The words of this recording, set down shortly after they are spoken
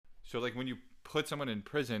So like when you put someone in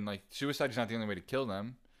prison, like suicide is not the only way to kill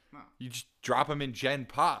them. No. You just drop them in Gen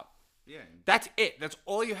Pop. Yeah. That's it. That's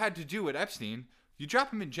all you had to do with Epstein. You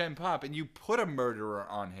drop him in Gen Pop and you put a murderer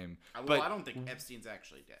on him. Well, but I don't think Epstein's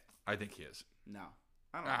actually dead. I think he is. No,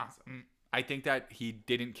 I don't think so. I think that he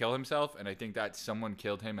didn't kill himself, and I think that someone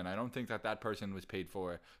killed him, and I don't think that that person was paid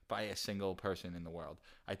for by a single person in the world.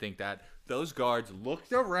 I think that those guards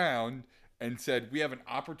looked around and said, we have an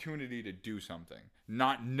opportunity to do something,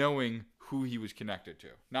 not knowing who he was connected to,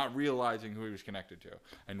 not realizing who he was connected to.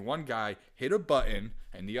 And one guy hit a button,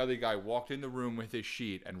 and the other guy walked in the room with his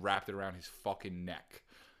sheet and wrapped it around his fucking neck,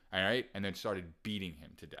 all right, and then started beating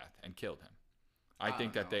him to death and killed him. I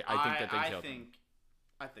think that they killed him.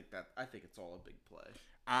 I think it's all a big play.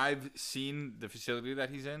 I've seen the facility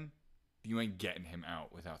that he's in. You ain't getting him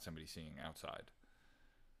out without somebody seeing outside.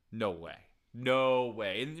 No way. No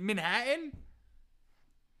way. In Manhattan?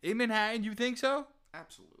 In Manhattan, you think so?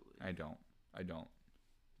 Absolutely. I don't.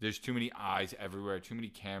 There's too many eyes everywhere, too many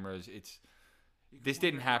cameras. This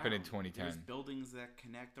didn't happen in 2010. There's buildings that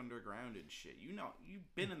connect underground and shit. You know,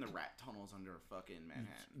 you've been in the rat tunnels under fucking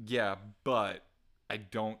Manhattan. Yeah, but I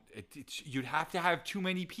don't. You'd have to have too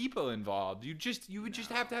many people involved. You would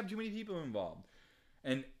just have to have too many people involved,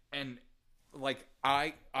 and like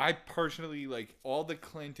I personally like all the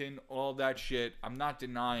Clinton, all that shit. I'm not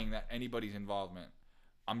denying that anybody's involvement.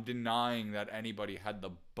 I'm denying that anybody had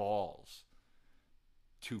the balls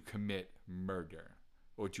to commit murder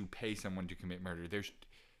or to pay someone to commit murder. There's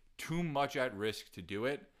too much at risk to do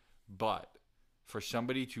it, but for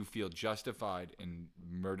somebody to feel justified in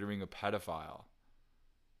murdering a pedophile.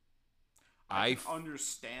 I can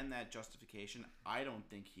understand that justification. I don't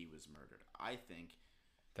think he was murdered. I think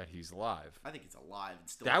that he's alive. I think he's alive and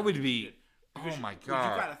still. That would be. Oh my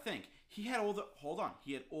god! You gotta think. He had all the. Hold on.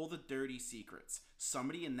 He had all the dirty secrets.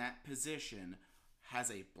 Somebody in that position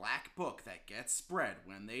has a black book that gets spread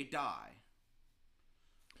when they die.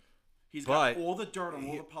 He's got all the dirt on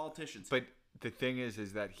all the politicians. But the thing is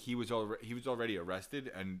that he was already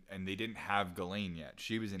arrested, and they didn't have Ghislaine yet.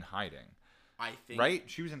 She was in hiding. I think. Right?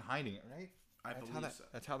 She was in hiding, right? I believe so.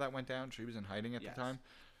 That's how that went down. She was in hiding at the time.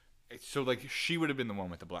 So like she would have been the one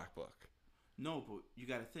with the black book. No, but you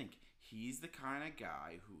got to think. He's the kind of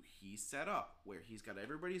guy who he set up where he's got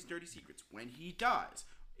everybody's dirty secrets. When he dies,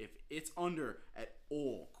 if it's under at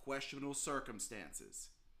all questionable circumstances,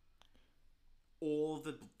 all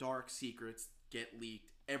the dark secrets get leaked.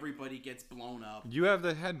 Everybody gets blown up. You have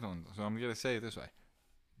the headphones, so I'm gonna say it this way.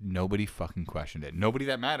 Nobody fucking questioned it. Nobody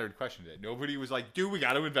that mattered questioned it. Nobody was like, dude, we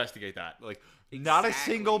got to investigate that. Like, not a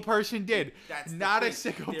single person did. Not a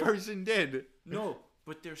single person did. No,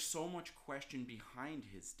 but there's so much question behind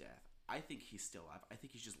his death. I think he's still alive. I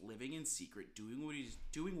think he's just living in secret, doing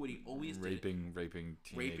what he always did. Raping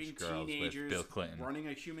teenagers with Bill Clinton. Running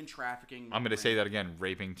a human trafficking. I'm going to say that again.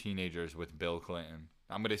 Raping teenagers with Bill Clinton.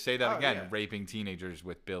 I'm going to say that again. Yeah. Raping teenagers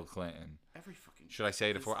with Bill Clinton. Every fucking. Should I say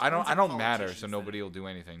it before? I don't matter, so nobody will do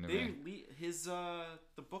anything to me.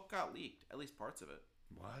 The book got leaked. At least parts of it.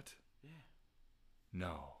 What? Yeah.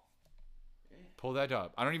 No. Yeah. Pull that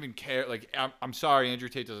up. I don't even care. Like, I'm sorry, Andrew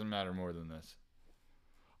Tate doesn't matter more than this.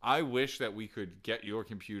 I wish that we could get your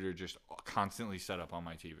computer just constantly set up on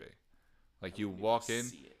my TV. Like, you walk in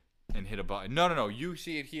and hit a button. No. You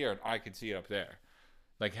see it here, and I can see it up there.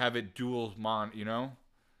 Like, have it dual you know?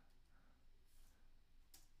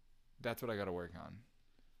 That's what I got to work on.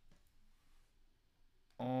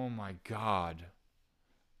 Oh, my God.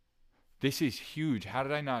 This is huge. How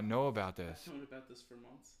did I not know about this? I've known about this for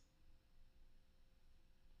months.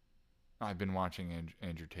 I've been watching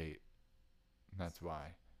Andrew Tate. That's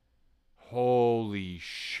why. Holy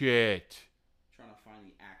shit. I'm trying to find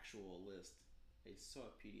the actual list. I saw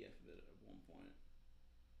a PDF of it at one point.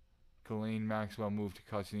 Ghislaine Maxwell moved to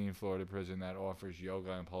custody in Florida prison that offers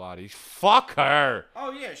yoga and Pilates. Fuck her.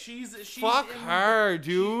 Oh yeah, she's fuck her,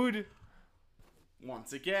 dude.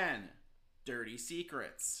 Once again, dirty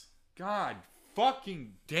secrets. God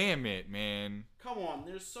fucking damn it, man. Come on,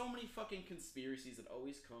 there's so many fucking conspiracies that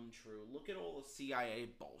always come true. Look at all the CIA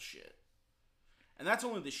bullshit. And that's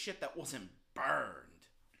only the shit that wasn't burned.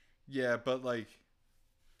 Yeah, but like...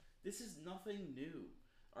 This is nothing new.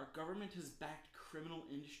 Our government has backed criminal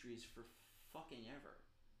industries for fucking ever.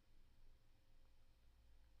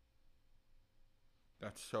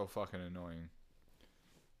 That's so fucking annoying.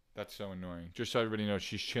 That's so annoying. Just so everybody knows,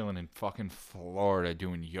 she's chilling in fucking Florida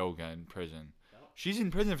doing yoga in prison. Yep. She's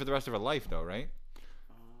in prison for the rest of her life, though, right?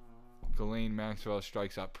 Ghislaine Maxwell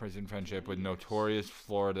strikes up prison friendship with notorious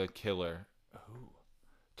Florida killer. Ooh.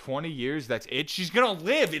 20 years? That's it? She's going to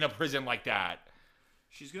live in a prison like that.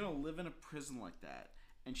 She's going to live in a prison like that.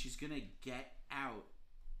 And she's going to get out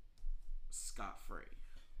free.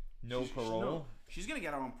 No She's- parole. no, she's gonna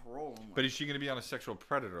get out on parole. In, like, But is she going to be on a sexual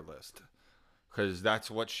predator list? Because that's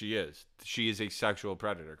what she is. She is a sexual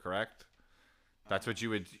predator, correct? That's what you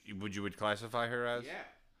would classify her as? yeah.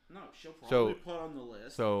 No, she'll So- probably put on the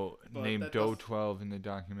list. So But name that Doe does- 12 in the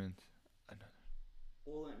document.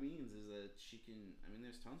 All that means is that she can. I mean,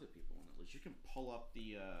 there's tons of people on the list. You can pull up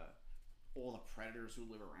the all the predators who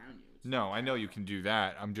live around you. It's No, I know you can do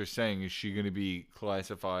that. I'm just saying, is she going to be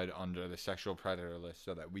classified under the sexual predator list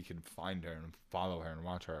so that we can find her and follow her and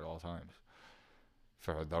watch her at all times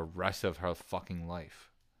for the rest of her fucking life?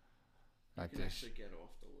 You Like can this. actually get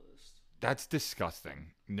off the list. That's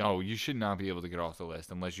disgusting. No, you should not be able to get off the list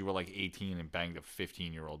unless you were like 18 and banged a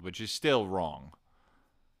 15-year-old, which is still wrong.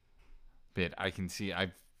 But I can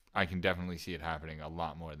definitely see it happening a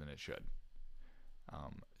lot more than it should.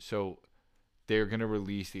 So they're going to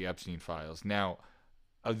release the Epstein files. Now,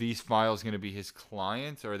 are these files going to be his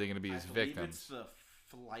clients or are they going to be his I believe victims? it's the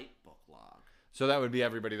flight book log. So that would be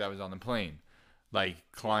everybody that was on the plane, like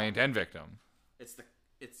client and victim.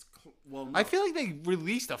 Well, no. I feel like they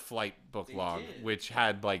released a flight book They log did. which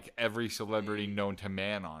had like every celebrity known to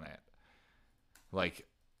man on it. Like,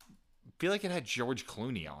 I feel like it had George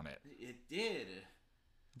Clooney on it. It did.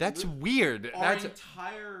 That's weird. Our That's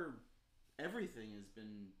entire everything has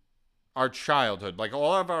been. our childhood. Like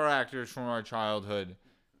all of our actors from our childhood.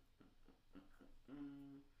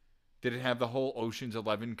 Did it have the whole Ocean's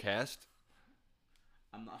 11 cast?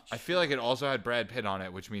 I'm not. I Sure. feel like it also had Brad Pitt on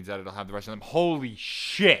it, which means that it'll have the rest of them. Holy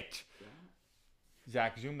shit! Yeah,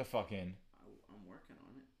 Zach, zoom the fuck in. I'm working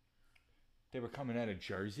on it. They were coming out of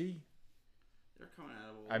Jersey? They're coming out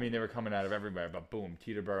of. I mean, they were coming out of everywhere, but boom,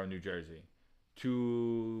 Teterboro, New Jersey,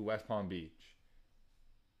 to West Palm Beach.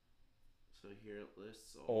 So here it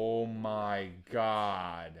lists. Oh my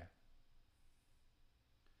god.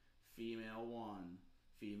 Female 1,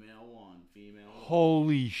 female 1, female 1.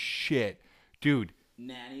 Holy shit. Dude,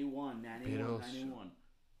 Nanny 1, nanny 1, Biddles. nanny 1.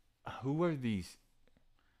 who are these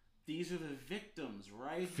These are the victims,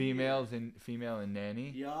 right? female and nanny?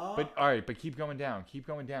 Here. Yeah. But all right, but keep going down. Keep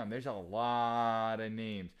going down. There's a lot of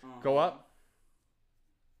names. Go up.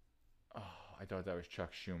 Oh, I thought that was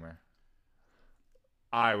Chuck Schumer.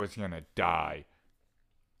 I was gonna die.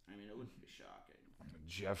 I mean, it wouldn't be shocking.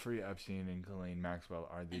 Jeffrey Epstein and Ghislaine Maxwell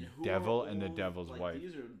are the And who devil are and the all- devil's like, wife.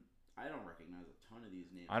 These are. I don't recognize a ton of these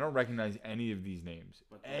names. I don't recognize any of these names.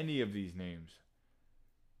 But Any of these names.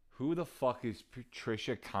 Who the fuck is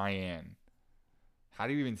Patricia Cayenne? How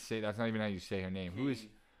do you even say? That's not even how you say her name. Who is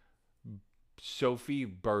King. Sophie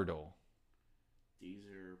Bertle? These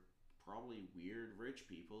are probably weird rich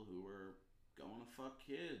people who are going to fuck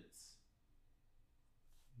kids.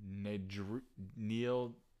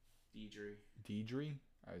 Neil Deidre. Deidre?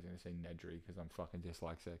 I was gonna say Nedry because I'm fucking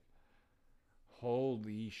dyslexic.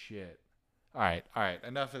 Holy shit. Alright.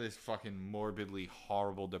 Enough of this fucking morbidly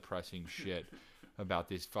horrible, depressing shit about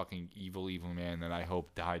this fucking evil man that I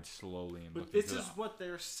hope died slowly. And But this is what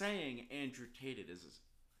they're saying Andrew Tate is.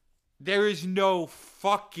 There is no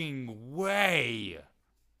fucking way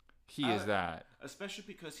he is that. Especially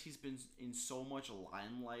because he's been in so much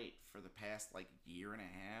limelight for the past, year and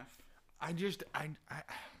a half. I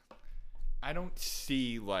don't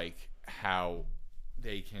see, how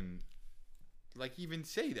they can, even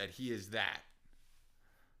say that he is that.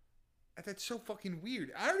 That's so fucking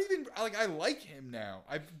weird. I don't even, I like him now.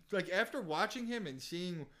 After watching him and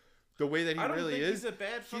seeing the way that he I don't really think is, he's a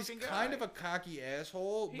bad fucking guy. he's kind of a cocky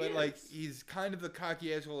asshole, He but, is. he's kind of the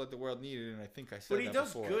cocky asshole that the world needed, and I think I said But he that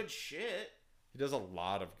does before. good shit. He does a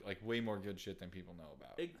lot of, way more good shit than people know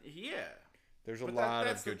about. Yeah. There's a But lot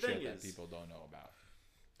that's of the good shit thing that is- people don't know about.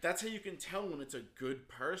 That's how you can tell when it's a good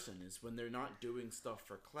person, is when they're not doing stuff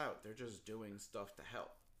for clout. They're just doing stuff to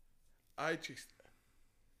help.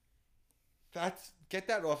 Get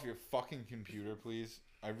that off your fucking computer, please.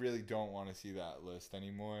 I really don't want to see that list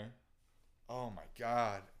anymore. Oh my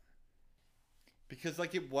god. Because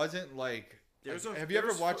it wasn't have you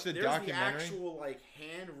ever watched the documentary? There's the actual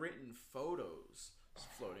handwritten photos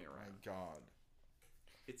floating Oh around. my god.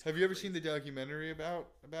 It's Have you ever crazy. seen the documentary about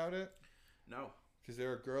it? No, Because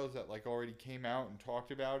there are girls that already came out and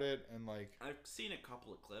talked about it, and I've seen a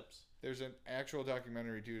couple of clips. there's an actual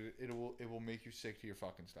documentary, dude. It will make you sick to your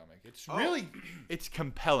fucking stomach. It's Oh. really it's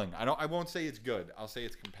compelling. I won't say it's good. I'll say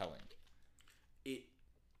it's compelling.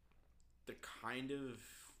 The kind of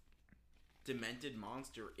demented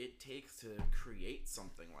monster it takes to create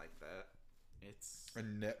something like that. It's A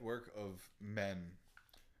network of men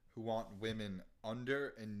who want women under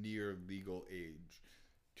and near legal age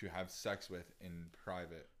to have sex with in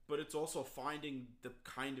private. but it's also finding the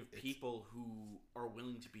kind of people who are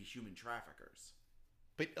willing to be human traffickers.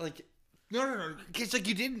 But No. Because like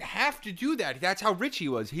you didn't have to do that. That's how rich he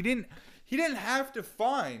was. He didn't have to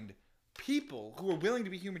find people who were willing to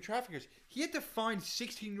be human traffickers. He had to find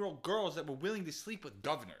 16-year-old girls that were willing to sleep with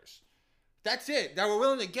governors. That's it. That were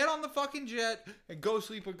willing to get on the fucking jet and go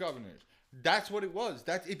sleep with governors. That's what it was.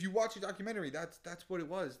 That's if you watch the documentary, that's what it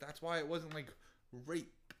was. That's why it wasn't like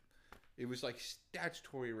rape. It was like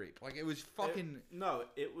statutory rape. Like it was fucking.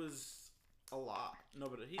 It was a lot. No,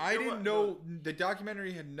 but I didn't know the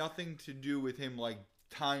documentary had nothing to do with him like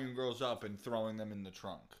tying girls up and throwing them in the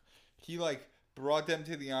trunk. He like brought them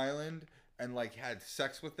to the island and like had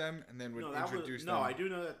sex with them and then would introduce them. No, I do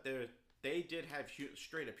know that they did have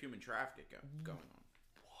straight up human trafficking going on.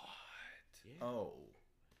 What? Yeah. Oh.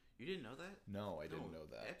 You didn't know that? No, I didn't know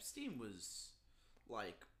that. Epstein was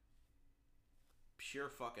like pure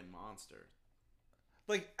fucking monster.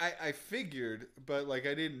 Like I figured, but like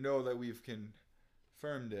I didn't know that we've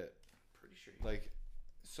confirmed it. Pretty sure. Like,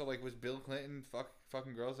 so like was Bill Clinton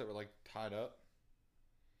fucking girls that were like tied up?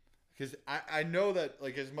 Because I know that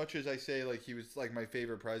like as much as I say like he was like my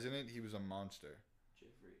favorite president, he was a monster.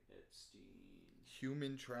 Jeffrey Epstein.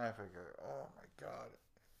 Human trafficker. Oh my god.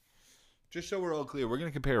 Just so we're all clear, we're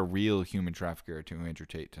gonna compare a real human trafficker to Andrew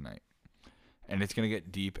Tate tonight. And it's going to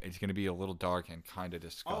get deep. It's going to be a little dark and kind of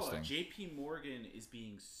disgusting. Oh, J.P. Morgan is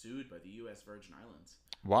being sued by the U.S. Virgin Islands.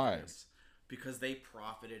 Why? Because they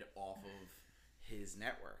profited off of his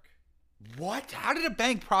network. What? How did a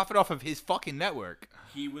bank profit off of his fucking network?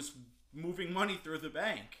 He was moving money through the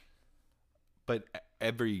bank. But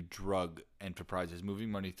every drug enterprise is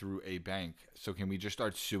moving money through a bank. So can we just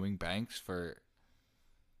start suing banks for...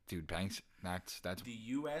 Dude, banks, that's... The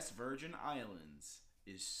U.S. Virgin Islands...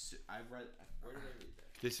 Where did I read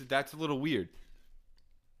that? That's a little weird.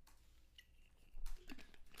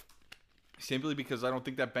 Simply because I don't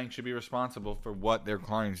think that bank should be responsible for what their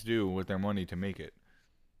clients do with their money to make it.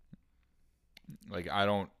 Like I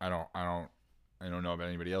don't know about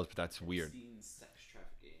anybody else, but that's weird. Sex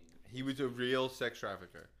trafficking. He was a real sex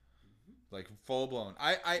trafficker. Mm-hmm. Like full blown.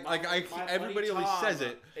 Everybody Tom always says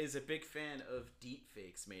it. Is a big fan of deep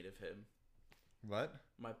fakes made of him. What?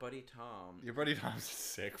 My buddy Tom. Your buddy Tom's a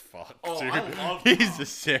sick fuck. Oh, dude. I love He's Tom. a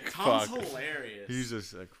sick Tom's fuck. hilarious. He's a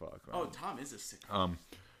sick fuck. Man. Oh, Tom is a sick fuck.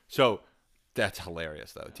 So that's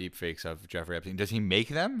hilarious though. Deep fakes of Jeffrey Epstein. Does he make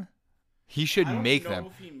them? He should make them.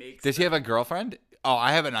 If he makes Does he have a girlfriend? Oh,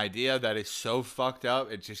 I have an idea that is so fucked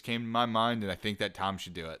up. It just came to my mind, and I think that Tom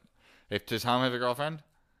should do it. Does Tom have a girlfriend?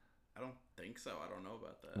 I don't think so. I don't know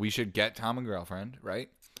about that. We should get Tom a girlfriend, right?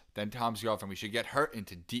 Then Tom's girlfriend. We should get her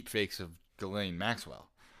into deep fakes of Ghislaine Maxwell.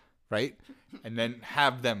 Right? And then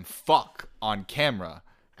have them fuck on camera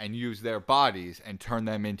and use their bodies and turn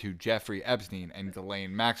them into Jeffrey Epstein and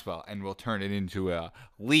Ghislaine Maxwell. And we'll turn it into a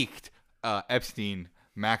leaked Epstein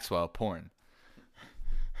Maxwell porn.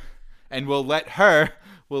 And we'll let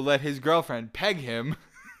his girlfriend peg him.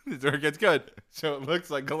 This is where it gets good. So it looks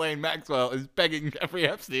like Ghislaine Maxwell is pegging Jeffrey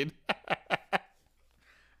Epstein.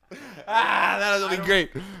 That'll be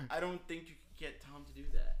great. I don't think you can get Tom to do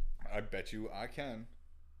that. I bet you I can.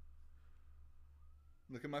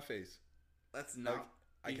 Look at my face. Let's not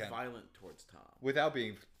be violent towards Tom. Without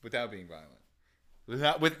being violent.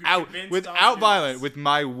 Without Tom violent. With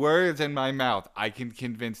my words and my mouth, I can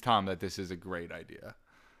convince Tom that this is a great idea.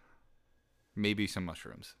 Maybe some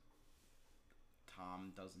mushrooms.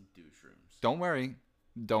 Tom doesn't do shrooms. Don't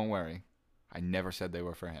worry. I never said they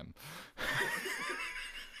were for him.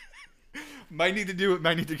 Might need to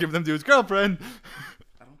give them to his girlfriend.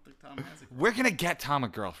 Tom has a girlfriend. We're going to get Tom a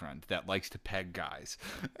girlfriend that likes to peg guys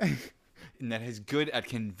and that is good at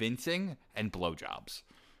convincing and blowjobs.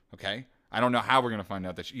 Okay? I don't know how we're going to find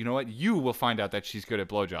out that you know what? You will find out that she's good at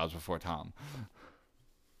blowjobs before Tom.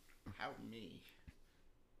 How me?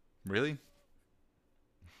 Really?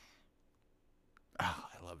 Oh,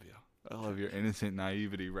 I love you. I love your innocent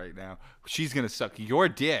naivety right now. She's going to suck your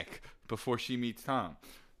dick before she meets Tom.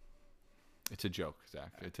 It's a joke,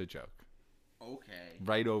 Zach. It's a joke. Okay.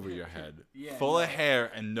 Right over your head. Yeah, Full of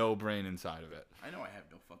hair and no brain inside of it. I know I have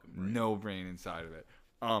no fucking brain. No brain inside of it.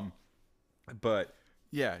 But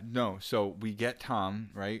yeah, no. So we get Tom,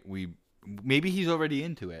 right? Maybe he's already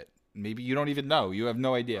into it. Maybe you don't even know. You have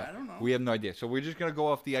no idea. I don't know. We have no idea. So we're just gonna go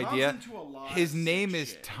off the idea. Into a lot His of name sick is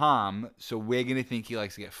shit. Tom, so we're gonna think he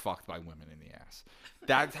likes to get fucked by women in the ass.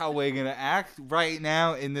 That's how we're gonna act right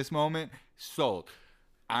now in this moment. Sold.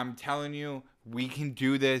 I'm telling you, we can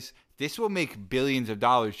do this. This will make billions of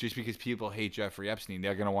dollars just because people hate Jeffrey Epstein.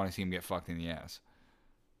 They're gonna want to see him get fucked in the ass.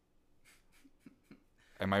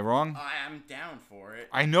 Am I wrong? I am down for it.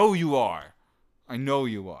 I know you are.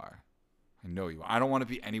 I know you. I don't want to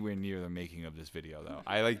be anywhere near the making of this video, though.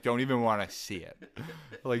 I like don't even want to see it.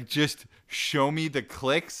 Like, just show me the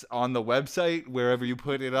clicks on the website wherever you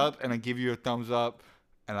put it up, and I give you a thumbs up,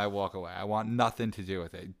 and I walk away. I want nothing to do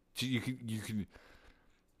with it. You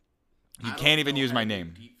can't even use my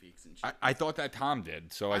name. I thought that Tom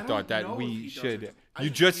did, so I thought that we should. You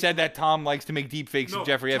just said that Tom likes to make deep fakes of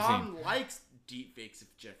Jeffrey Epstein. Tom likes deep fakes of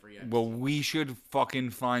Jeffrey Epstein. Well, we should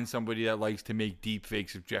fucking find somebody that likes to make deep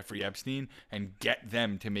fakes of Jeffrey Epstein and get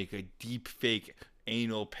them to make a deep fake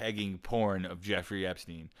anal pegging porn of Jeffrey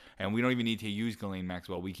Epstein. And we don't even need to use Ghislaine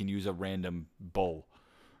Maxwell. We can use a random bull.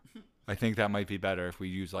 I think that might be better if we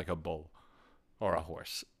use like a bull or a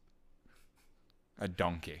horse. A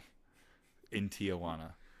donkey in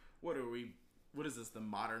Tijuana. What are we? What is this? The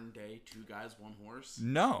modern day 2 guys, 1 horse?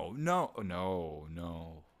 No.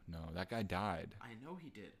 That guy died. I know he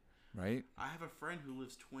did. Right? I have a friend who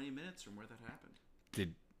lives 20 minutes from where that happened.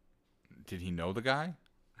 Did he know the guy?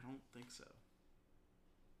 I don't think so.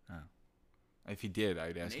 Oh. If he did,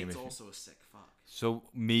 I'd ask him. Nate's also a sick fuck. So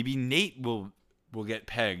maybe Nate will get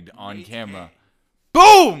pegged on Nate's camera. gay.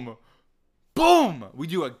 Boom! Boom! We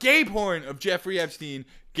do a gay porn of Jeffrey Epstein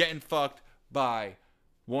getting fucked by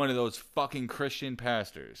one of those fucking Christian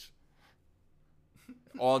pastors.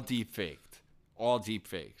 All deep faked.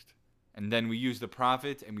 And then we use the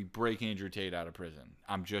profits and we break Andrew Tate out of prison.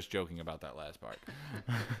 I'm just joking about that last part.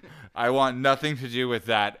 I want nothing to do with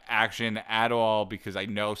that action at all because I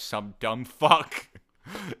know some dumb fuck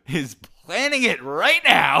is planning it right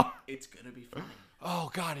now. It's gonna be funny. Oh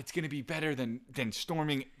God, it's gonna be better than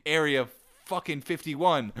storming Area fucking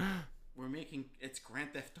 51. We're making it's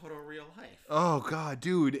Grand Theft Auto real life. Oh God,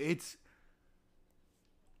 dude, it's.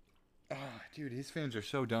 Dude, his fans are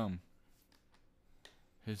so dumb.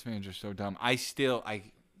 This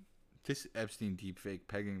Epstein deepfake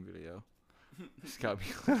pegging video. It's got me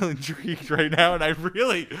a little intrigued right now, and I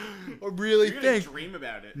really You're think dream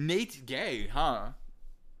about it. Nate's gay, huh?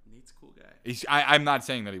 Nate's a cool guy. I'm not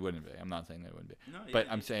saying that he wouldn't be. No, but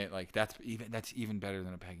yeah, I'm saying like that's even better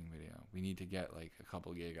than a pegging video. We need to get like a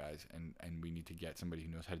couple gay guys, and we need to get somebody who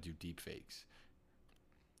knows how to do deep fakes.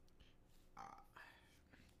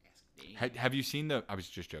 Have you seen the? I was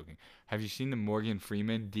just joking. Have you seen the Morgan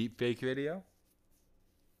Freeman deep fake video?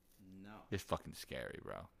 No. It's fucking scary,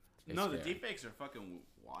 bro. It's no, the scary. deepfakes are fucking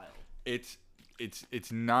wild. It's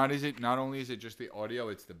not. Is it not only is it just the audio?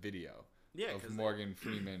 It's the video. Yeah, of Morgan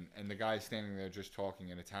Freeman and the guy standing there just talking,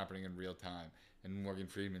 and it's happening in real time. And Morgan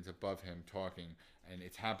Freeman's above him talking, and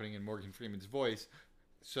it's happening in Morgan Freeman's voice.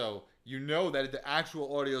 So you know that the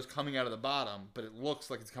actual audio is coming out of the bottom, but it looks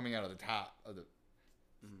like it's coming out of the top of the.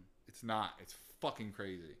 Mm-hmm. It's not. It's fucking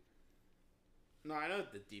crazy. No, I know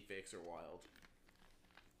that the deepfakes are wild.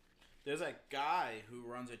 There's a guy who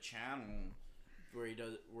runs a channel where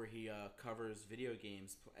he covers video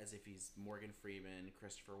games as if he's Morgan Freeman,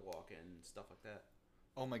 Christopher Walken, stuff like that.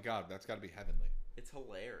 Oh my God, that's got to be heavenly. It's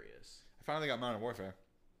hilarious. I finally got Modern Warfare.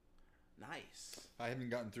 Nice. I haven't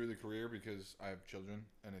gotten through the career because I have children,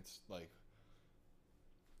 and it's like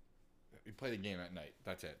you play the game at night.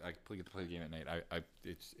 That's it. I get to play the game at night.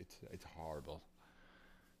 It's horrible.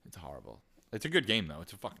 It's horrible. It's a good game though.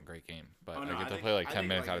 It's a fucking great game, but I get to play like 10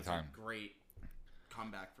 minutes at a time. Great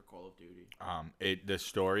comeback for Call of Duty. The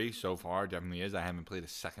story so far definitely is. I haven't played a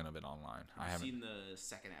second of it online. I haven't seen the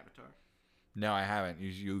second Avatar. No, I haven't.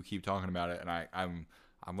 You keep talking about it, and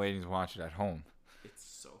I'm waiting to watch it at home. It's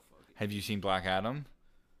so fucking. Have you seen Black Adam?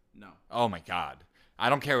 No. Oh my God! I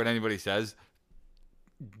don't care what anybody says.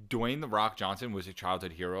 Dwayne "The Rock" Johnson was a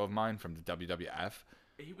childhood hero of mine from the WWF.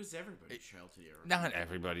 He was everybody's childhood hero. Not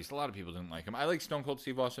everybody's. A lot of people didn't like him. I like Stone Cold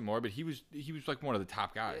Steve Austin more, but he was like one of the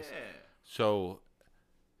top guys. Yeah. So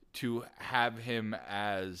to have him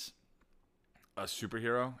as a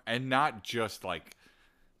superhero and not just like,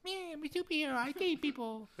 me, I'm a superhero. I date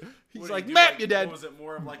people. He's like, Matt, you're dead. Was it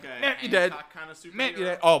more of like a Matt, you're dead. kind of superhero? Matt, you're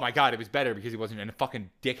dead. Oh my God, it was better because he wasn't a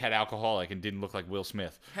fucking dickhead alcoholic and didn't look like Will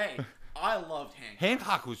Smith. Hey, I loved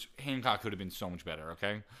Hancock. Hancock could have been so much better.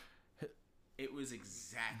 Okay. It was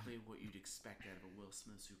exactly what you'd expect out of a Will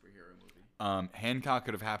Smith superhero movie. Hancock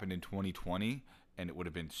could have happened in 2020, and it would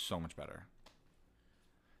have been so much better.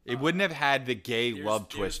 It wouldn't have had the gay love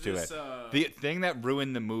twist to it. The thing that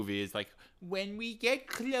ruined the movie is like, when we get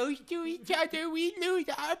close to each other, we lose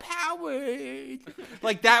our powers.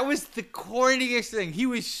 Like, that was the corniest thing. He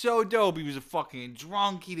was so dope. He was a fucking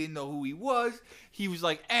drunk. He didn't know who he was. He was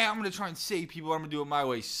like, hey, I'm going to try and save people. I'm going to do it my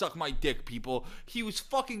way. Suck my dick, people. He was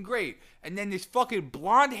fucking great. And then this fucking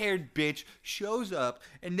blonde-haired bitch shows up,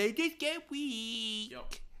 and they just get weak.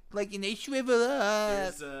 Yep. like, and they shrivel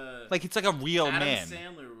up. There's Like, it's like a real Adam man.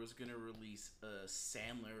 Sandler was gonna release a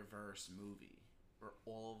Sandler-verse movie, where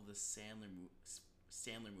all of the Sandler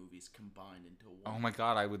movies combined into one. Oh my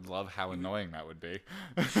god, I would love how annoying that would be.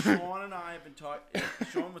 Sean and I have been talking.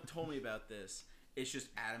 Sean told me about this. It's just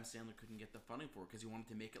Adam Sandler couldn't get the funding for it because he wanted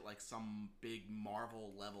to make it like some big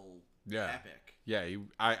Marvel level epic. Yeah,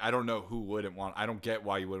 I don't know who wouldn't want. I don't get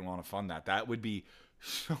why you wouldn't want to fund that. That would be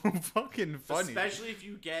so fucking funny. Especially if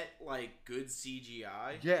you get like good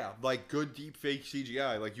CGI. Yeah, like good deep fake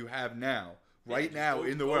CGI like you have now. Right Yeah, now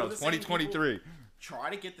in the go world, to the same 2023. Try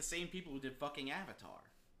to get the same people who did fucking Avatar.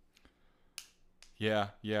 Yeah.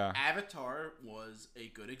 Avatar was a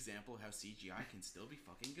good example of how CGI can still be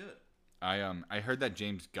fucking good. I heard that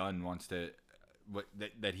James Gunn wants to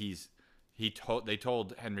they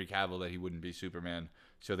told Henry Cavill that he wouldn't be Superman,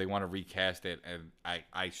 so they want to recast it, and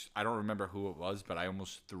I don't remember who it was, but I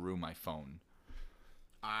almost threw my phone.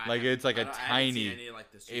 It's like a tiny.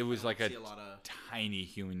 It was like a tiny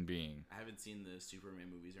human being. I haven't seen the Superman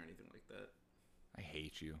movies or anything like that. I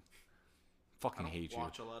hate you. Fucking hate you.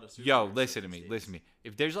 Watch a lot of Superman. Yo, listen to me.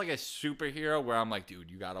 If there's like a superhero where I'm like,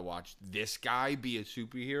 dude, you gotta watch this guy be a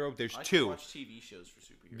superhero. There's two. Watch TV shows for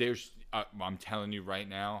superheroes. There's. I'm telling you right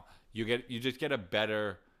now, you just get a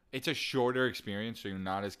better. It's a shorter experience, so you're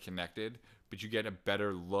not as connected, but you get a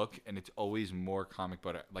better look, and it's always more comic,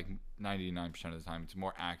 but like 99% of the time, it's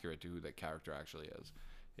more accurate to who that character actually is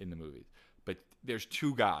in the movies. But there's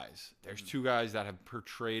two guys. There's two guys that have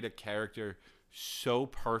portrayed a character so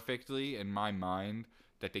perfectly in my mind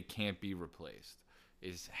that they can't be replaced.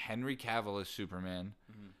 Is Henry Cavill as Superman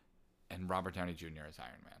and Robert Downey Jr. as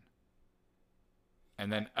Iron Man.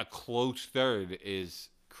 And then a close third is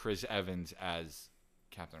Chris Evans as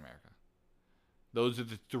Captain America. Those are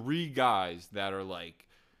the three guys that are like,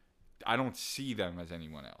 I don't see them as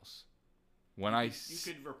anyone else. You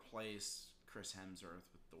could replace Chris Hemsworth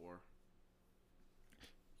with Thor.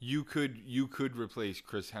 You could replace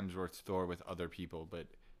Chris Hemsworth's Thor with other people, but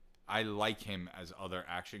I like him as other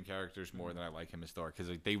action characters more than I like him as Thor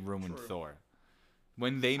because they ruined Thor.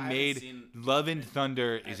 When they made Love and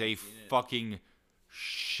Thunder is a fucking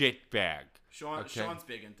shitbag. Sean's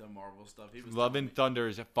big into Marvel stuff. Love and Thunder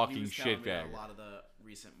is a fucking shitbag. A lot of the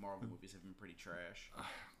recent Marvel movies have been pretty trash.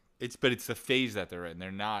 But it's the phase that they're in.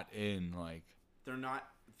 They're not in like. They're not.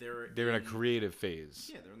 They're in a creative phase.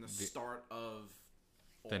 Yeah, they're in the start of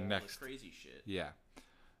the next crazy shit. Yeah.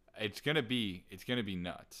 It's gonna be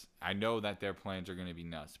nuts. I know that their plans are gonna be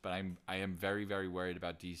nuts, but I am very, very worried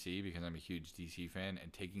about DC because I'm a huge DC fan,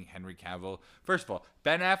 and taking Henry Cavill. First of all,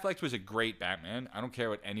 Ben Affleck was a great Batman. I don't care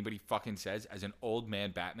what anybody fucking says. As an old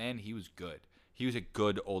man Batman, he was good. He was a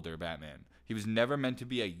good older Batman. He was never meant to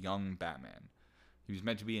be a young Batman. He was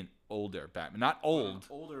meant to be an older Batman, not old. An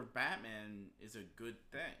older Batman is a good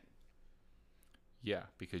thing. Yeah,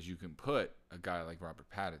 because you can put a guy like Robert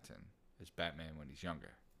Pattinson as Batman when he's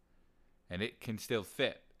younger. And it can still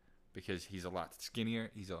fit because he's a lot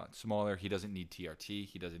skinnier. He's a lot smaller. He doesn't need TRT.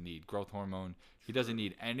 He doesn't need growth hormone. He doesn't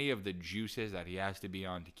need any of the juices that he has to be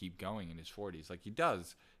on to keep going in his 40s like he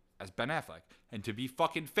does as Ben Affleck. And to be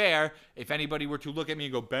fucking fair, if anybody were to look at me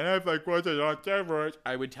and go, Ben Affleck wasn't on steroids,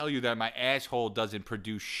 I would tell you that my asshole doesn't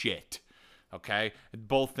produce shit. Okay?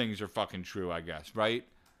 Both things are fucking true, I guess, right?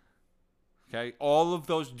 Okay? All of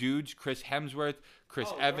those dudes, Chris Hemsworth,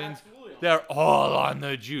 Chris Evans, they're all on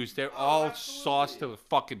the juice. They're all sauced to the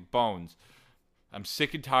fucking bones. I'm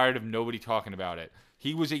sick and tired of nobody talking about it.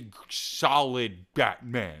 He was a solid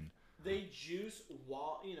Batman. They juice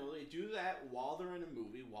they do that while they're in a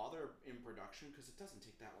movie, while they're in production, because it doesn't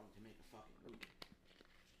take that long to make a fucking movie.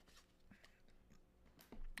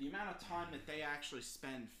 The amount of time that they actually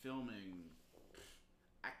spend filming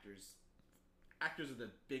actors are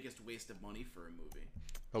the biggest waste of money for a movie.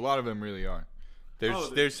 A lot of them really are.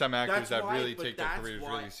 There's some actors that really take their careers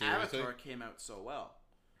really seriously. Avatar came out so well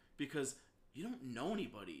because you don't know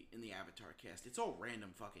anybody in the Avatar cast. It's all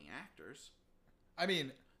random fucking actors. I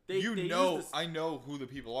mean, I know who the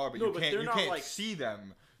people are, but you can't see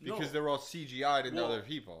them because they're all CGI'd into other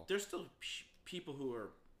people. There's still people who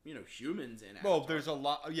are humans in Avatar. Well, there's a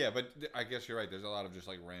lot. Yeah, but I guess you're right. There's a lot of just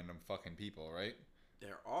like random fucking people, right?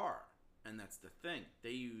 There are. And that's the thing.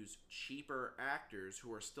 They use cheaper actors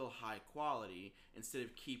who are still high quality instead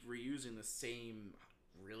of keep reusing the same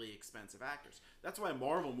really expensive actors. That's why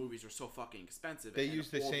Marvel movies are so fucking expensive. They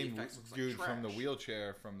use the same dude from the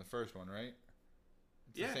wheelchair from the first one, right?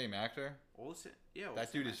 It's the same actor?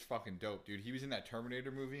 That dude is fucking dope, dude. He was in that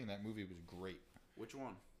Terminator movie, and that movie was great. Which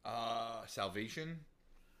one? Salvation.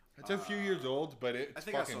 It's a few years old, but it's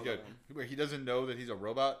fucking good. Where he doesn't know that he's a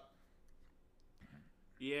robot.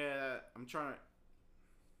 Yeah, I'm trying to...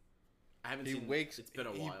 I haven't He seen. wakes. It's been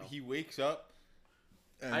a while. He wakes up,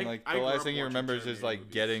 and I like grew the last up thing he watching remembers is Terminator like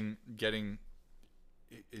movies.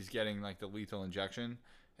 getting like the lethal injection,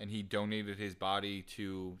 and he donated his body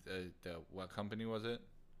to the what company was it?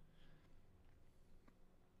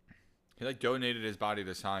 He like donated his body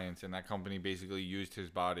to science, and that company basically used his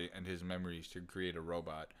body and his memories to create a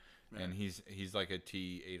robot. Right. And he's like a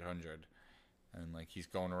T-800, and like he's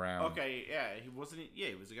going around. Okay, yeah, he wasn't. Yeah,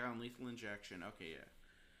 he was a guy on lethal injection. Okay, yeah,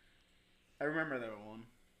 I remember that one.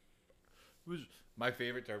 It was my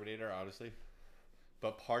favorite Terminator, honestly,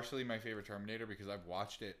 but partially my favorite Terminator because I've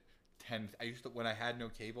watched it I used to when I had no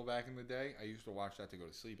cable back in the day. I used to watch that to go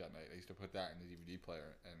to sleep at night. I used to put that in the DVD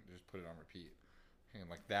player and just put it on repeat, and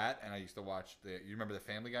like that. And I used to watch you remember the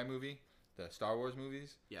Family Guy movie, the Star Wars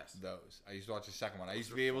movies? Yes. Those. I used to watch the second one. I Those used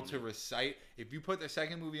to are be able to funny. recite. If you put the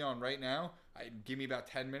second movie on right now, give me about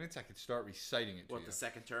 10 minutes. I could start reciting it to What, you. the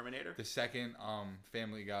second Terminator? The second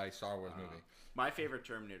Family Guy Star Wars movie. My favorite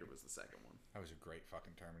Terminator was the second one. That was a great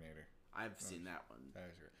fucking Terminator. I've seen that one. That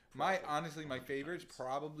was great. Probably Honestly, my 100 favorite's times.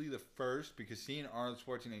 probably the first because seeing Arnold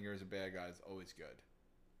Schwarzenegger as a bad guy is always good.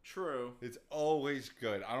 True. It's always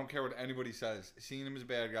good. I don't care what anybody says. Seeing him as a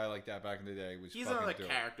bad guy like that back in the day was He's fucking another dope.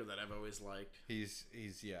 character that I've always liked. He's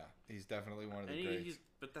definitely one of the greats.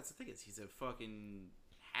 But that's the thing is he's a fucking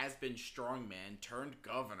has-been strongman turned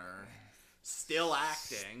governor, still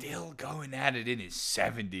acting. Still going at it in his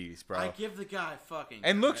 70s, bro. I give the guy fucking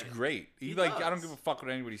And looks credit. great. He He like I don't does. give a fuck what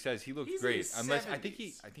anybody says. He looks He's in great. his Unless I think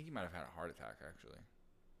 70s. he might have had a heart attack actually.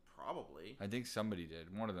 Probably. I think somebody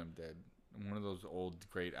did. One of them did. One of those old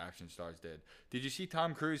great action stars did. Did you see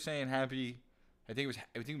Tom Cruise saying happy? I think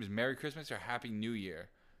it was Merry Christmas or Happy New Year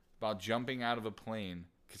about jumping out of a plane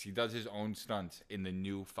because he does his own stunts in the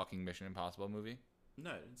new fucking Mission Impossible movie.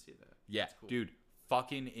 No, I didn't see that. Yeah, That's cool. dude,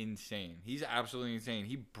 fucking insane. He's absolutely insane.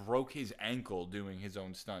 He broke his ankle doing his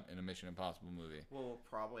own stunt in a Mission Impossible movie. Well, what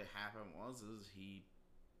probably happened is he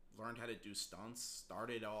learned how to do stunts,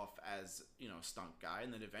 started off as, a stunt guy,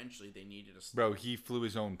 and then eventually they needed a stunt. Bro, he flew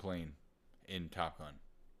his own plane in Top Gun.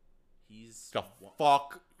 He's The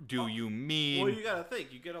fuck do Oh, you mean? Well, you gotta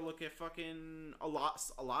think. You gotta look at fucking a lot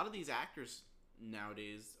of these actors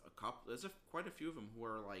nowadays. There's quite a few of them who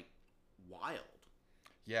are like wild.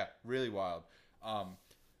 Yeah, really wild.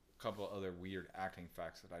 Couple other weird acting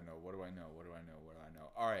facts that I know. What do I know?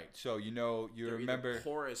 All right, so you They're remember? either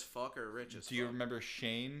poor as fuck or rich as Do you fuck. remember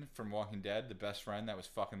Shane from Walking Dead, the best friend that was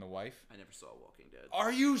fucking the wife? I never saw Walking Dead.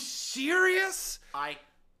 Are you serious? I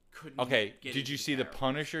couldn't. Okay, get did you into see the characters.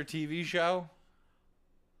 Punisher TV show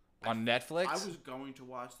on Netflix? I was going to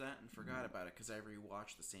watch that and forgot about it because I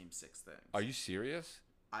rewatched the same 6 things. Are you serious?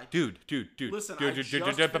 Dude. Dude. Listen, dude, I dude, just dude,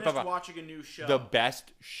 finished dude, watching a new show. The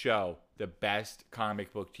best show, the best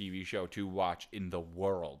comic book TV show to watch in the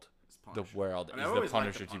world. It's The Punisher. world And is I've the always liked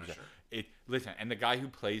Punisher the TV show. Punisher. Listen, and the guy who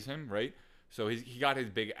plays him, right? So he got his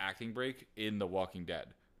big acting break in The Walking Dead,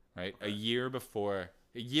 right? Okay. A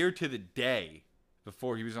year to the day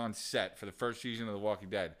before he was on set for the first season of The Walking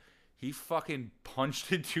Dead, he fucking punched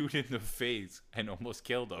a dude in the face and almost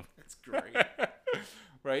killed him. That's great.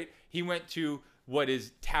 Right? He went to what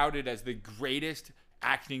is touted as the greatest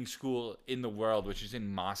acting school in the world, which is in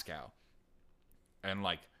Moscow. And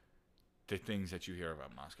like the things that you hear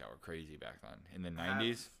about Moscow are crazy back then in the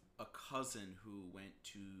 90s. A cousin who went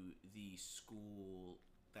to the school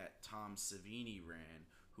that Tom Savini ran,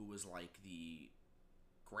 who was like the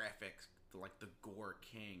graphics, like the gore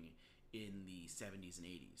king in the 70s and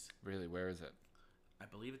 80s. Really, where is it? I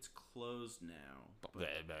believe it's closed now. But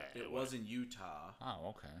it was in Utah, Oh,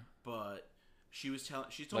 okay. but she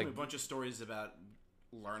told Like- me a bunch of stories about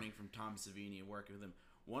learning from Tom Savini and working with him.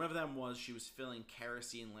 One of them was she was filling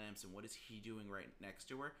kerosene lamps, and what is he doing right next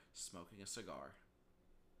to her? Smoking a cigar.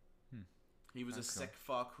 He was That's a cool. sick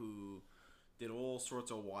fuck who did all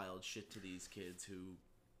sorts of wild shit to these kids who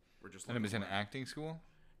were just. And it was in looking an around. acting school?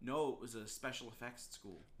 No, it was a special effects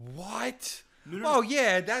school. What? No, Oh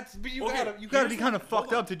yeah, but you Okay, gotta be here's kind of what- hold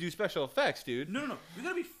fucked on. up to do special effects, dude. No. You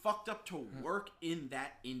gotta be fucked up to work in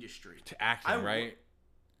that industry. To acting, right?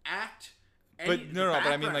 Act. But no, but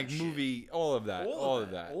I mean background like shit. movie, all of that. All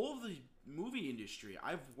of the movie industry.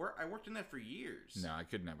 I worked in that for years. No, I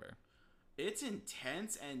could never. It's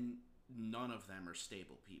intense, and none of them are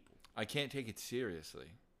stable people. I can't take it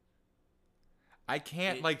seriously. I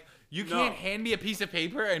can't It- like you no. can't hand me a piece of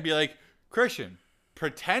paper and be like, Christian,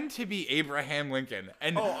 pretend to be Abraham Lincoln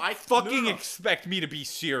and I fucking no. expect me to be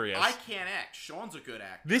serious. I can't act. Sean's a good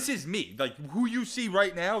actor. This is me. Like, who you see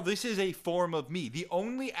right now, this is a form of me. The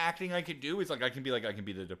only acting I can do is, like, I can be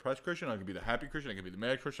the depressed Christian, I can be the happy Christian, I can be the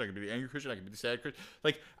mad Christian, I can be the angry Christian, I can be the sad Christian.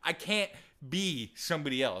 Like, I can't be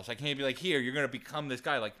somebody else. I can't be like, here, you're going to become this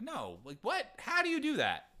guy. Like, no. Like, what? How do you do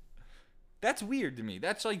that? That's weird to me.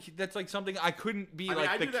 That's like something I couldn't be. I mean, like.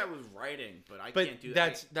 I do that with writing, but I can't do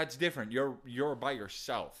that. That's different. You're by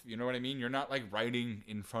yourself. You know what I mean? You're not like writing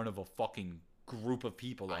in front of a fucking group of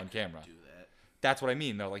people on camera. Do that. That's what I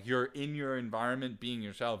mean, though. Like, you're in your environment, being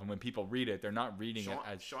yourself, and when people read it, they're not reading it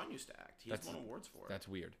as. Sean used to act. He's won awards for it. That's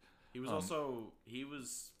weird. He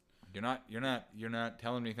was. You're not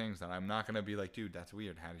telling me things that I'm not gonna be like, dude, that's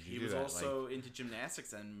weird. How did you do that? He was also into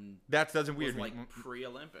gymnastics and that doesn't weird was me. like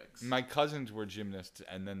pre-Olympics. My cousins were gymnasts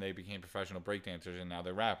and then they became professional breakdancers and now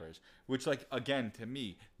they're rappers. Which, like, again, to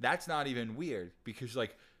me, that's not even weird because,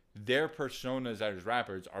 like, their personas as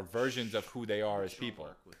rappers are versions of who they are as people.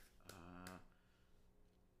 With,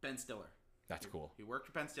 Ben Stiller. That's cool. He worked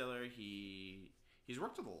with Ben Stiller. He's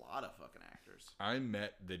worked with a lot of fucking actors. I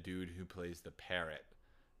met the dude who plays the parrot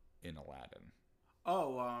in Aladdin.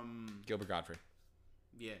 Oh, Gilbert Gottfried.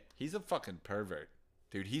 Yeah. He's a fucking pervert.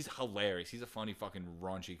 Dude, he's hilarious. He's a funny fucking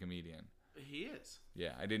raunchy comedian. He is.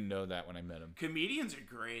 Yeah, I didn't know that when I met him. Comedians are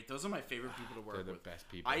great. Those are my favorite people to work with. They're the best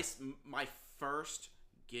people. My first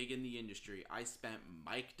gig in the industry, I spent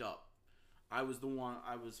mic'd up. I was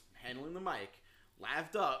handling the mic,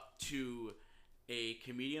 laved up to a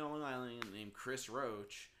comedian on Long Island named Chris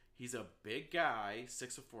Roach. He's a big guy,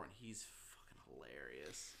 6'4", and he's fucking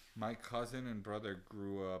hilarious. My cousin and brother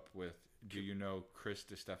grew up with, do you know Chris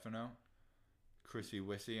DiStefano? Chrissy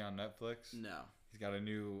Wissy on Netflix? No. He's got a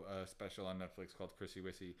new special on Netflix called Chrissy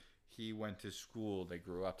Wissy. He went to school. They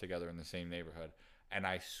grew up together in the same neighborhood. And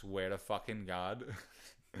I swear to fucking God,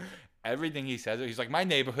 everything he says, he's like, my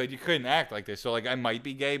neighborhood, you couldn't act like this. So, like, I might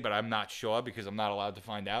be gay, but I'm not sure because I'm not allowed to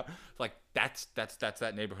find out. Like, that's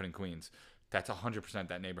that neighborhood in Queens. That's 100%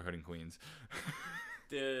 that neighborhood in Queens.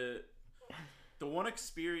 The one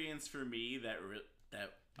experience for me that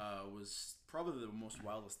was probably the most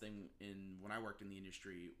wildest thing when I worked in the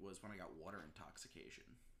industry was when I got water intoxication.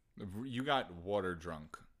 You got water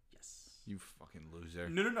drunk. Yes. You fucking loser.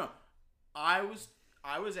 No. I was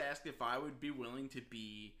asked if I would be willing to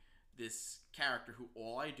be this character who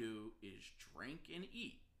all I do is drink and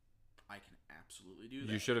eat. I can absolutely do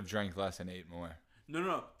that. You should have drank less and ate more.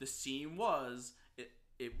 No. The scene was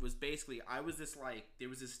it was basically there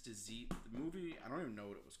was this disease. The movie, I don't even know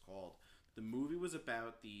what it was called. The movie was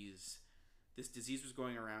about this disease was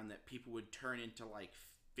going around that people would turn into like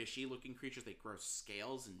fishy looking creatures. They grow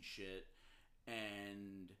scales and shit,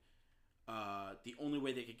 and the only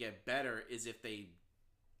way they could get better is if they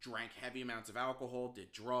drank heavy amounts of alcohol,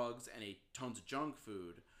 did drugs, and ate tons of junk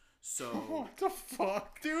food. So what the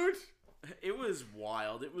fuck, dude? It was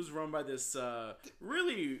wild. It was run by this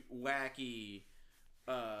really wacky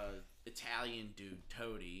Italian dude,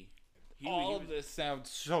 Toady. All of this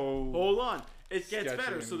sounds so. Hold on, it gets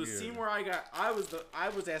better. So the weird. scene where I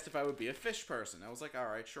was asked if I would be a fish person. I was like, all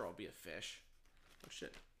right, sure, I'll be a fish. Oh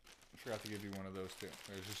shit! I forgot to give you one of those too.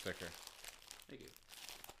 There's a sticker. Thank you.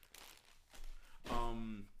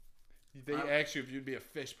 They asked you if you'd be a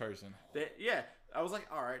fish person. Yeah, I was like,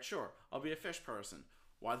 all right, sure, I'll be a fish person.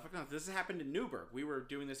 Why the fuck not? This happened in Newburgh. We were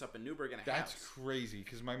doing this up in Newburgh in a house. That's crazy,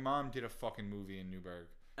 because my mom did a fucking movie in Newburgh.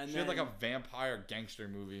 And she had like a vampire gangster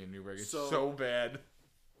movie in Newburgh. It's So- so bad.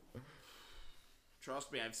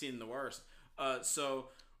 Trust me, I've seen the worst. So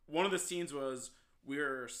one of the scenes was we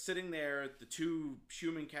were sitting there, the two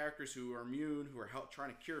human characters who are immune, who are trying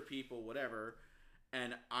to cure people, whatever,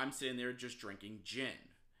 and I'm sitting there just drinking gin.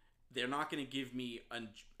 They're not going to give me an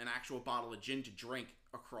actual bottle of gin to drink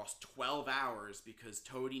across 12 hours because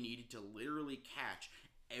Toady needed to literally catch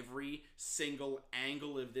every single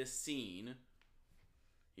angle of this scene.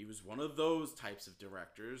 He was one of those types of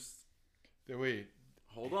directors. Wait.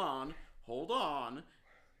 Hold on.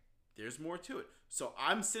 There's more to it. So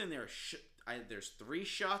I'm sitting there. There's 3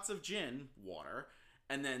 shots of gin, water,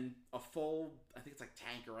 and then a full, I think it's like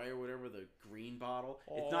Tanqueray or whatever, the green bottle.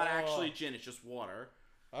 It's not actually gin, it's just water.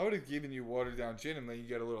 I would have given you watered down gin and then you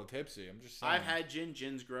get a little tipsy. I'm just saying. I've had gin.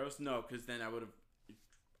 Gin's gross. No, because then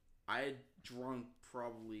I had drunk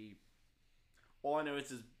probably, all I know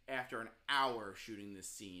is after an hour shooting this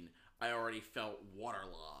scene, I already felt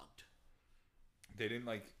waterlogged. They didn't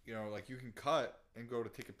you can cut and go to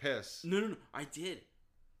take a piss. No. I did.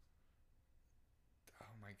 Oh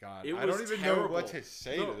my god. It I was don't even terrible. know what to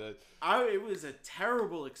say to that. It was a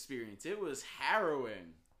terrible experience. It was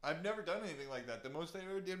harrowing. I've never done anything like that. The most I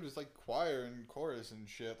ever did was like choir and chorus and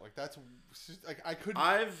shit. Like that's just, like I couldn't.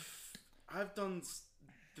 I've done.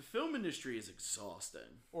 The film industry is exhausting.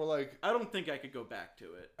 Or like I don't think I could go back to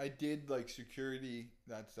it. I did like security.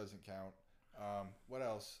 That doesn't count. What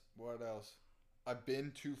else? What else? I've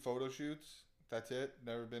been to photo shoots. That's it.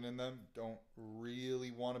 Never been in them. Don't really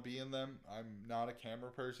want to be in them. I'm not a camera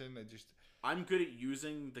person. I'm good at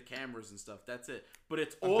using the cameras and stuff. That's it. But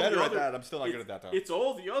it's I'm all better the at other, that. I'm still not good at that though. It's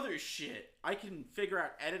all the other shit. I can figure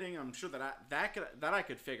out editing. I'm sure that I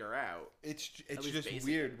could figure out. It's just basically.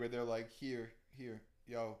 weird where they're like, here,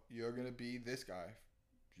 yo, you're gonna be this guy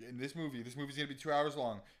in this movie. This movie's gonna be 2 hours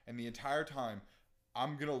long, and the entire time,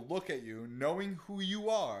 I'm gonna look at you, knowing who you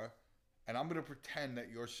are, and I'm gonna pretend that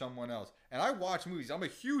you're someone else. And I watch movies. I'm a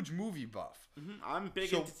huge movie buff. Mm-hmm. I'm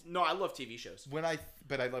big into... No, I love TV shows. But I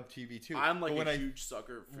love TV too. I'm like a huge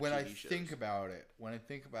sucker for when TV I shows. think about it,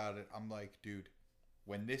 I'm like, dude,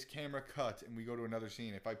 when this camera cuts and we go to another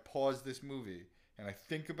scene, if I pause this movie and I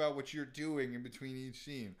think about what you're doing in between each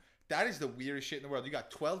scene, that is the weirdest shit in the world. You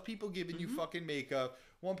got 12 people giving you fucking makeup,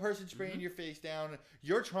 one person spraying your face down.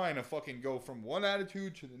 You're trying to fucking go from one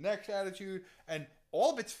attitude to the next attitude, and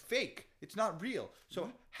all of it's fake. It's not real. So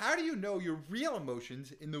how do you know your real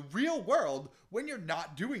emotions in the real world when you're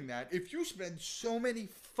not doing that if you spend so many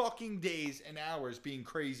fucking days and hours being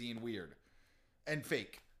crazy and weird and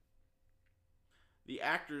fake? The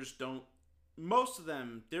actors don't... Most of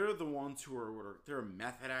them, they're the ones who are... They're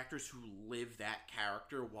method actors who live that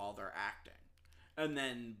character while they're acting. And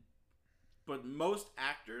then... But most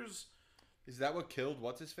actors... Is that what killed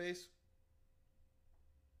What's-His-Face?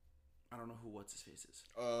 I don't know who What's-His-Face is.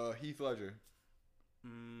 Heath Ledger. I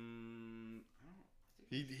don't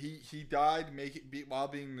He died while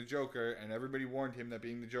being the Joker, and everybody warned him that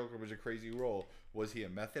being the Joker was a crazy role. Was he a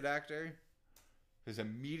method actor? Because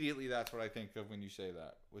immediately that's what I think of when you say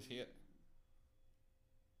that. Was he it?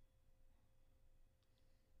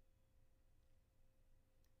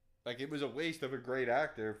 Like, it was a waste of a great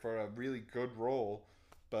actor for a really good role,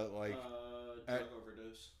 but like... drug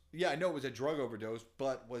overdose. Yeah, I know it was a drug overdose,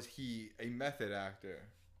 but was he a method actor?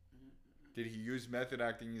 Did he use method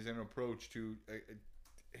acting as an approach to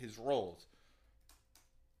his roles?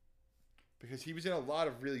 Because he was in a lot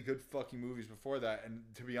of really good fucking movies before that, and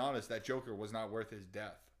to be honest, that Joker was not worth his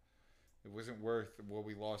death. It wasn't worth what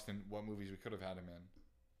we lost in what movies we could have had him in.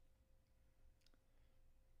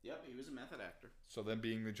 Yep, he was a method actor. So then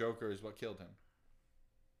being the Joker is what killed him.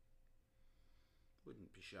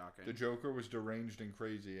 Wouldn't be shocking. The Joker was deranged and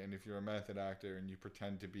crazy, and if you're a method actor and you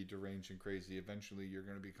pretend to be deranged and crazy, eventually you're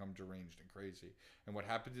going to become deranged and crazy. And what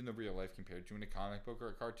happens in the real life compared to in a comic book or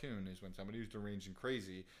a cartoon is when somebody who's deranged and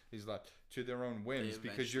crazy is left to their own whims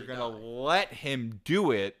because you're going to let him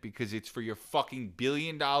do it because it's for your fucking $1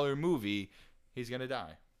 billion movie, he's going to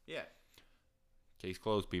die. Yeah. Case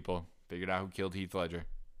closed, people. Figured out who killed Heath Ledger.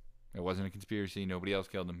 It wasn't a conspiracy. Nobody else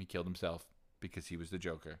killed him. He killed himself. Because he was the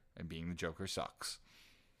Joker, and being the Joker sucks.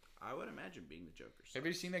 I would imagine being the Joker sucks. Have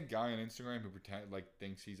you seen that guy on Instagram who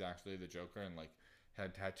thinks he's actually the Joker and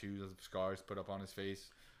had tattoos of scars put up on his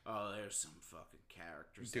face? Oh, there's some fucking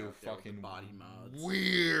characters Dude, out there fucking with body mods.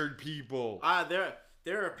 Weird people.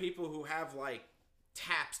 There are people who have like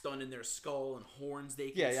taps done in their skull and horns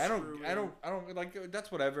they can Yeah, screw I don't like that's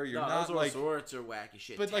whatever. You're no, not those like sorts of wacky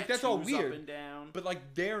shit. But like that's all weird. Up and down. But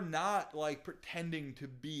like they're not like pretending to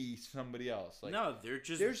be somebody else. Like no, they're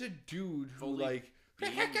just there's a dude who like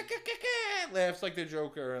laughs like the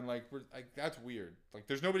Joker and like that's weird. Like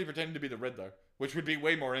there's nobody pretending to be the Riddler, which would be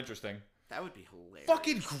way more interesting. That would be hilarious.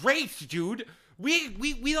 Fucking great, dude. We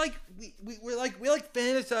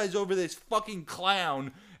fantasize over this fucking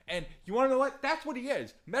clown. And you want to know what? That's what he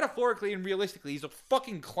is. Metaphorically and realistically, he's a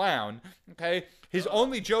fucking clown, okay? His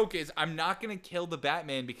only joke is, I'm not going to kill the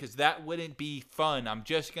Batman because that wouldn't be fun. I'm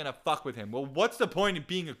just going to fuck with him. Well, what's the point of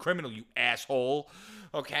being a criminal, you asshole?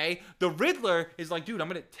 Okay? The Riddler is like, dude, I'm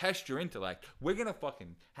going to test your intellect. We're going to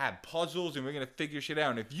fucking have puzzles and we're going to figure shit out.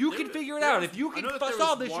 And if you can figure it out, if you can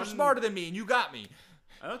solve this, you're smarter than me and you got me.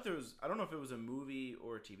 I don't know if it was a movie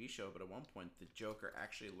or a TV show, but at one point the Joker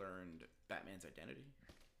actually learned Batman's identity.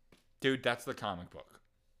 Dude, that's the comic book.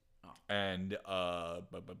 Oh. And I'm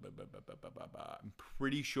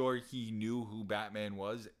pretty sure he knew who Batman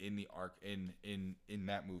was in the arc in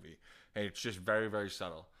that movie. And it's just very, very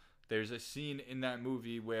subtle. There's a scene in that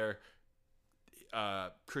movie where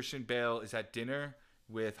Christian Bale is at dinner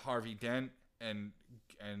with Harvey Dent and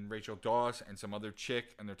Rachel Dawes and some other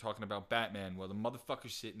chick, and they're talking about Batman. Well, the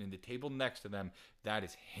motherfucker's sitting in the table next to them. That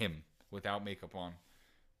is him without makeup on.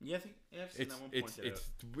 Yeah, I've seen that one pointed out.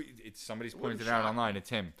 It's somebody's pointed it out online. It's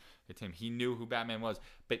him. He knew who Batman was,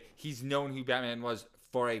 but he's known who Batman was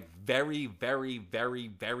for a very, very, very,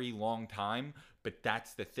 very long time. But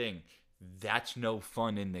that's the thing. That's no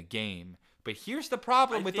fun in the game. But here's the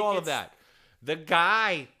problem with all of that. The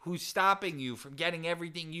guy who's stopping you from getting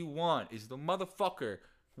everything you want is the motherfucker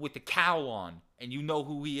with the cowl on, and you know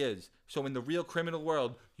who he is. So in the real criminal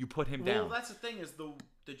world, you put him down. Well, that's the thing is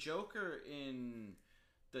the Joker in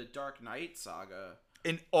the Dark Knight saga.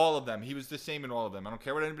 In all of them. He was the same in all of them. I don't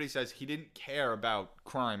care what anybody says. He didn't care about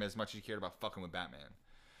crime as much as he cared about fucking with Batman.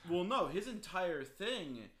 Well, no. His entire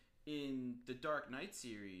thing in the Dark Knight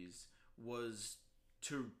series was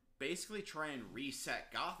to basically try and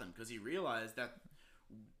reset Gotham, because he realized that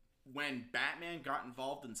when Batman got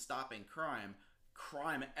involved in stopping crime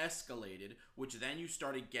escalated, which then you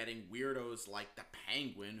started getting weirdos like the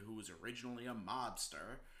Penguin, who was originally a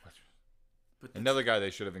mobster. But another guy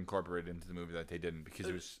they should have incorporated into the movie that they didn't,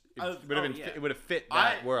 because it would have fit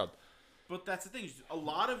that world. But that's the thing. A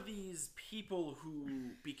lot of these people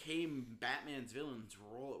who became Batman's villains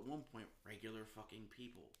were all at one point regular fucking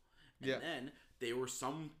people. And then they were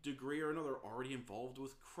some degree or another already involved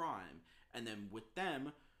with crime. And then with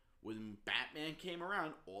them, when Batman came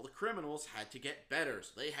around, all the criminals had to get better,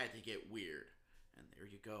 so they had to get weird. And there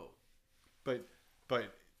you go. But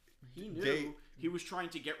he knew he was trying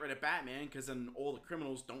to get rid of Batman, because then all the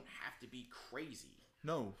criminals don't have to be crazy.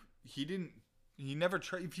 No, he didn't. He never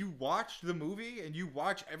tried. If you watch the movie and you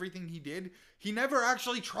watch everything he did, he never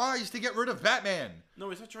actually tries to get rid of Batman. No,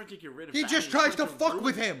 he's not trying to get rid of Batman. He just tries to fuck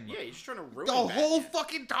with him. Yeah, he's trying to ruin the Batman. whole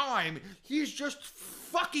fucking time. He's just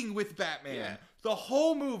fucking with Batman. Yeah. The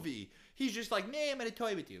whole movie. He's just like, man, I'm gonna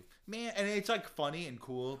toy with you, man. And it's like funny and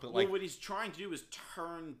cool, but like, what he's trying to do is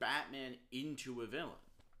turn Batman into a villain.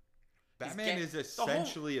 Batman is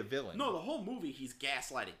essentially a villain. No, the whole movie he's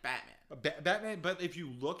gaslighting Batman. Batman, but if you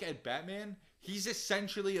look at Batman, he's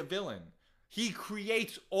essentially a villain. He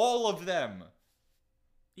creates all of them.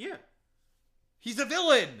 Yeah. He's a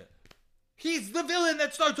villain. He's the villain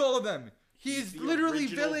that starts all of them. He's literally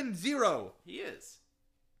villain zero. He is.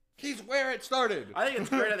 He's where it started. I think it's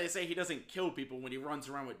great how they say he doesn't kill people when he runs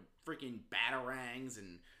around with freaking batarangs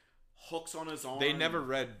and hooks on his arm. They never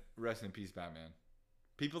read Rest in Peace Batman.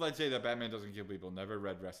 People that say that Batman doesn't kill people never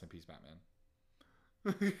read Rest in Peace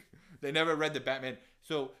Batman. They never read the Batman.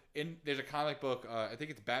 So there's a comic book. I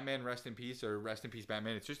think it's Batman Rest in Peace or Rest in Peace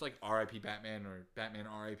Batman. It's just like R.I.P. Batman or Batman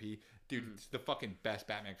R.I.P. Dude, it's the fucking best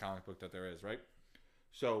Batman comic book that there is, right?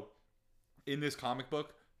 So in this comic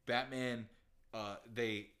book, Batman,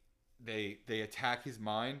 they attack his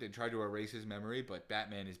mind and try to erase his memory, but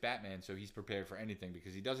Batman is Batman, so he's prepared for anything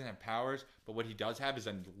because he doesn't have powers, but what he does have is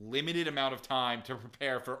a limited amount of time to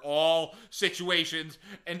prepare for all situations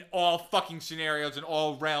and all fucking scenarios and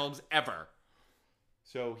all realms ever.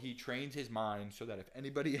 So he trains his mind so that if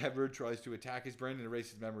anybody ever tries to attack his brain and erase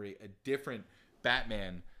his memory, a different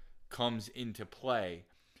Batman comes into play.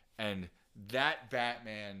 And that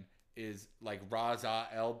Batman is like Ra's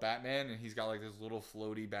al Batman, and he's got like this little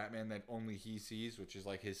floaty Batman that only he sees, which is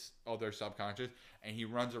like his other subconscious, and he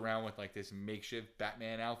runs around with like this makeshift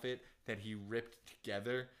Batman outfit that he ripped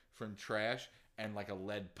together from trash and like a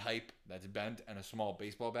lead pipe that's bent and a small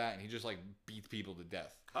baseball bat, and he just like beats people to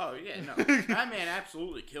death. Oh yeah, no. Batman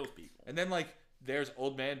absolutely kills people. And then like there's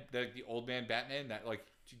old man, the old man Batman that like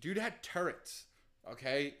dude had turrets.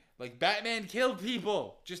 Okay? Like Batman killed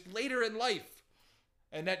people just later in life.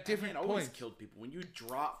 And at different points. Always killed people. When you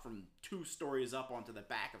drop from 2 stories up onto the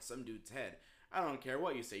back of some dude's head, I don't care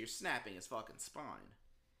what you say, you're snapping his fucking spine.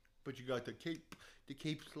 But you got the cape. The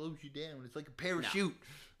cape slows you down. It's like a parachute.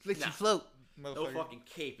 It lets you float. No fucking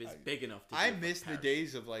cape is big enough to I miss the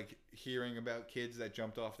days of like hearing about kids that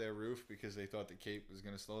jumped off their roof because they thought the cape was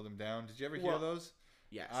going to slow them down. Did you ever hear those?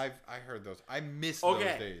 Yes. I heard those. I miss those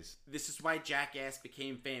days. This is why Jackass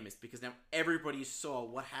became famous, because now everybody saw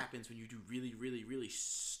what happens when you do really, really, really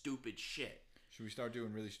stupid shit. Should we start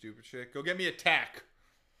doing really stupid shit? Go get me a tack.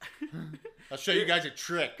 I'll show you guys a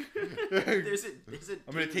trick. I'm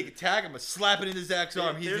going to take a tack. I'm going to slap it into Zach's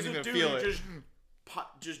arm. He's even going to feel it.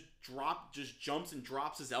 Just jumps and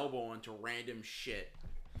drops his elbow into random shit.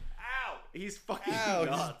 Ow! He's fucking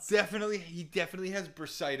nuts. He definitely has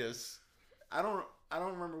bursitis. I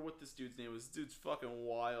don't remember what this dude's name was. This dude's fucking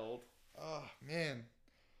wild. Oh, man.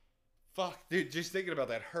 Fuck. Dude, just thinking about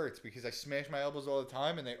that hurts because I smash my elbows all the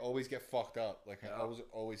time and they always get fucked up. Like, my elbows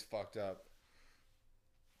are always fucked up.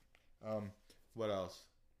 What else?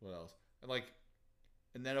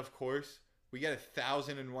 And then, of course, we get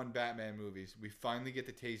 1,001 Batman movies. We finally get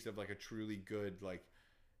the taste of, like, a truly good, like,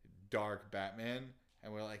 dark Batman.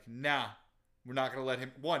 And we're like, nah. We're not going to let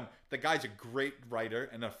him... One, the guy's a great writer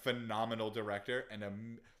and a phenomenal director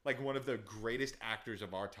and like one of the greatest actors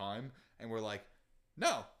of our time. And we're like,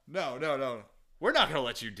 No. We're not gonna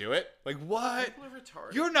let you do it. Like what? People are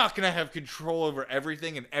retarded. You're not gonna have control over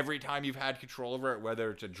everything, and every time you've had control over it, whether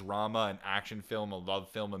it's a drama, an action film, a love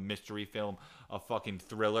film, a mystery film, a fucking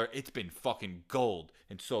thriller, it's been fucking gold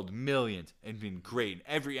and sold millions and been great. And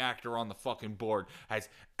every actor on the fucking board has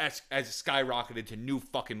skyrocketed to new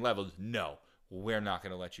fucking levels. No, we're not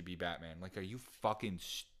gonna let you be Batman. Like, are you fucking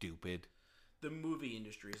stupid? The movie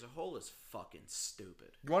industry as a whole is fucking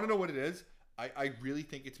stupid. You want to know what it is? I really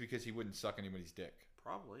think it's because he wouldn't suck anybody's dick.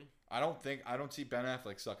 Probably. I don't see Ben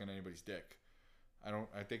Affleck sucking anybody's dick.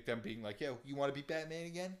 I think them being like, yo, you want to be Batman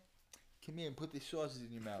again? Come here and put these sauces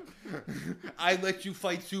in your mouth. I let you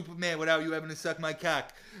fight Superman without you having to suck my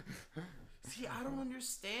cock. See, I don't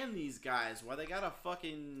understand these guys. Why they gotta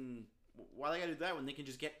do that when they can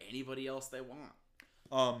just get anybody else they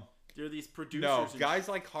want? They're these producers. No, guys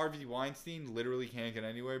like Harvey Weinstein literally can't get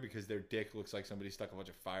anywhere because their dick looks like somebody stuck a bunch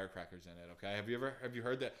of firecrackers in it. Okay, have you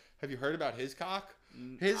heard that? Have you heard about his cock?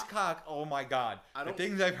 His cock. Oh my god. The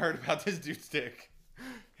things I've heard about this dude's dick.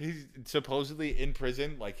 He's supposedly in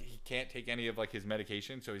prison. Like, he can't take any of like his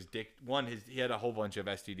medication, so his dick. He had a whole bunch of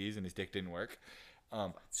STDs and his dick didn't work.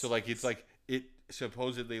 So like it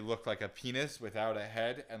supposedly looked like a penis without a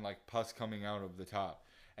head and like pus coming out of the top.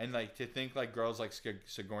 And like to think like girls like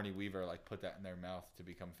Sigourney Weaver like put that in their mouth to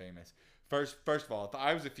become famous. First of all, if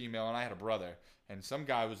I was a female and I had a brother and some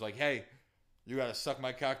guy was like, "Hey, you gotta suck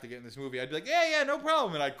my cock to get in this movie," I'd be like, "Yeah, no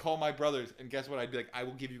problem." And I'd call my brothers, and guess what? I'd be like, "I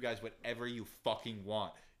will give you guys whatever you fucking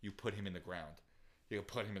want. You put him in the ground. You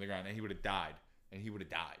put him in the ground, and he would have died.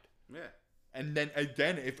 Yeah. And then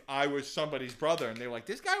again, if I was somebody's brother and they were like,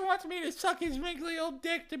 "This guy wants me to suck his wrinkly old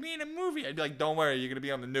dick to be in a movie," I'd be like, "Don't worry, you're gonna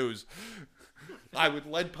be on the news." I would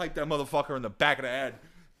lead pipe that motherfucker in the back of the head.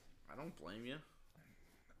 I don't blame you.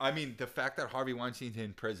 I mean, the fact that Harvey Weinstein's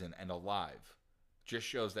in prison and alive just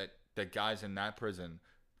shows that the guys in that prison,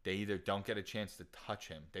 they either don't get a chance to touch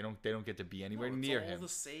him, they don't get to be anywhere near him, the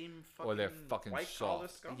same fucking or they're fucking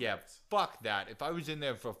soft. Yeah, fuck that. If I was in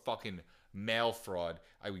there for fucking mail fraud,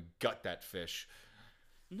 I would gut that fish.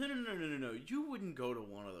 No. You wouldn't go to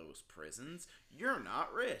one of those prisons. You're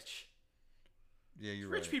not rich. Yeah, you're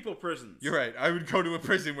rich right. People prisons. You're right. I would go to a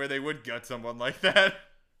prison where they would gut someone like that.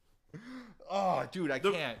 Oh, dude, I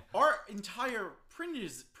can't. Our entire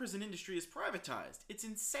prison industry is privatized. It's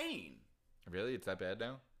insane. Really? It's that bad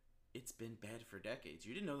now? It's been bad for decades.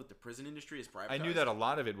 You didn't know that the prison industry is privatized? I knew that a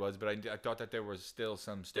lot of it was, but I thought that there was still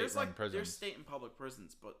some state-run prisons. There's state and public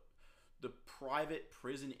prisons, but the private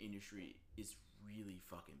prison industry is really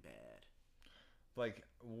fucking bad. Like,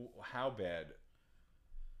 how bad?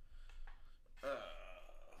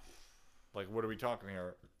 Like, what are we talking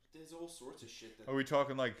here? There's all sorts of shit. Are we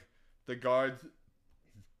talking like the guards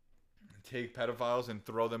take pedophiles and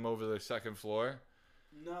throw them over the second floor?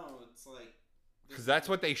 No, it's like... Because that's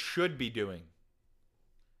what they should be doing.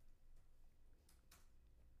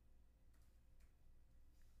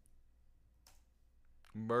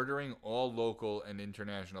 Murdering all local and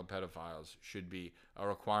international pedophiles should be a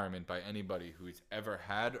requirement by anybody who's ever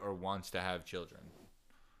had or wants to have children.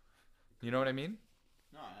 You know what I mean?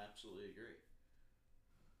 No, I absolutely agree.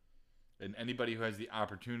 And anybody who has the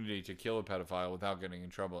opportunity to kill a pedophile without getting in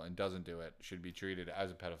trouble and doesn't do it should be treated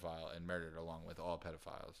as a pedophile and murdered along with all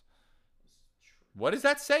pedophiles. What does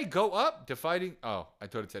that say? Go up? Defying... Oh, I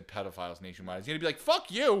thought it said pedophiles nationwide. It's going to be like,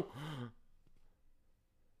 fuck you!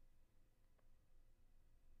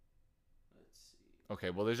 Let's see. Okay,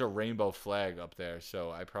 well, there's a rainbow flag up there,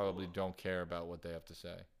 so I probably don't care about what they have to say.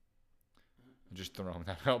 I'm just throwing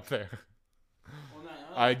that out there. Well,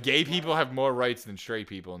 no, gay people have more rights than straight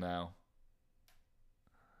people now.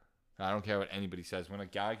 I don't care what anybody says. When a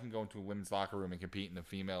guy can go into a women's locker room and compete in the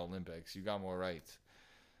female Olympics, you got more rights.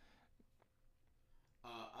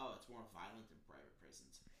 It's more violent than private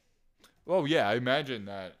prisons. Well, yeah, I imagine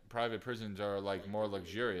that private prisons are like more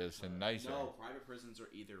luxurious and nicer. No, private prisons are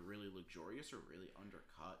either really luxurious or really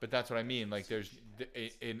undercut. But that's what I mean. Like, there's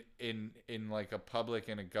in like a public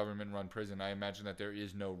and a government-run prison, I imagine that there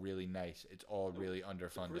is no really nice. It's all really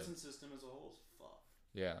underfunded. The prison system as a whole is fucked.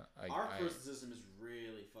 Yeah, our prison system is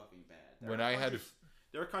really fucking bad.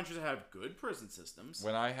 There are countries that have good prison systems.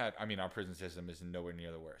 Our prison system is nowhere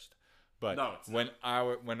near the worst. But no, it's when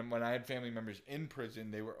I had family members in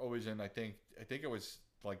prison, they were always in I think it was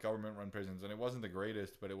like government run prisons, and it wasn't the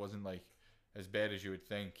greatest, but it wasn't like as bad as you would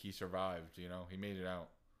think. He survived, you know. He made it out.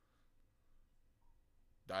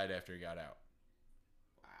 Died after he got out.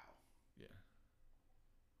 Wow. Yeah.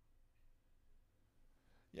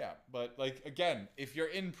 Yeah, but like again, if you're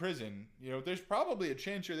in prison, you know, there's probably a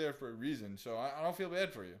chance you're there for a reason, so I don't feel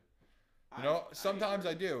bad for you. You know, sometimes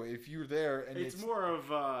I do. If you're there and it's more of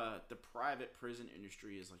the private prison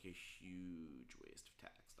industry is like a huge waste of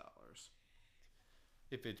tax dollars.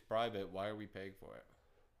 If it's private, why are we paying for it?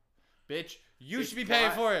 Bitch, you should be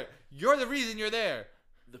paying for it. You're the reason you're there.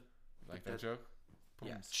 Like that joke?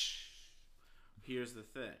 Yes. Here's the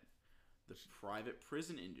thing. The private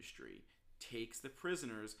prison industry takes the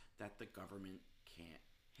prisoners that the government can't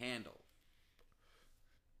handle.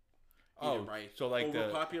 Either by so like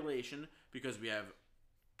overpopulation, because we have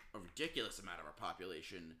a ridiculous amount of our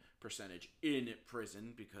population percentage in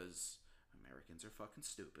prison because Americans are fucking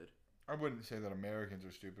stupid. I wouldn't say that Americans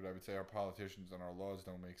are stupid. I would say our politicians and our laws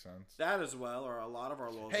don't make sense. That as well, or a lot of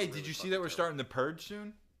our laws. Hey, did you see that we're starting the purge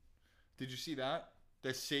soon? Did you see that?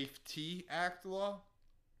 The Safety Act law,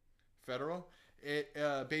 federal. It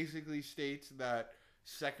basically states that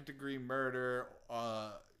second-degree murder,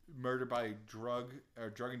 murder by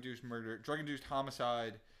drug-induced murder, drug-induced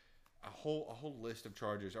homicide, a whole list of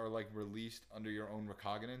charges are like released under your own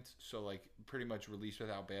recognizance. So like pretty much released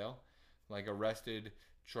without bail, like arrested,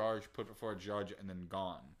 charged, put before a judge, and then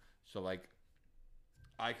gone. So like,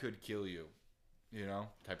 I could kill you, you know,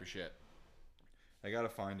 type of shit. I gotta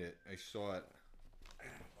find it. I saw it.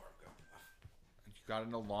 You got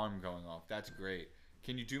an alarm going off. That's great.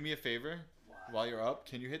 Can you do me a favor while you're up?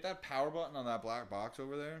 Can you hit that power button on that black box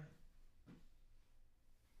over there?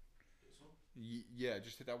 This one? Yeah,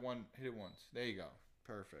 just hit that one. Hit it once. There you go.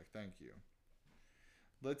 Perfect. Thank you.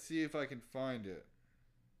 Let's see if I can find it.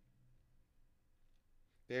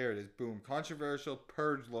 There it is. Boom. Controversial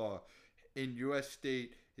purge law in U.S.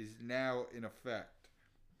 state is now in effect.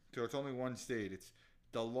 So it's only one state. It's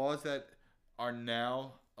the laws that are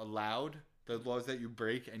now allowed, the laws that you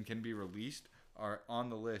break and can be released are on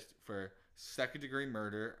the list for second-degree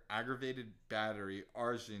murder, aggravated battery,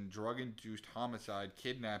 arson, drug-induced homicide,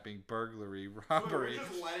 kidnapping, burglary, robbery,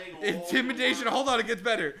 intimidation. Hold on, it gets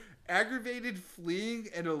better. Aggravated fleeing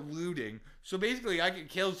and eluding. So basically, I can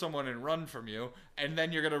kill someone and run from you, and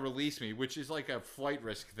then you're going to release me, which is like a flight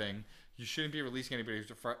risk thing. You shouldn't be releasing anybody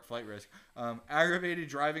who's a flight risk. Aggravated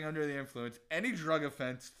driving under the influence, any drug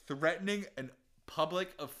offense, threatening an public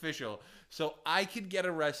official. So I could get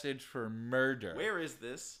arrested for murder. Where is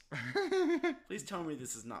this? Please tell me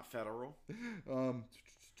this is not federal.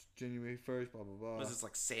 January 1st, blah, blah, blah. Was this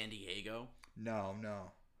like San Diego? No.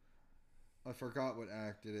 I forgot what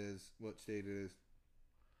act it is, what state it is.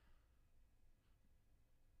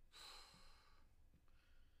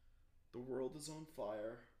 The world is on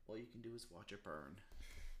fire. All you can do is watch it burn.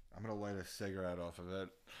 I'm going to light a cigarette off of it.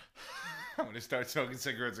 I'm going to start smoking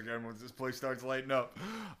cigarettes again once this place starts lighting up.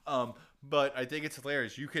 But I think it's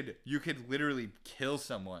hilarious. You could literally kill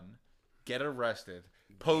someone, get arrested,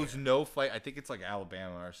 pose no fight. I think it's like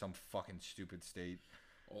Alabama or some fucking stupid state.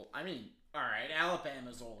 Well, I mean, all right,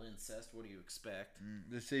 Alabama's all incest. What do you expect?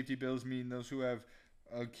 The safety bills mean those who have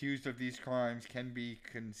accused of these crimes can be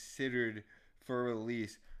considered for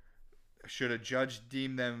release. Should a judge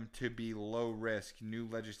deem them to be low risk, new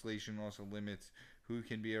legislation also limits who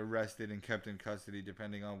can be arrested and kept in custody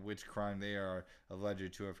depending on which crime they are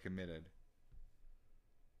alleged to have committed.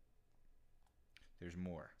 There's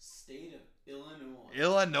more. State of Illinois.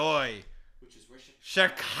 Illinois. Which is where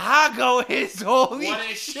Chicago is. Holy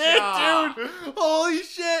shit, shock. dude. Holy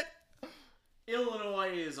shit.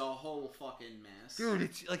 Illinois is a whole fucking mess. Dude,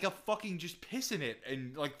 it's like a fucking just piss in it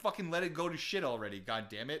and like fucking let it go to shit already. God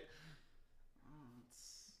damn it.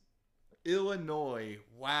 Illinois,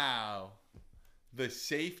 wow. The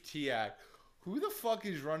Safety Act. Who the fuck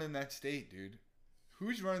is running that state, dude?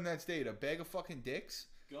 Who's running that state? A bag of fucking dicks?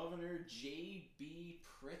 Governor J.B.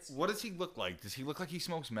 Pritzker. What does he look like? Does he look like he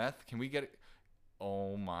smokes meth? Can we get it?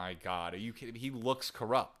 Oh my god, are you kidding me? He looks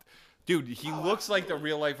corrupt. Dude, he looks like the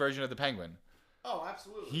real life version of the Penguin. Oh,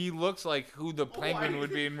 absolutely. He looks like who the Penguin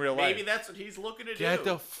would be in real life. Maybe that's what he's looking to do. Get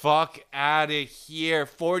the fuck out of here.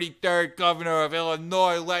 43rd governor of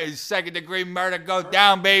Illinois. Let his second degree murder go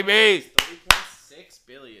down, baby. 3.6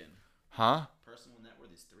 billion. Huh? Personal net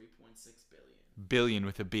worth is 3.6 billion. Billion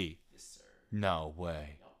with a B. Yes, sir. No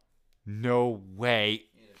way. Yep. No way.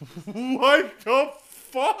 What the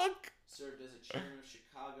fuck? Served as a chairman of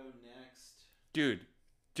Chicago Next.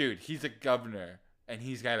 Dude, he's a governor. And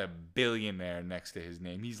he's got a billionaire next to his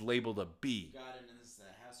name. He's labeled a B. Got in this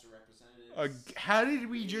House of Representatives. How did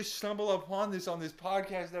we just stumble upon this on this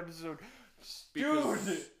podcast episode? Dude,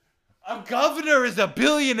 a governor is a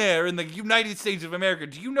billionaire in the United States of America.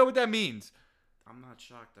 Do you know what that means? I'm not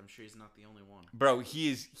shocked. I'm sure he's not the only one. Bro,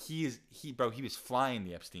 he was flying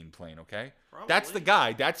the Epstein plane, okay? Probably. That's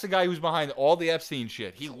the guy who's behind all the Epstein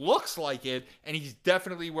shit. He looks like it, and he's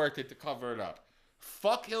definitely worked it to cover it up.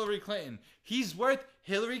 Fuck Hillary Clinton. He's worth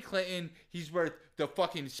Hillary Clinton. He's worth the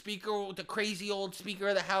fucking speaker, the crazy old Speaker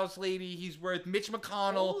of the House lady. He's worth Mitch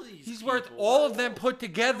McConnell. He's worth all of them put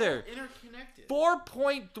together. Interconnected.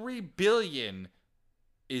 4.3 billion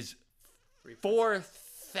is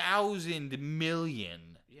 4,000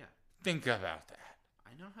 million. Yeah. Think about that.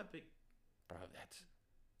 I know how big. Bro, that's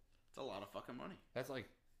a lot of fucking money. That's like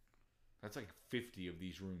 50 of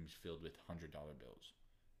these rooms filled with $100 bills.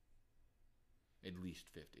 At least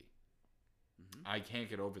 50. Mm-hmm. I can't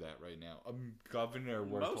get over that right now. A governor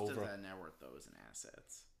worth most over. Most of that net worth though is in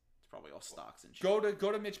assets. It's probably all stocks and shit.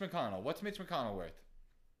 Go to Mitch McConnell. What's Mitch McConnell worth?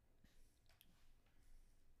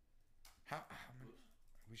 How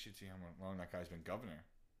we should see how long that guy's been governor.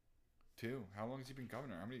 2. How long has he been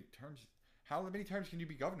governor? How many terms can you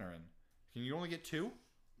be governor in? Can you only get 2?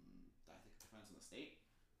 I think it depends on the state.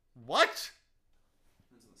 What?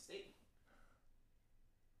 Depends on the state.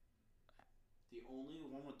 The only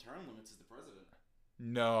one with term limits is the president.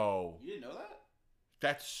 No. You didn't know that?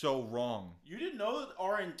 That's so wrong. You didn't know that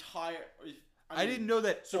our entire... I didn't know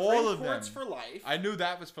that Supreme all of Court's them. for life. I knew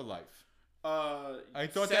that was for life. I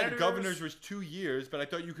thought that governors was 2 years, but I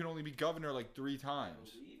thought you could only be governor like 3 times.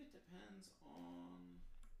 I believe it depends on...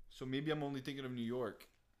 So maybe I'm only thinking of New York.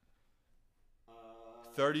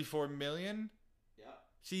 34 million? Yeah.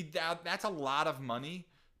 See, that's a lot of money,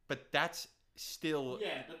 but that's still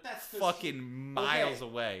but that's fucking miles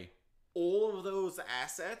away. All of those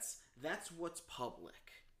assets, that's what's public.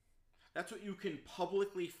 That's what you can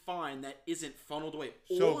publicly find that isn't funneled away.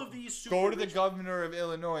 So all of these go to the governor of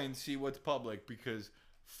Illinois and see what's public, because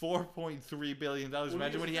 $4.3 billion.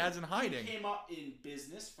 Imagine what he has in hiding. He came up in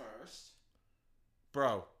business first.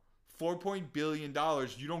 Bro, $4 billion.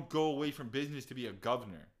 You don't go away from business to be a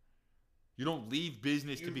governor. You don't leave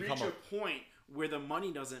business to become You reach a point where the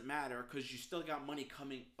money doesn't matter because you still got money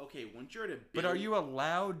coming. Okay, once you're at a billion... But are you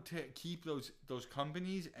allowed to keep those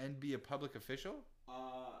companies and be a public official?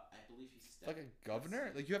 I believe he's like a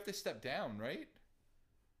governor? Like you have to step down, right?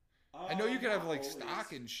 I know you could have like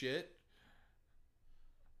stock and shit.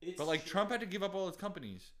 But like Trump had to give up all his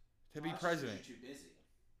companies to be president. You're too busy.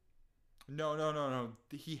 No.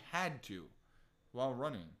 He had to while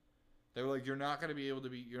running. They were like, you're not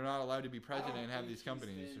allowed to be president and have these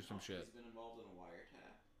companies or some shit. He's been involved in a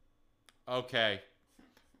wiretap.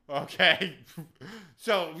 Okay.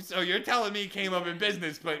 So you're telling me he came up in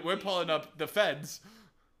business, but we're pulling up the feds.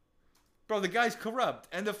 Bro, the guy's corrupt.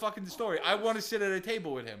 End of fucking story. I want to sit at a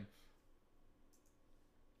table with him.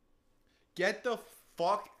 Get the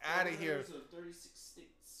fuck out of here. Governors of 36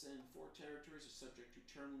 states and 4 territories are subject to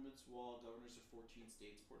term limits, while governors of 14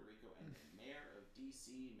 states, Puerto Rico, and the mayor of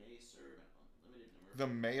D.C. may serve an unlimited number of The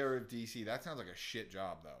mayor of D.C. That sounds like a shit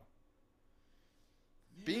job, though.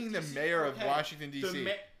 Being the mayor of Washington, D.C.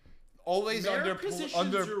 Always under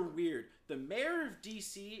are weird. The mayor of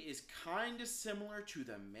D.C. is kind of similar to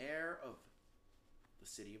the mayor of the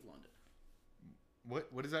city of London.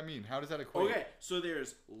 What does that mean? How does that equate? Okay, so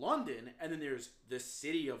there's London, and then there's the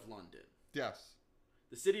city of London. Yes.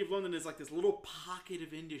 The city of London is like this little pocket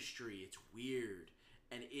of industry. It's weird,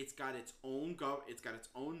 and it's got its own it's got its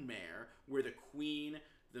own mayor, where the queen,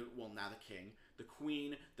 now the king, the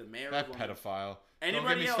queen, the mayor. That of London, pedophile. Anybody Don't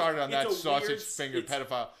get me else, started on that weird, sausage-fingered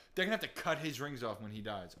pedophile. They're gonna have to cut his rings off when he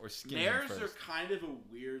dies, or skin him mayors first. are kind of a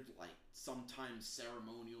weird, like sometimes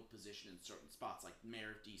ceremonial position in certain spots, like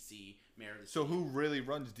mayor of DC, mayor of the city. So who really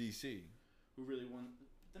runs DC? Who really won?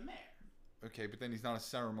 The mayor. Okay, but then he's not a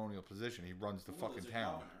ceremonial position. He runs the fucking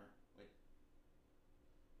town. Wait.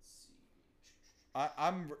 Let's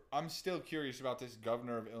see. I'm still curious about this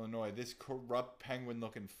governor of Illinois. This corrupt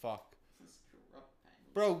penguin-looking fuck. This corrupt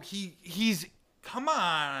penguin. Bro, he's come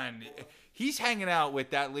on. He's hanging out with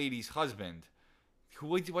that lady's husband.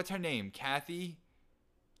 What's her name? Kathy?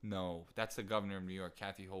 No, that's the governor of New York,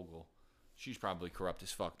 Kathy Hochul. She's probably corrupt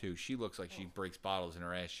as fuck too. She looks like she breaks bottles in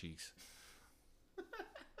her ass cheeks.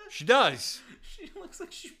 She does. She looks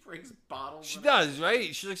like she breaks bottles. She does,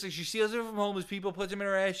 right? She looks like she steals them from homeless people, puts them in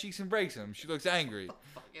her ass cheeks, and breaks them. She looks angry. What the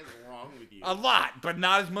fuck is wrong with you? A lot, but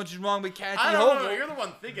not as much as wrong with Kathy Hochul. I don't know. You're the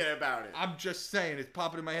one thinking about it. I'm just saying, it's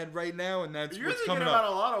popping in my head right now, and that's You're what's thinking coming about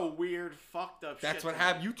up. a lot of weird, fucked up shit. That's what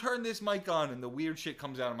happened. You turn this mic on, and the weird shit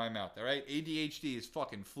comes out of my mouth, all right? ADHD is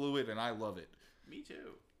fucking fluid, and I love it. Me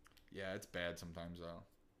too. Yeah, it's bad sometimes, though.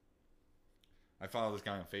 I follow this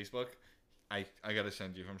guy on Facebook. I gotta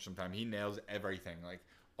send you him sometime. He nails everything. Like,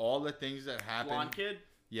 all the things that happen. Blonde kid?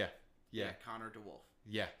 Yeah. Connor DeWolf.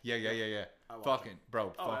 Yeah. Fucking,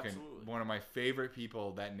 bro, one of my favorite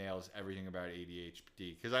people that nails everything about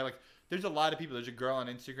ADHD. Because there's a lot of people. There's a girl on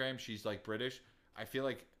Instagram. She's like British. I feel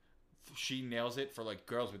like she nails it for like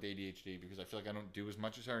girls with ADHD because I feel like I don't do as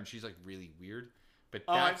much as her, and she's like really weird. But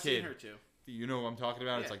Oh, that I've kid, seen her too. you know who I'm talking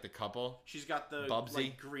about? Yeah. It's like the couple. She's got the Bubsy.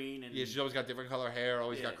 like green and Yeah, she's always got different color hair.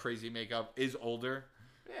 Always Yeah. got crazy makeup. Is older.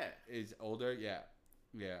 yeah.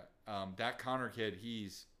 Yeah. That Connor kid,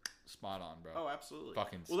 he's spot on, bro. Oh, absolutely.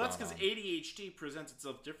 Fucking well, that's spot because on. ADHD presents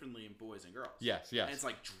itself differently in boys and girls. Yes. And it's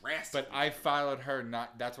like drastic. But I followed her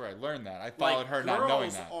not. That's where I learned that. I followed her not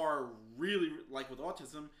knowing that. Girls are really like with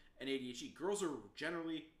autism and ADHD. Girls are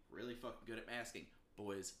generally really fucking good at masking.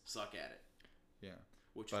 Boys suck at it. Yeah.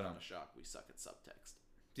 Which is not a shock. We suck at subtext.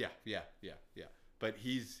 Yeah. But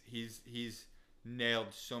he's nailed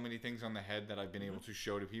so many things on the head that I've been able to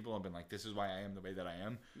show to people and been like, this is why I am the way that I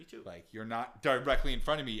am. Me too. Like, you're not directly in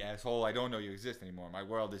front of me, asshole. I don't know you exist anymore. My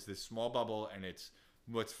world is this small bubble, and it's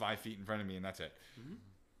what's 5 feet in front of me, and that's it. Mm-hmm.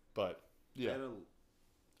 But yeah.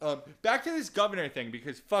 Back to this governor thing,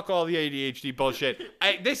 because fuck all the ADHD bullshit.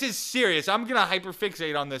 This is serious. I'm gonna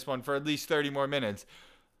hyperfixate on this one for at least 30 more minutes.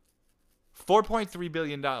 $4.3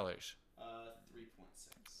 billion. 3.6.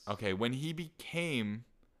 Okay, when he became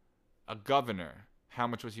a governor, how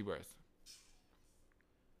much was he worth?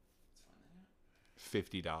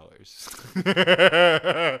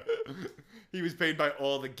 $50. He was paid by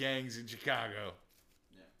all the gangs in Chicago.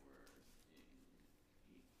 Net worth.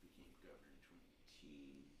 He became governor in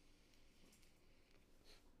 2018.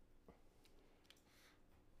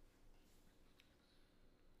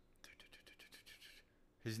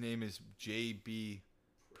 His name is J.B.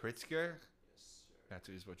 Pritzker. Yes, sir. That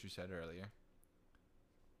is what you said earlier.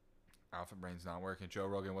 Alpha brain's not working. Joe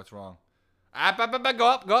Rogan, what's wrong? Go up. I'm trying to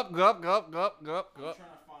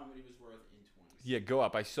find what he was worth in 20. Yeah, go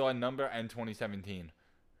up. I saw a number and 2017.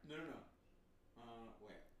 No.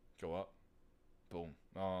 Where? Go up. Boom.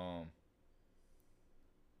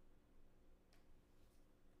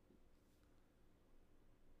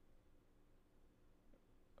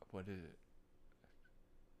 What is it?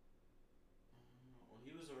 Well,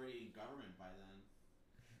 he was already in government by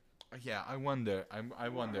then. Yeah, I wonder. I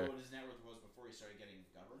You wonder. know what his net worth was before he started getting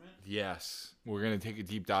government? Yes, we're gonna take a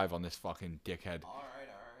deep dive on this fucking dickhead. All right.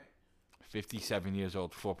 57 years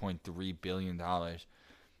old, $4.3 billion.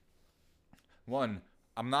 One,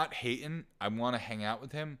 I'm not hating. I want to hang out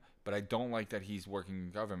with him, but I don't like that he's working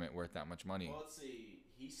in government worth that much money. Well, let's see.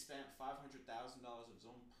 He spent $500,000 of his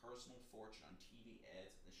own personal fortune on TV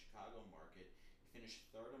ads in the Chicago market. He finished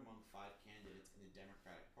third among 5 candidates in the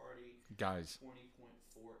Democratic Party. Guys,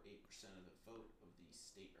 20.48% of the vote of the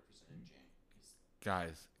state representative James.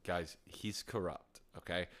 guys, he's corrupt.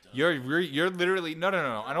 Okay, you're literally no.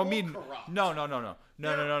 I don't mean corrupt. No.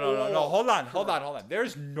 Hold on.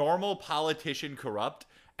 There's normal politician corrupt,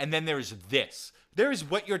 and then there's this. There's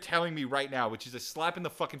what you're telling me right now, which is a slap in the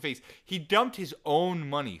fucking face. He dumped his own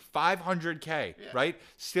money, $500K, right?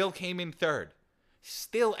 Still came in third.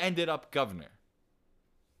 Still ended up governor.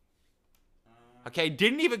 Okay,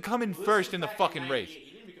 didn't even come in first in the fucking race. He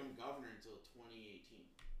didn't become governor until 2018.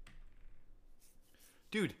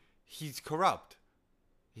 Dude, he's corrupt.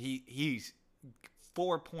 He's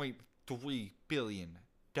 $4.3 billion.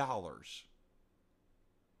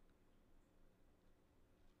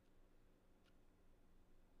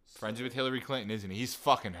 Friends with Hillary Clinton, isn't he? He's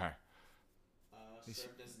fucking her.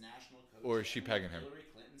 Served as national coach. Or is she pegging him? Hillary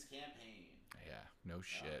Clinton's campaign. Yeah, no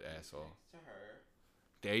shit, asshole. To her.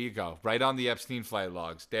 There you go. Right on the Epstein flight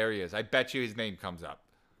logs. There he is. I bet you his name comes up.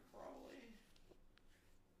 Probably.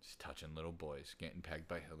 Just touching little boys, getting pegged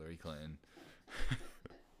by Hillary Clinton.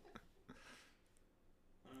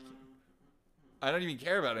 I don't even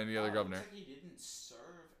care about any other governor. Looks like he didn't serve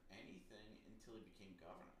anything until he became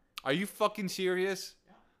governor. Are you fucking serious?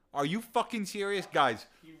 Yeah. Are you fucking serious, guys?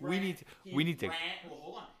 We need to. Well,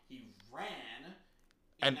 hold on. He ran in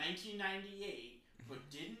And- 1998, but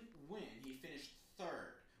didn't win. He finished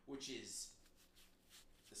third, which is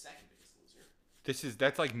the second biggest loser.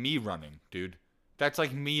 That's like me running, dude. That's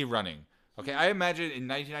like me running. Okay, I imagine in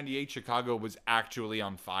 1998 Chicago was actually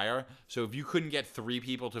on fire. So if you couldn't get 3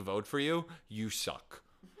 people to vote for you, you suck.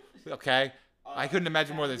 Okay? I couldn't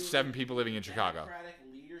imagine more than 7 people living in Chicago. Democratic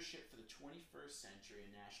Leadership for the 21st Century,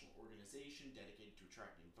 a national organization dedicated to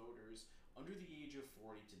attracting voters under the age of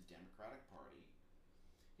 40 to the Democratic Party.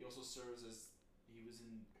 He also serves as he was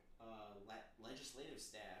in legislative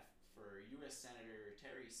staff for U.S. Senator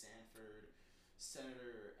Terry Sanford,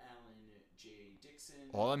 Senator Alan J. Dixon.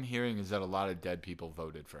 All I'm hearing is that a lot of dead people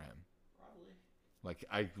voted for him. Probably. Like,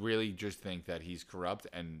 I really just think that he's corrupt,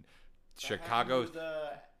 and That Chicago. happened with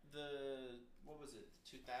the what was it?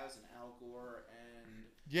 2000 Al Gore and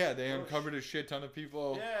Yeah, they uncovered a shit ton of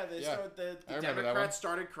people. Yeah, the I remember that one. Democrats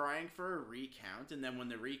started crying for a recount, and then when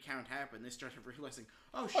the recount happened, they started realizing,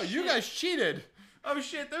 oh shit, you guys cheated. oh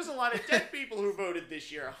shit, there's a lot of dead people who voted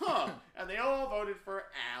this year, huh? And they all voted for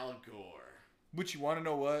Al Gore. Which, you want to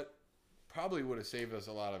know what? Probably would have saved us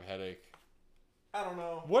a lot of headache. I don't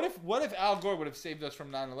know. What if Al Gore would have saved us from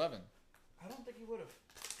 9/11? I don't think he would have.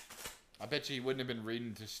 I bet you he wouldn't have been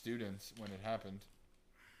reading to students when it happened.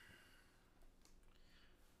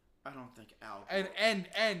 I don't think Al Gore.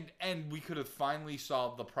 And we could have finally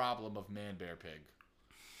solved the problem of Man Bear Pig.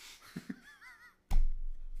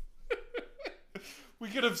 We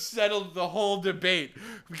could have settled the whole debate.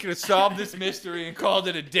 We could have solved this mystery and called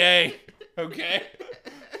it a day. Okay?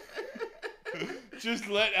 Just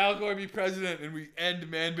let Al Gore be president and we end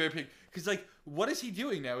Man Bear Pig. Because, like, what is he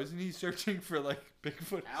doing now? Isn't he searching for, like,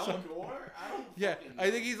 Bigfoot? Al Gore? I don't Yeah, fucking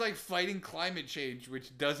I think he's, like, fighting climate change,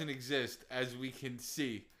 which doesn't exist, as we can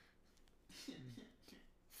see.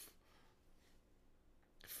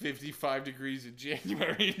 55 degrees in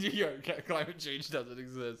January in New York. Climate change doesn't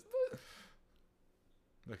exist.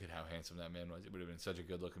 Look at how handsome that man was. It would have been such a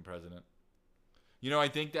good-looking president. You know, I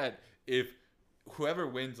think that if whoever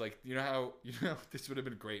wins, like, you know, this would have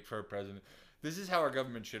been great for a president. This is how our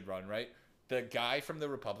government should run, right? The guy from the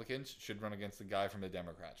Republicans should run against the guy from the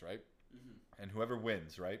Democrats, right? Mm-hmm. And whoever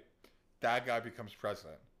wins, right? That guy becomes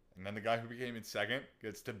president. And then the guy who became in second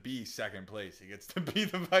gets to be second place. He gets to be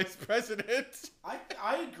the vice president.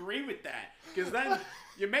 I agree with that. Because then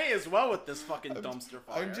you may as well with this fucking dumpster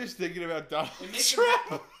fire. I'm just thinking about Donald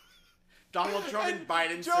Trump. Donald Trump and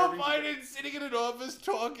Biden. Joe Biden sitting in an office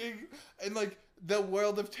talking, and like the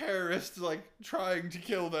world of terrorists like trying to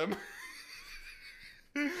kill them.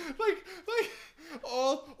 like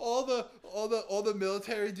all the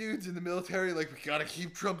military dudes in the military, like, we gotta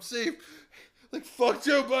keep Trump safe. Like, fuck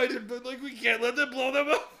Joe Biden, but like we can't let them blow them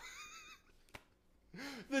up.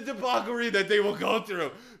 The debauchery that they will go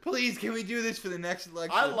through. Please, can we do this for the next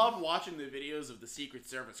election? I love watching the videos of the Secret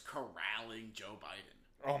Service corralling Joe Biden.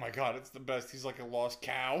 Oh my god, it's the best. He's like a lost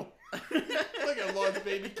cow. Like a lost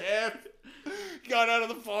baby calf. Got out of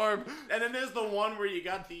the farm. And then there's the one where you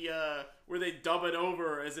got the, where they dub it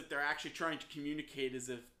over as if they're actually trying to communicate as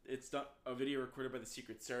if it's not a video recorded by the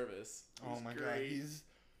Secret Service. Oh my god,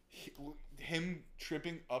 him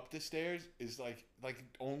tripping up the stairs is like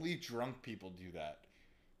only drunk people do that.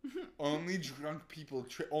 Only drunk people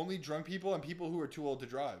and people who are too old to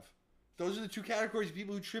drive. Those are the two categories of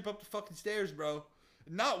people who trip up the fucking stairs, bro.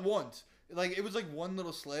 Not once. Like, it was like one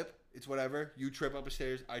little slip. It's whatever. You trip up a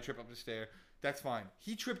stairs. I trip up a stair. That's fine.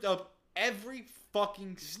 He tripped up every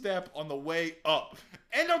fucking step on the way up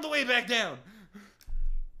and on the way back down.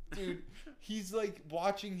 Dude, he's like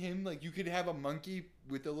watching him. Like, you could have a monkey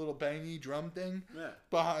with a little bangy drum thing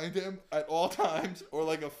behind him at all times, or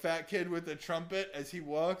like a fat kid with a trumpet as he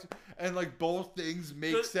walks, and like both things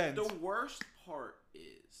make sense. The worst part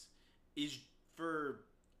is for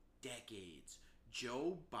decades,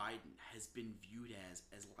 Joe Biden has been viewed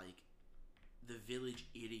as like the village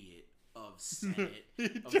idiot of Senate.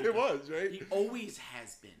 It was, right? He always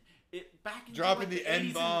has been. Back in dropping like the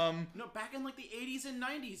N-bomb. Back in like the 80s and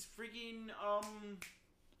 90s, freaking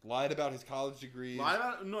lied about his college degrees.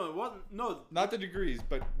 It wasn't. No, not the degrees,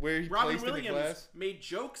 but where he Robin placed Williams in the class. made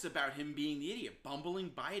jokes about him being the idiot, bumbling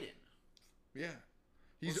Biden. Yeah,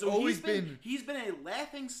 he's so always been. He's been a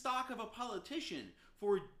laughing stock of a politician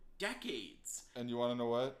for decades. And you want to know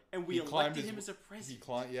what? And we elected him as a president.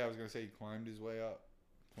 I was gonna say he climbed his way up.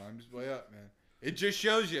 Man. It just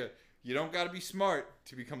shows you don't gotta be smart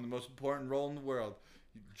to become the most important role in the world.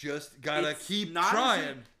 You just gotta keep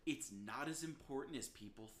trying. It's not as important as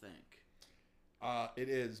people think. It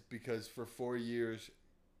is, because for 4 years,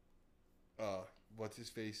 what's his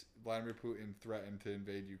face? Vladimir Putin threatened to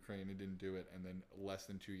invade Ukraine and didn't do it, and then less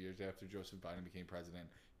than 2 years after Joseph Biden became president,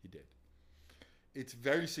 he did. It's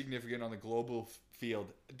very significant on the global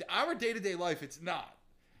field. Our day-to-day life, it's not.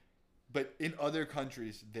 But in other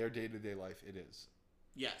countries, their day-to-day life, it is.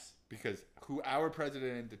 Yes. Because who our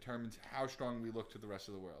president determines how strong we look to the rest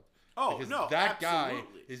of the world. Oh, because no, that absolutely.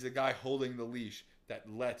 guy is the guy holding the leash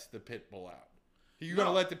that lets the pit bull out. Are you going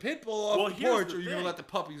to let the pit bull off the porch, or are you going to let the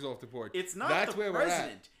puppies off the porch? It's not That's the where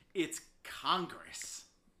president. It's Congress.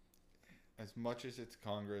 As much as it's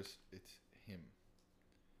Congress, it's him.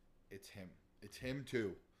 It's him. It's him,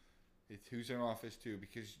 too. It's who's in office, too,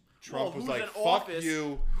 because Trump was like, fuck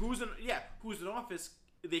you. Who's in office,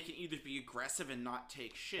 they can either be aggressive and not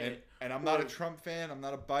take shit. And I'm not a Trump fan. I'm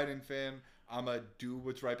not a Biden fan. I'm a do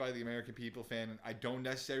what's right by the American people fan. And I don't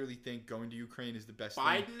necessarily think going to Ukraine is the best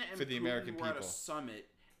thing for the American people. Biden and Putin were at a summit,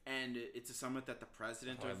 and it's a summit that the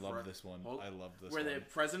president Oh, I of love this one. I love this where one. the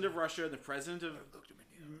president of Russia, the president of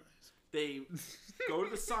they go to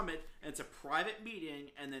the summit, and it's a private meeting,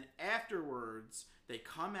 and then afterwards they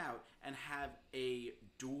come out and have a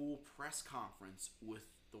dual press conference with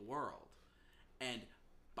the world. And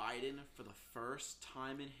Biden, for the first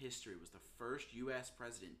time in history, was the first U.S.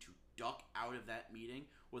 president to duck out of that meeting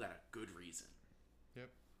without a good reason. Yep.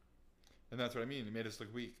 And that's what I mean. It made us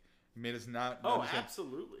look weak. It made us not. Oh,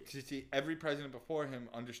 absolutely. Because you see, every president before him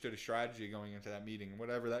understood a strategy going into that meeting,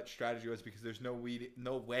 whatever that strategy was, because there's no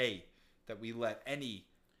way that we let any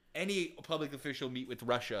public official meet with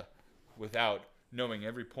Russia without knowing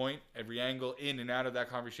every point, every angle, in and out of that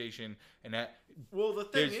conversation, and that. Well, the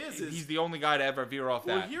thing is he's the only guy to ever veer off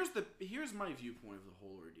that. Well, here's my viewpoint of the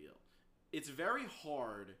whole ordeal. It's very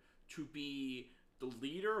hard to be the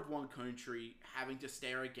leader of one country having to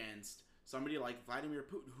stare against somebody like Vladimir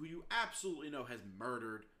Putin, who you absolutely know has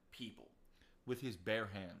murdered people with his bare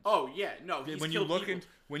hands. Oh yeah, no. He's when you killed look people.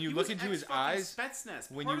 when you look into his eyes, Spetsnaz.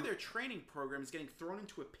 when Part you- of their training program is getting thrown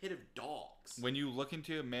into a pit of dogs. when you look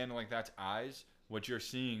into a man like that's eyes, what you're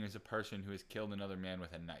seeing is a person who has killed another man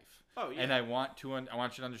with a knife. Oh yeah. And I want you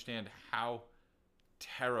to understand how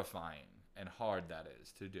terrifying and hard that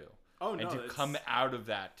is to do. Oh no. And to it's- come out of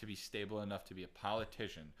that to be stable enough to be a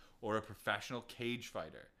politician or a professional cage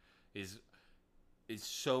fighter is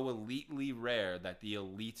so elitely rare that the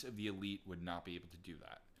elites of the elite would not be able to do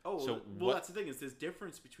that. Oh, so well, that's the thing, is there's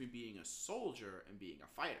difference between being a soldier and being a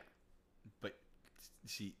fighter. But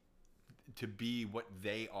see, to be what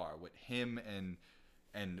they are, what him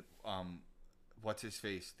and what's his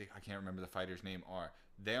face? I can't remember the fighter's name.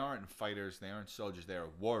 They aren't fighters. They aren't soldiers. They are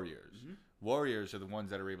warriors. Mm-hmm. Warriors are the ones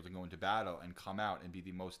that are able to go into battle and come out and be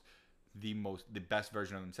the best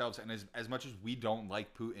version of themselves. And as much as we don't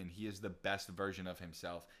like Putin, he is the best version of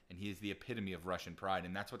himself, and he is the epitome of Russian pride,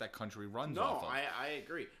 and that's what that country runs off of. No, I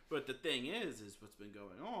agree. But the thing is what's been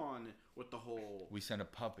going on with the whole. We sent a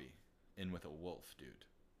puppy in with a wolf, dude.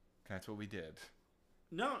 That's what we did.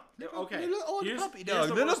 No, okay. Little old Here's- puppy here's dog,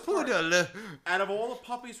 the little worst part. poodle. Out of all the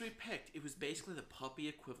puppies we picked, it was basically the puppy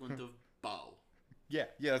equivalent of Bo. Yeah,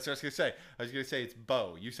 that's what I was gonna say. I was gonna say it's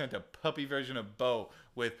Bo. You sent a puppy version of Bo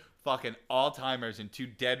with fucking Alzheimer's and 2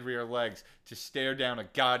 dead rear legs to stare down a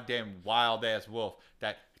goddamn wild ass wolf.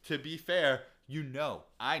 That, to be fair,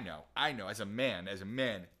 I know, as a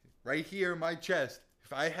man, right here in my chest,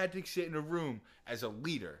 if I had to sit in a room as a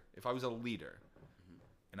leader, if I was a leader,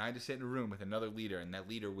 and I had to sit in a room with another leader, and that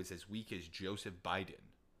leader was as weak as Joseph Biden,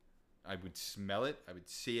 I would smell it, I would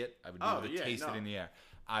see it, I would be able to taste it in the air.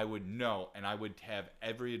 I would know, and I would have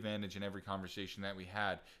every advantage in every conversation that we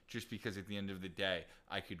had, just because at the end of the day,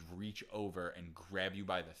 I could reach over and grab you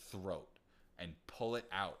by the throat and pull it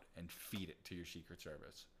out and feed it to your Secret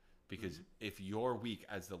Service. Because if you're weak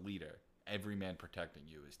as the leader, every man protecting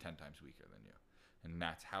you is 10 times weaker than you. And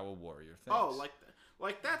that's how a warrior thinks. Oh,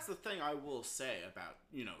 like that's the thing I will say about,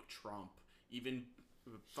 Trump. Even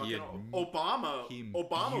fucking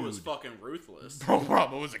Obama was fucking ruthless.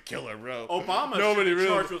 Obama was a killer, bro. Obama Nobody should be really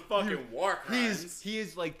charged with fucking war crimes. He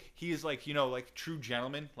is like true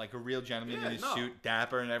gentleman, like a real gentleman in his no. suit,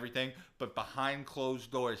 dapper and everything. But behind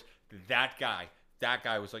closed doors, that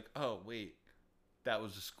guy was like, oh wait, that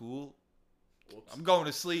was a school. Whoops. I'm going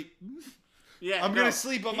to sleep. Yeah, I'm gonna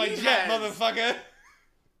sleep on my jet, motherfucker.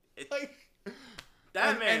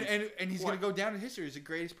 That man, and he's gonna go down in history as the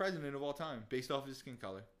greatest president of all time, based off his skin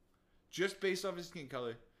color. Just based off his skin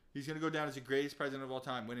color, he's gonna go down as the greatest president of all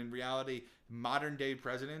time. When in reality, modern day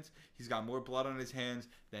presidents, he's got more blood on his hands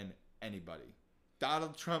than anybody.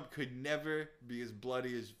 Donald Trump could never be as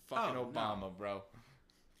bloody as fucking Obama, bro.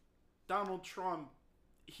 Donald Trump,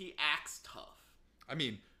 he acts tough. I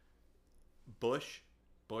mean, Bush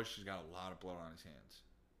has got a lot of blood on his hands,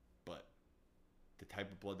 but the type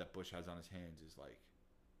of blood that Bush has on his hands is like,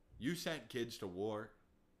 you sent kids to war,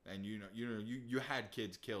 and you had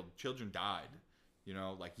kids killed, children died,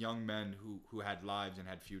 like young men who had lives and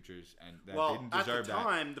had futures, and that didn't deserve that. At the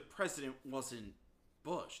time, the president wasn't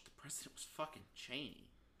Bush. The president was fucking Cheney.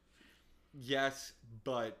 Yes,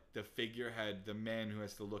 but the figurehead, the man who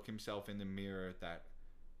has to look himself in the mirror, that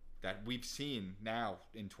we've seen now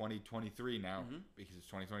in 2023 now, because it's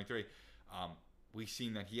 2023, we've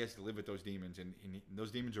seen that he has to live with those demons, and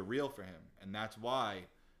those demons are real for him, and that's why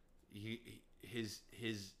the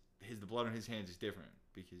blood on his hands is different,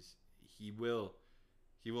 because he will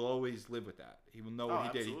always live with that. He will know what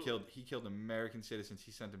he did. He killed American citizens.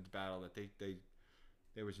 He sent them to battle. That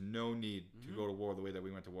there was no need to go to war the way that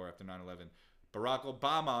we went to war after 9/11. Barack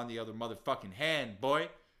Obama, on the other motherfucking hand, boy,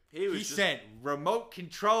 he sent remote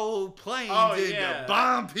control planes in to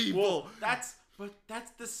bomb people. Well, But that's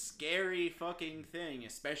the scary fucking thing,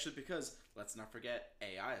 especially because, let's not forget,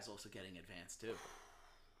 AI is also getting advanced too.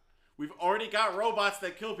 We've already got robots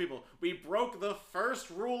that kill people. We broke the first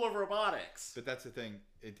rule of robotics. But that's the thing.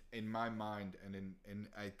 In my mind, and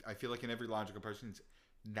I feel like in every logical person,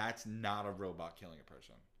 that's not a robot killing a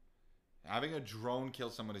person. Having a drone kill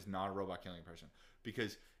someone is not a robot killing a person,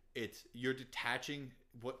 because you're detaching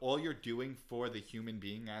what all you're doing for the human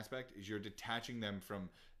being aspect is you're detaching them from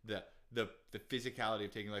the physicality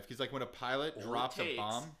of taking life. Because like when a pilot drops a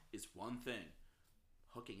bomb, is one thing: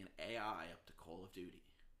 hooking an AI up to Call of Duty.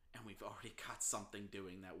 And we've already got something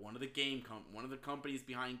doing that. One of the companies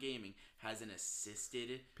behind gaming has an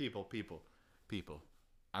assisted... People.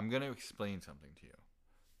 I'm going to explain something to you.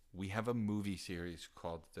 We have a movie series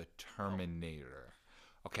called The Terminator.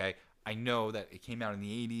 Okay? I know that it came out in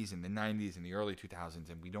the 80s and the 90s and the early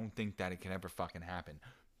 2000s, and we don't think that it can ever fucking happen.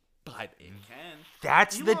 But it can.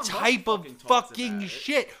 That's Elon the Musk type of fucking it.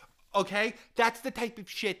 shit. Okay? That's the type of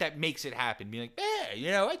shit that makes it happen. Be like,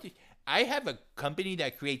 I have a company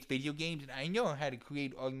that creates video games, and I know how to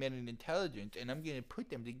create augmented intelligence, and I'm going to put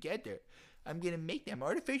them together. I'm going to make them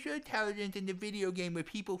artificial intelligence in the video game where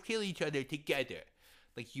people kill each other together.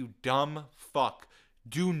 Like, you dumb fuck.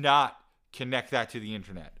 Do not connect that to the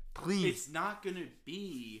internet. Please. It's not going to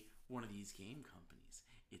be one of these game companies.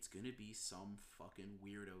 It's going to be some fucking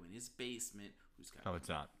weirdo in his basement who's got... No, it's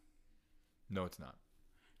not. No, it's not.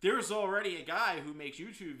 There's already a guy who makes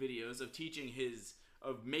YouTube videos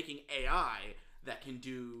of making AI that can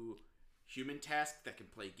do human tasks, that can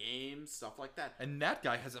play games, stuff like that. And that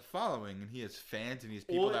guy has a following, and he has fans, and he has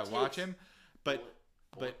people that watch him. But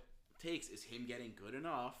all it takes is him getting good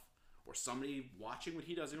enough, or somebody watching what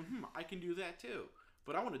he does, and I can do that too.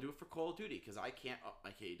 But I want to do it for Call of Duty because I can't up my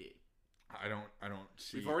KD. I don't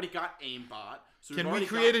see. We've already got aimbot. So can we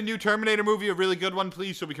create a new Terminator movie, a really good one,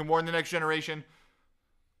 please, so we can warn the next generation?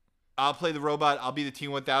 I'll play the robot. I'll be the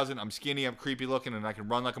T-1000. I'm skinny. I'm creepy looking, and I can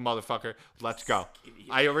run like a motherfucker. Let's go.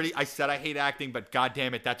 I said I hate acting, but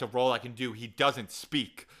goddamn it, that's a role I can do. He doesn't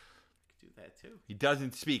speak. I can do that too. He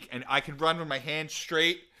doesn't speak, and I can run with my hands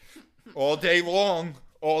straight all day long.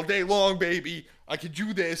 All day long, baby. I can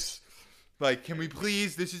do this. Like, can we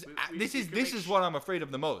please? This is what I'm afraid of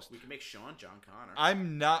the most. We can make Sean John Connor.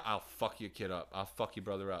 I'm not. I'll fuck your kid up. I'll fuck your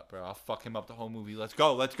brother up, bro. I'll fuck him up the whole movie. Let's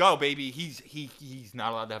go, baby. He's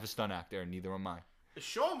not allowed to have a stunt actor, and neither am I.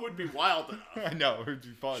 Sean would be wild enough. I know. It would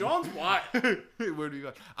be fun. Sean's wild. It would be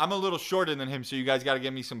fun. I'm a little shorter than him, so you guys got to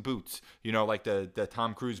get me some boots. You know, like the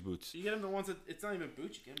Tom Cruise boots. You get him the ones that it's not even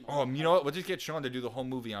boots. You get him. You know what? We'll just get Sean to do the whole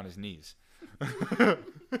movie on his knees.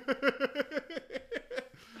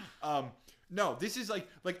 No, this is like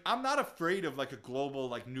I'm not afraid of like a global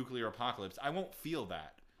like nuclear apocalypse. I won't feel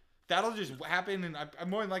that. That'll just happen, and I'm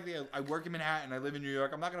more than likely I work in Manhattan. I live in New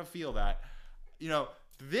York. I'm not gonna feel that. You know,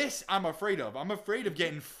 this I'm afraid of. I'm afraid of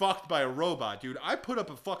getting fucked by a robot, dude. I put up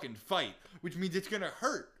a fucking fight, which means it's gonna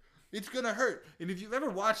hurt. It's gonna hurt. And if you've ever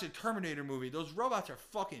watched a Terminator movie, those robots are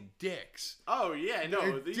fucking dicks. Oh yeah, no,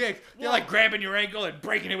 they're dicks. They're like grabbing your ankle and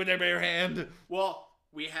breaking it with their bare hand. Well,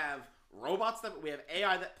 we have we have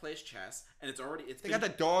AI that plays chess, and they got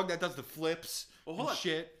that dog that does the flips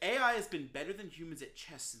shit. AI has been better than humans at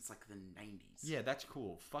chess since like the 90s. Yeah, that's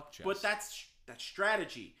cool. Fuck chess. But that's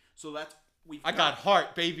strategy. So that's I got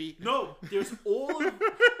heart, baby. No, there's all of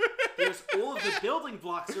the building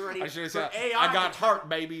blocks already. I should have said AI. I got heart,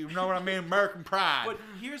 baby. You know what I mean? American pride. But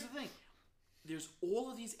here's the thing: there's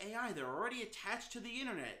all of these AI that are already attached to the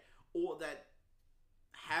internet, or that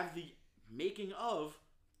have the making of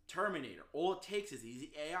Terminator. All it takes is these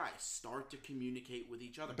AI start to communicate with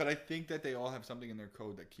each other. But I think that they all have something in their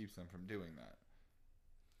code that keeps them from doing that.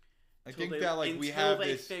 I think that like we have until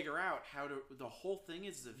they this, figure out how to. The whole thing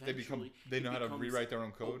is eventually they know how to rewrite their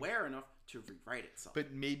own code. Aware enough to rewrite itself.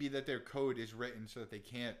 But maybe that their code is written so that they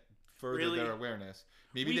can't further Really? their awareness.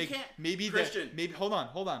 Maybe We they can't- maybe Christian. that maybe hold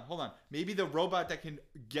on. Maybe the robot that can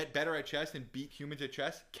get better at chess and beat humans at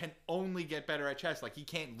chess can only get better at chess. Like he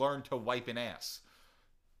can't learn to wipe an ass.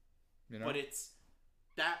 You know? But it's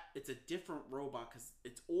a different robot because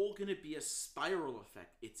it's all gonna be a spiral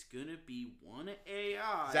effect. It's gonna be one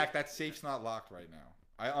AI. Zach, that safe's not locked right now.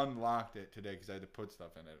 I unlocked it today because I had to put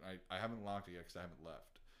stuff in it. I haven't locked it yet because I haven't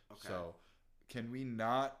left. Okay. So, can we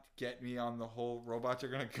not get me on the whole robots are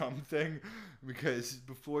gonna come thing? Because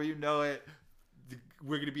before you know it,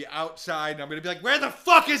 we're gonna be outside and I'm gonna be like, where the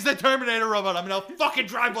fuck is the Terminator robot? I'm gonna fucking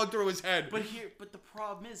drive one through his head. But the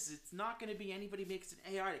problem is, it's not gonna be anybody makes an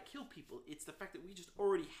AI to kill people. It's the fact that we just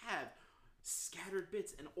already have scattered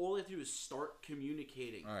bits, and all they have to do is start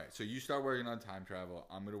communicating. All right, so you start working on time travel.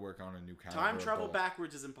 I'm gonna work on a new calendar. Time travel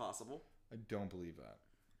backwards is impossible. I don't believe that.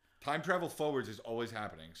 Time travel forwards is always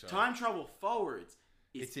happening. So Time travel forwards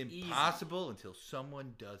is it's impossible until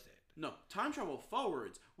someone does it. No, time travel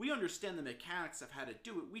forwards, we understand the mechanics of how to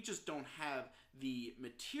do it. We just don't have the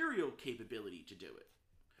material capability to do it.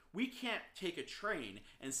 We can't take a train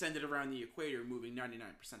and send it around the equator moving 99%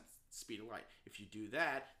 speed of light. If you do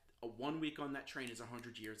that, a 1 week on that train is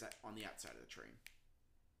 100 years on the outside of the train.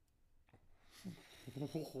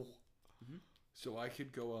 So I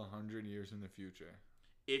could go 100 years in the future.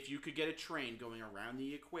 If you could get a train going around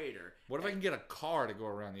the equator... What if I can get a car to go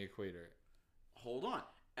around the equator? Hold on.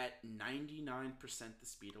 At 99% the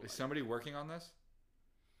speed of light. Is somebody working on this?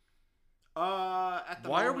 At the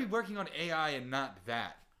Why are moment, we working on AI and not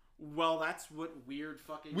that? Well, that's what weird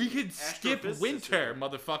fucking... We could skip astrophysicists winter, are doing.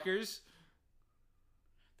 motherfuckers.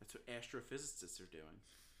 That's what astrophysicists are doing.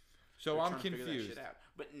 So They're I'm trying to figure that confused. shit out.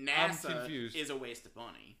 But NASA confused. is a waste of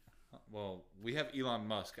money. Well, we have Elon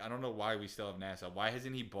Musk. I don't know why we still have NASA. Why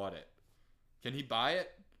hasn't he bought it? Can he buy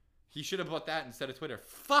it? He should have bought that instead of Twitter.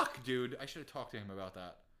 Fuck, dude. I should have talked to him about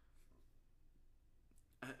that.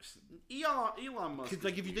 Elon Musk. Because,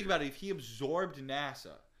 like, if you think about it, if he absorbed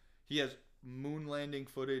NASA, he has moon landing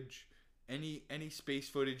footage, any space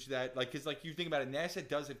footage that, like, because, like, you think about it, NASA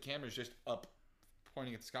does have cameras just up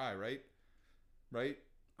pointing at the sky, right? Right?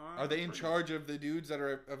 Are they in charge of the dudes that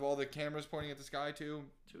are of all the cameras pointing at the sky too?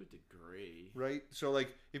 To a degree. Right. So like,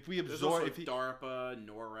 if we There's absorb, also if he, DARPA,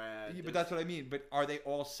 NORAD. yeah, but that's what I mean. But are they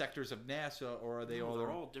all sectors of NASA, or are they No, all? they're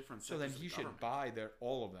all different. So then sectors he of should government. buy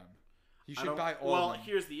all of them. He I should don't- buy all Well, of them.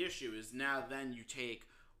 here's the issue: is now then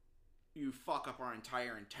you fuck up our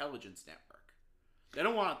entire intelligence network. They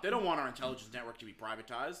don't want our intelligence network to be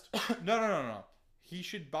privatized. No. He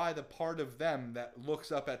should buy the part of them that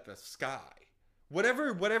looks up at the sky. Whatever.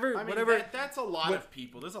 I mean, that's a lot of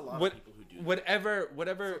people. There's a lot of people who do that.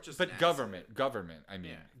 Whatever. It's not just But NASA. government. I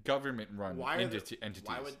mean, Yeah. government-run entities.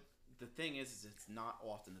 Why would the thing is it's not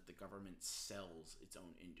often that the government sells its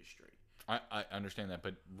own industry. I understand that,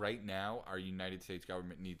 but right now, our United States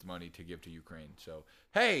government needs money to give to Ukraine. So,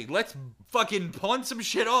 hey, let's fucking pawn some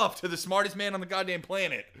shit off to the smartest man on the goddamn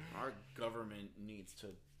planet. Our government needs to.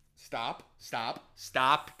 Stop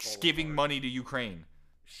giving apart. money to Ukraine.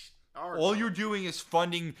 Our All you're doing is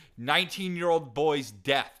funding 19-year-old boys'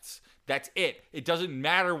 deaths. That's it. It doesn't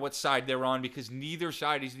matter what side they're on because neither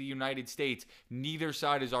side is the United States. Neither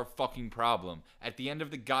side is our fucking problem. At the end of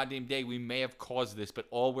the goddamn day, we may have caused this, but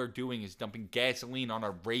all we're doing is dumping gasoline on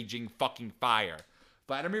a raging fucking fire.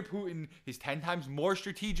 Vladimir Putin is 10 times more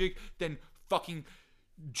strategic than fucking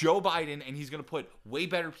Joe Biden, and he's going to put way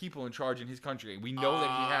better people in charge in his country. We know that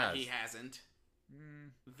he has. He hasn't.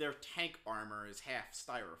 Their tank armor is half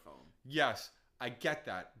styrofoam. Yes, I get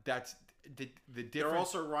that. That's the difference. They're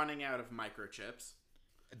also running out of microchips.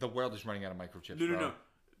 The world is running out of microchips. No.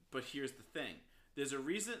 But here's the thing. There's a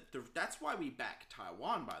reason. That's why we back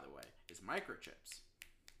Taiwan, by the way, is microchips.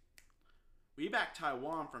 We back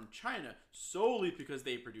Taiwan from China solely because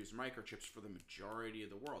they produce microchips for the majority of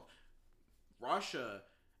the world. Russia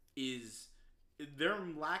is their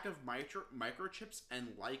lack of microchips and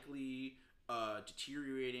likely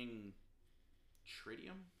deteriorating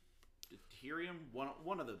deuterium.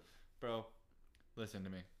 One of the Bro, listen to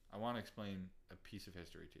me. I want to explain a piece of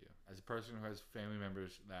history to you. As a person who has family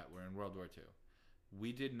members that were in World War II,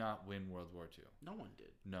 we did not win World War II. No one did.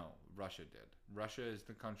 No, Russia did. Russia is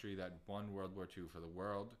the country that won World War II for the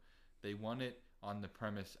world. They won it on the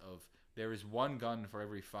premise of there is one gun for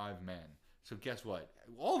every 5 men. So guess what?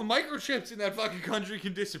 All the microchips in that fucking country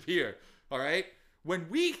can disappear. All right? When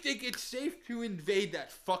we think it's safe to invade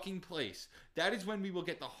that fucking place, that is when we will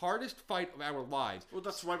get the hardest fight of our lives. Well,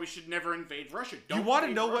 that's why we should never invade Russia. You want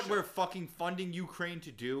to know what we're fucking funding Ukraine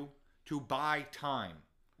to do? To buy time.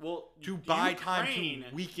 To buy time to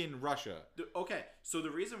weaken Russia. Okay, so the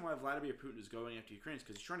reason why Vladimir Putin is going after Ukraine is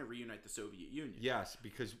because he's trying to reunite the Soviet Union. Yes,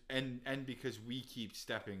 because because we keep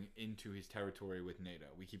stepping into his territory with NATO.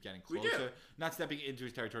 We keep getting We closer. do. Not stepping into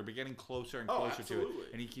his territory, but getting closer and Oh, closer to it. absolutely.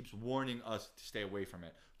 And he keeps warning us to stay away from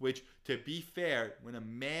it. Which, to be fair, when a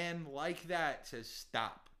man like that says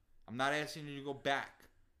stop, I'm not asking you to go back,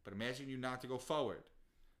 but I'm asking you not to go forward.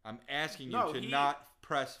 I'm asking you to not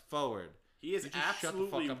press forward. He is You just absolutely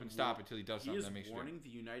shut the fuck up and stop until he does something that makes He you is warning the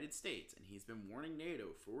United States, and he's been warning NATO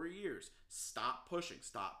for years. Stop pushing.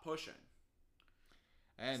 Stop pushing.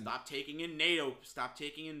 And Stop taking in NATO. Stop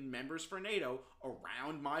taking in members for NATO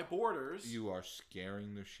around my borders. you are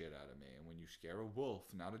scaring the shit out of me. And when you scare a wolf,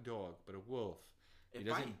 not a dog, but a wolf, he It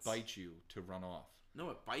doesn't bites. bite you to run off. No,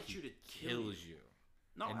 it bites He you to kill kills you. you.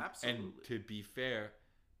 No, absolutely. And to be fair,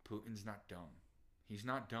 Putin's not dumb. He's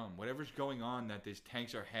not dumb. Whatever's going on, that these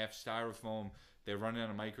tanks are half styrofoam, they're running out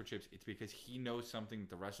of microchips. It's because he knows something that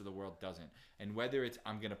the rest of the world doesn't. And whether it's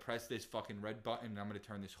I'm gonna press this fucking red button and I'm gonna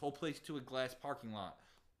turn this whole place to a glass parking lot,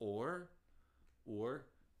 or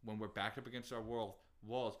when we're backed up against our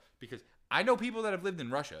walls, because I know people that have lived in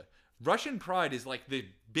Russia. Russian pride is like the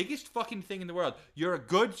biggest fucking thing in the world. You're a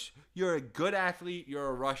good athlete, you're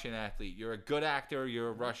a Russian athlete. You're a good actor, you're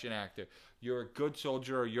a Russian actor. You're a good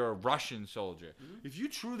soldier, or you're a Russian soldier. Mm-hmm. If you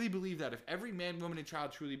truly believe that, if every man, woman, and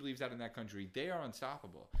child truly believes that in that country, they are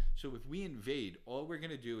unstoppable. So if we invade, all we're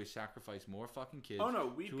gonna do is sacrifice more fucking kids. Oh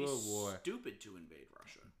no, we'd to be a war. Stupid to invade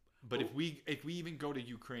Russia. But if we even go to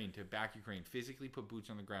Ukraine to back Ukraine, physically put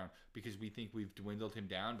boots on the ground because we think we've dwindled him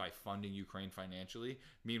down by funding Ukraine financially.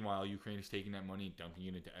 Meanwhile, Ukraine is taking that money and dumping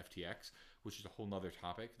it into FTX, which is a whole nother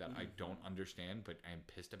topic that I don't understand, but I'm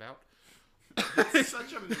pissed about. It's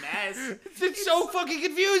such a mess. It's so fucking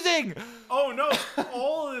confusing. Oh no,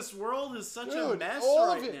 all of this world is such a mess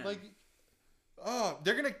right now. Like, oh,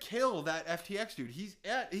 they're gonna kill that FTX dude. He's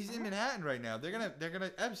in Manhattan right now. They're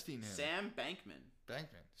gonna Epstein him. Sam Bankman.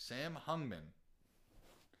 Sam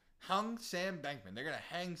Sam Bankman. They're gonna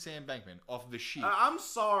hang Sam Bankman off the sheet. I'm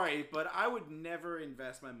sorry, but I would never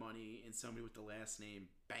invest my money in somebody with the last name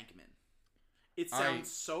Bankman. It sounds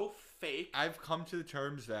so fake. I've come to the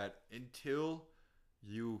terms that until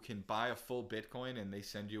you can buy a full Bitcoin and they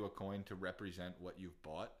send you a coin to represent what you've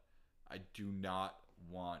bought, I do not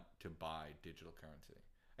want to buy digital currency.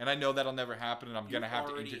 And I know that'll never happen, and I'm gonna have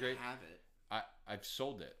to integrate. Have it. I've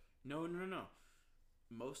sold it. No.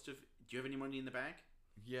 Do you have any money in the bank?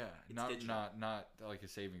 Yeah, it's not digital. not like a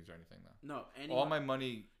savings or anything though. No, all my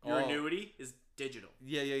money. Your annuity is digital.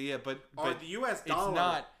 Yeah, but the U.S.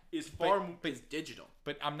 dollar is digital.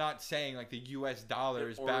 But I'm not saying like the U.S. dollar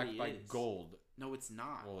is backed by gold. No, it's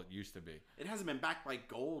not. Well, it used to be. It hasn't been backed by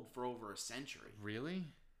gold for over a century. Really?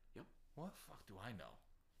 Yep. What the fuck do I know?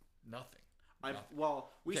 Nothing.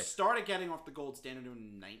 We started getting off the gold standard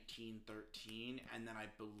in 1913, and then I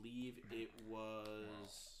believe it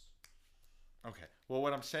was. Okay. Well,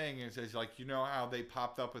 what I'm saying is like, you know how they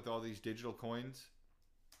popped up with all these digital coins?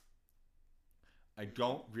 I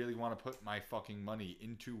don't really want to put my fucking money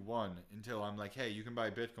into one until I'm like, hey, you can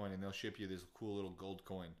buy Bitcoin and they'll ship you this cool little gold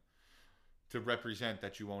coin to represent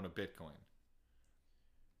that you own a Bitcoin.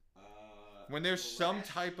 When there's some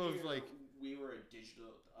type of like... We were a digital...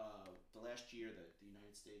 the last year that the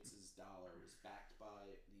United States' dollar was backed by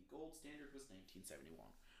the gold standard was 1971.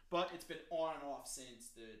 But it's been on and off since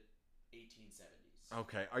the 1870s.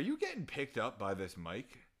 Okay. Are you getting picked up by this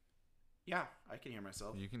mic? Yeah, I can hear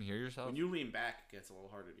myself. You can hear yourself? When you lean back, it gets a little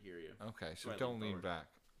harder to hear you. Okay, so don't lean back.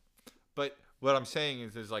 But what I'm saying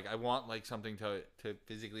is like I want like something to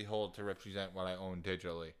physically hold to represent what I own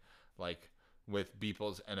digitally. Like with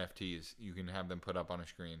Beeple's NFTs, you can have them put up on a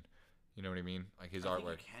screen. You know what I mean? Like his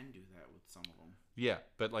artwork. You can do that with some of them. Yeah,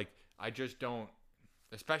 but like I just don't,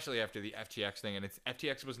 especially after the FTX thing, and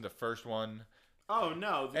FTX wasn't the first one. Oh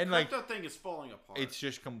no, the crypto thing is falling apart. It's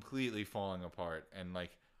just completely falling apart, and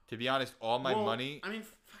like to be honest, all my money. I mean,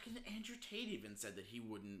 fucking Andrew Tate even said that he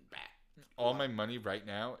wouldn't back. All my money right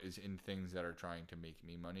now is in things that are trying to make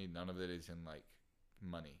me money. None of it is in like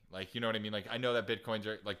money. Like, you know what I mean? Like I know that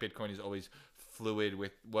Bitcoin is always fluid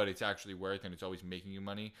with what it's actually worth, and it's always making you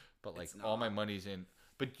money. But like all my money's in.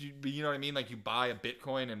 But you know what I mean? Like you buy a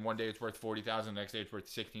Bitcoin and one day it's worth 40,000, the next day it's worth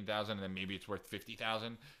 16,000, and then maybe it's worth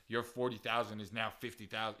 50,000. Your 40,000 is now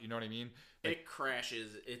 50,000. You know what I mean? Like, it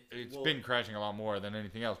crashes. It's been crashing a lot more than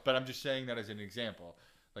anything else. But I'm just saying that as an example.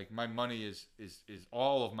 Like my money is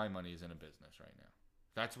all of my money is in a business right now.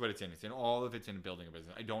 That's what it's in. It's in all of it's in building a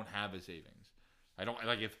business. I don't have a savings. I don't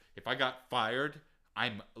like if I got fired,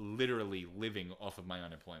 I'm literally living off of my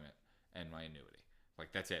unemployment and my annuity.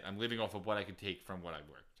 Like that's it. I'm living off of what I can take from what I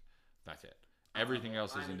worked. That's it. Everything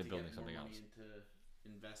else is into building something else. Into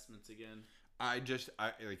investments again.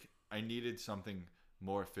 I needed something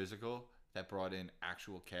more physical that brought in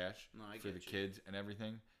actual cash for the kids and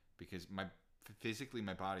everything, because physically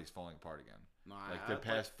my body's falling apart again. Like the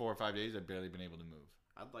past 4 or 5 days I've barely been able to move.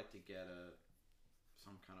 I'd like to get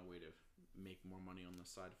some kind of way to make more money on the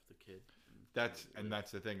side of the kid.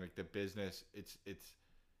 That's the thing. Like the business,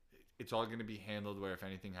 it's all going to be handled where if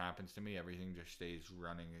anything happens to me, everything just stays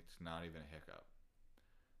running. It's not even a hiccup.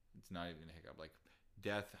 It's not even a hiccup. Like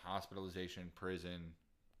death, hospitalization, prison,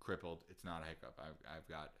 crippled. It's not a hiccup. I've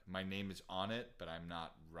got my name is on it, but I'm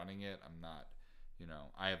not running it. I'm not. You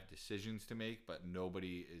know, I have decisions to make, but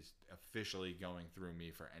nobody is officially going through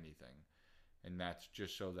me for anything. And that's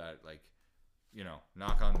just so that, like, you know,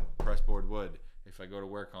 knock on pressboard wood, if I go to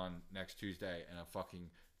work on next Tuesday and a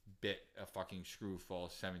fucking screw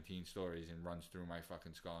falls 17 stories and runs through my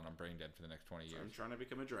fucking skull and I'm brain dead for the next 20 years. I'm trying to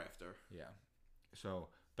become a drafter. Yeah. So,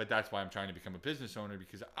 but that's why I'm trying to become a business owner,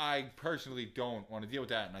 because I personally don't want to deal with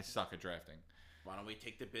that, and I suck at drafting. Why don't we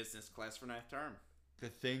take the business class for ninth term? The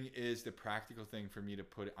thing is, the practical thing for me to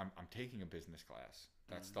put it, I'm taking a business class.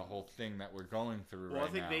 That's the whole thing that we're going through Well, right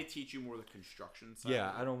I think now. they teach you more the construction side.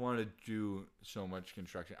 Yeah, I don't want to do so much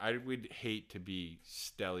construction. I would hate to be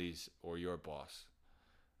Stelly's or your boss.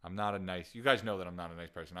 I'm not a nice. You guys know that I'm not a nice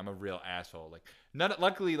person. I'm a real asshole. Like,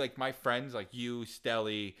 luckily, like my friends, like you,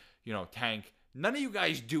 Stelly, Tank. None of you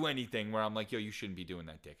guys do anything where I'm like, yo, you shouldn't be doing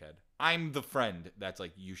that, dickhead. I'm the friend that's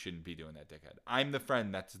like, you shouldn't be doing that, dickhead. I'm the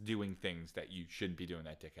friend that's doing things that you shouldn't be doing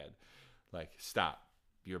that, dickhead. Like, stop.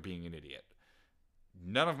 You're being an idiot.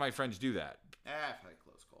 None of my friends do that. I've had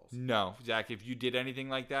close calls. No, Zach, if you did anything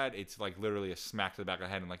like that, it's like literally a smack to the back of the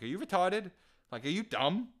head. And like, are you retarded? Like, are you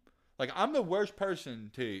dumb? Like, I'm the worst person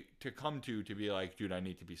to come to be like, dude, I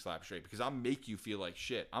need to be slapped straight, because I'll make you feel like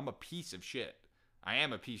shit. I'm a piece of shit. I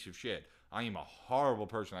am a piece of shit. I am a horrible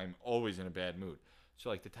person. I'm always in a bad mood. So,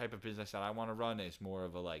 like, the type of business that I want to run is more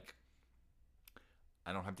of a, like,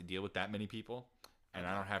 I don't have to deal with that many people, and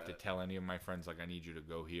I don't have to tell any of my friends, like, I need you to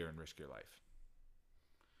go here and risk your life.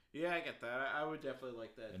 Yeah, I get that. I would definitely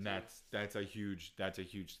like that. And too. that's a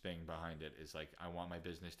huge thing behind it, is like, I want my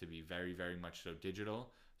business to be very, very much so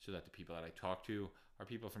digital, so that the people that I talk to are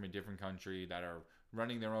people from a different country that are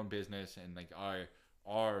running their own business, and like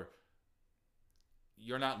are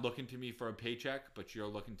you're not looking to me for a paycheck, but you're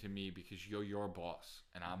looking to me because you're your boss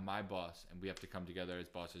and I'm my boss, and we have to come together as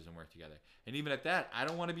bosses and work together. And even at that, I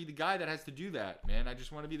don't want to be the guy that has to do that, man. I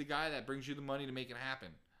just want to be the guy that brings you the money to make it happen.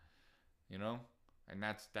 And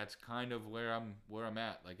that's kind of where I'm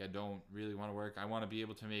at. Like, I don't really want to work. I want to be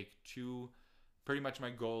able to make pretty much my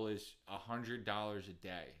goal is $100 a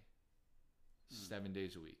day, 7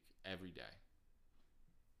 days a week, every day.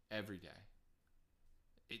 Every day.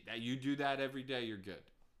 You do that every day, you're good.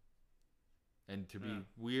 And to be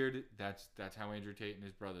weird, that's how Andrew Tate and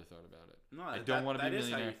his brother thought about it. No, I don't want to be a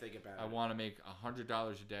millionaire. That is how you think about it. I want to make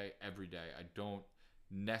 $100 a day every day. I don't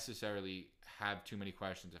necessarily have too many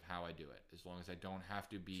questions of how I do it, as long as I don't have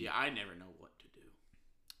to be. Yeah, I never know what to do.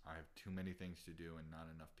 I have too many things to do and not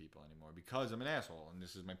enough people anymore, because I'm an asshole, and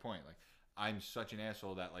this is my point. Like, I'm such an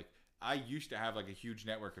asshole that, like, I used to have like a huge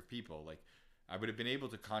network of people. Like, I would have been able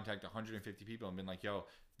to contact 150 people and been like, yo,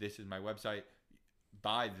 this is my website,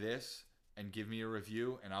 buy this and give me a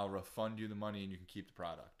review, and I'll refund you the money and you can keep the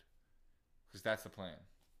product. Because that's the plan.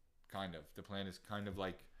 Kind of. The plan is kind of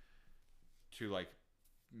like to like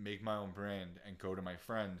make my own brand and go to my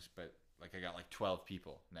friends, but like I got like 12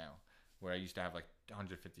 people now, where I used to have like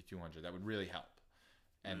 150, 200. That would really help.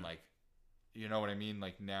 And like, you know what I mean?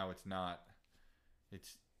 Like, now it's not,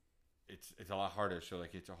 it's a lot harder. So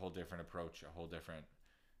like, it's a whole different approach, a whole different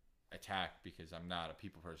attack, because I'm not a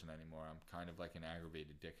people person anymore. I'm kind of like an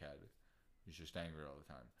aggravated dickhead who's just angry all the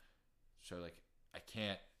time. So like, I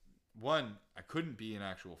couldn't be an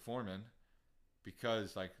actual foreman,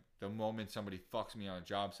 because like the moment somebody fucks me on a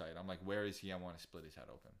job site, I'm like, where is he? I want to split his head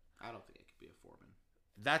open. I don't think I could be a foreman.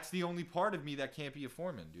 That's the only part of me that can't be a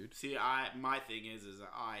foreman, dude. See, my thing is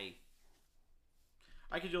I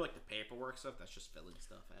could do like the paperwork stuff. That's just filling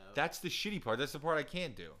stuff out. That's the shitty part. That's the part I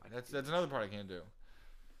can't do. That's another part I can't do.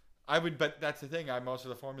 But that's the thing. I'm also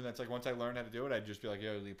the foreman that's like, once I learn how to do it, I'd just be like,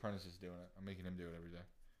 yo, the apprentice is doing it. I'm making him do it every day.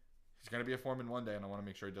 He's gonna be a foreman one day, and I want to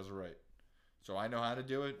make sure he does it right. So I know how to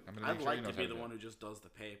do it. I'm gonna make sure he knows how to do it. I'd like to be the one who just does the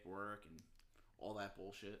paperwork and all that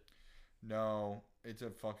bullshit. No, it's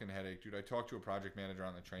a fucking headache, dude. I talk to a project manager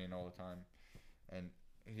on the train all the time, and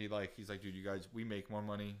he's like, dude, you guys, we make more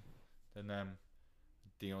money than them.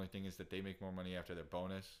 The only thing is that they make more money after their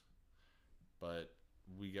bonus, but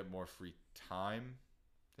we get more free time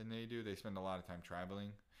than they do. They spend a lot of time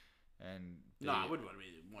traveling, and I wouldn't want to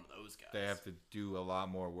be one of those guys. They have to do a lot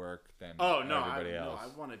more work than everybody else. I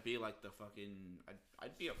want to be like the fucking.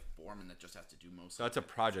 I'd be a foreman that just has to do most. So that's a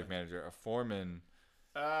project manager. A foreman.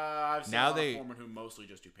 I've seen a foreman who mostly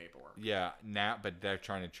just do paperwork. Yeah, but they're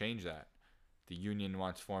trying to change that. The union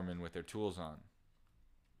wants foremen with their tools on.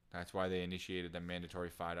 That's why they initiated the mandatory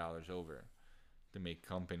 $5 over, to make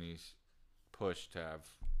companies push to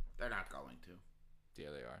have. They're not going to. Yeah,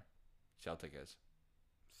 they are. Celtic is.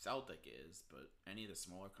 Celtic is, but any of the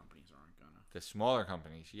smaller companies aren't gonna. The smaller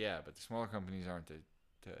companies, yeah, but the smaller companies aren't the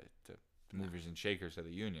movers and shakers of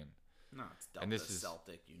the union. No, it's Delta, and this is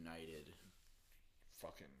Celtic, United,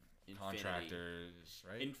 fucking Infinity. Contractors,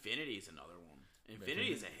 right? Infinity's another one.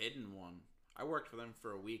 Infinity is a hidden one. I worked for them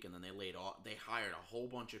for a week, and then they hired a whole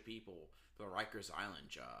bunch of people for the Rikers Island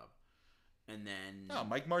job, and then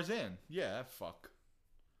Mike Marzan, yeah, fuck,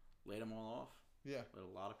 laid them all off. Yeah, laid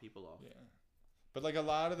a lot of people off. Yeah, but like a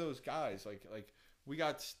lot of those guys, like we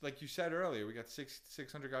got, like you said earlier, we got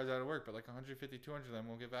 600 guys out of work, but like 150, 200 of them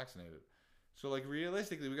won't get vaccinated. So like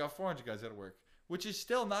realistically, we got 400 guys out of work, which is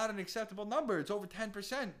still not an acceptable number. It's over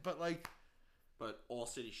 10%, but like. But All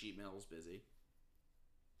City Sheet Metal's busy.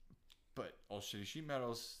 But All City Sheet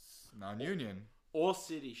Metal's non-union. All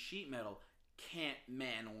City Sheet Metal can't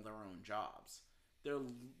man all their own jobs.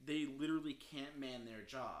 They literally can't man their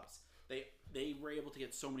jobs. They were able to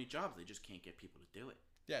get so many jobs, they just can't get people to do it.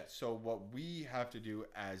 Yeah, so what we have to do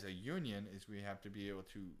as a union is we have to be able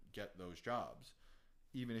to get those jobs,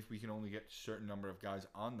 even if we can only get a certain number of guys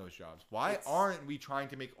on those jobs. Why aren't we trying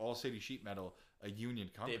to make All City Sheet Metal a union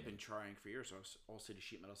company? They've been trying for years. All City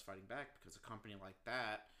Sheet Metal's fighting back because a company like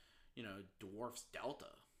that, dwarfs Delta.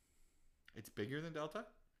 It's bigger than Delta?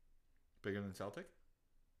 Bigger than Celtic?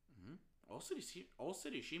 Mm-hmm. All City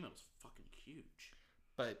Sheet Metal's fucking huge.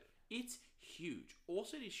 But it's huge. All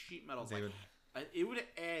City Sheet Metal's it would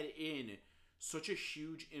add in such a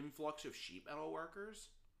huge influx of sheet metal workers.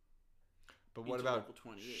 But what about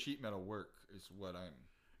sheet metal work is what I'm...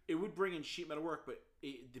 It would bring in sheet metal work, but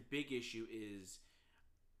the big issue is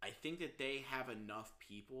I think that they have enough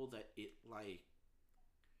people that it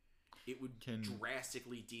would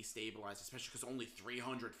drastically destabilize, especially because only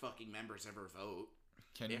 300 fucking members ever vote.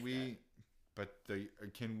 Can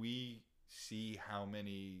we see how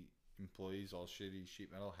many employees All City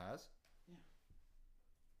Sheet Metal has? Yeah.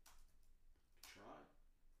 Try.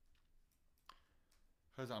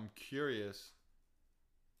 Because I'm curious.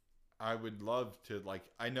 I would love to,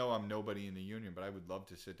 I know I'm nobody in the union, but I would love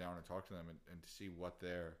to sit down and talk to them and to see what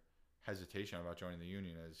their hesitation about joining the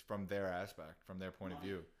union is from their aspect, from their point of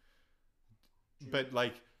view. But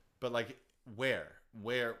where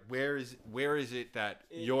is it that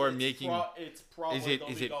you're making? It's probably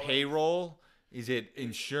is it payroll? Is it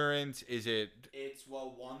insurance? It's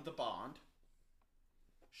the bond.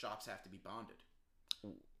 Shops have to be bonded.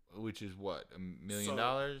 Which is what, $1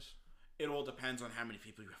 million? It all depends on how many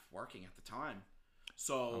people you have working at the time.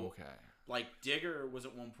 So, Digger was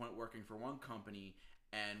at one point working for one company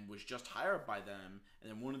and was just hired by them,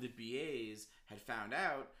 and then one of the BAs had found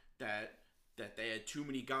out that they had too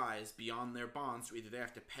many guys beyond their bond, so either they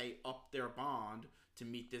have to pay up their bond to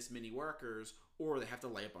meet this many workers, or they have to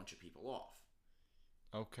lay a bunch of people off.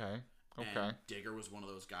 Okay. And Digger was one of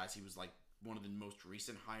those guys. He was one of the most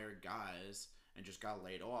recent hired guys and just got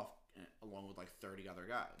laid off along with 30 other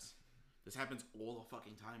guys. This happens all the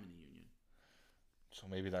fucking time in the union. So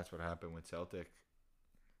maybe that's what happened with Celtic.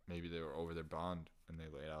 Maybe they were over their bond and they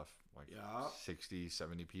laid off 60,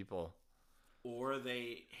 70 people. Or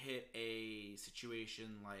they hit a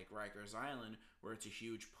situation like Rikers Island where it's a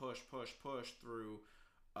huge push through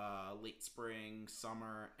late spring,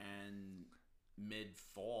 summer, and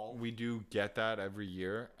mid-fall. We do get that every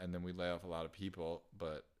year, and then we lay off a lot of people,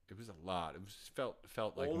 but it was a lot. It was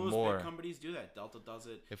felt like all those more. Big companies do that. Delta does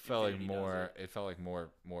it. It felt like more. It felt like more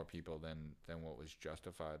people than what was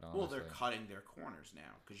justified. Honestly. Well, they're cutting their corners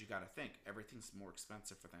now because you got to think everything's more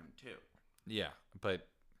expensive for them too. Yeah, but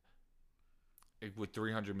with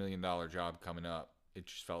 $300 million job coming up, it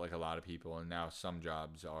just felt like a lot of people, and now some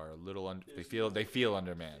jobs are a little they feel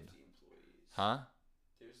undermanned. Huh?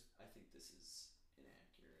 I think this is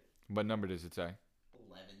inaccurate. What number does it say?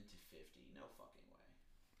 11 to 50. No fucking way.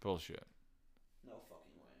 Bullshit. No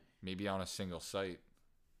fucking way. Maybe on a single site.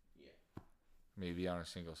 Yeah. Maybe on a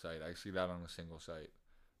single site. I see that on a single site.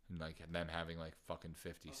 And them having fucking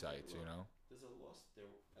 50 sites, you know? There's a loss. There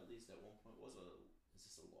at least at one point was is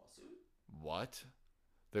this a lawsuit? What?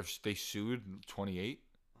 They sued 28?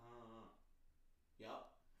 Yep.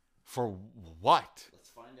 For what? Let's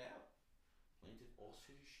find out. Plaintiff All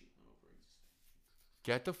City Sheet Metal brings.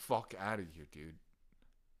 Get the fuck out of here, dude.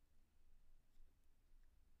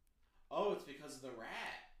 Oh, it's because of the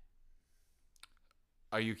rat.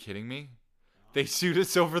 Are you kidding me? No. They sued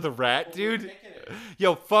us over the rat, dude?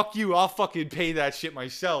 Yo, fuck you. I'll fucking pay that shit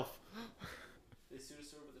myself.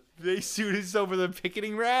 They sued us over the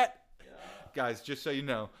picketing rat? Yeah. Guys, just so you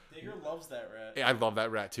know. Digger loves that rat. Yeah, I love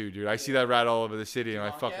that rat too, dude. I see that rat all over the city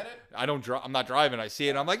and I'm not driving. I see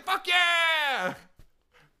it and I'm like, fuck yeah!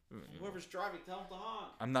 Whoever's driving, tell him to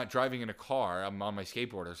honk. I'm not driving in a car. I'm on my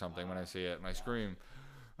skateboard or something when I see it and I scream.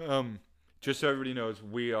 Just so everybody knows,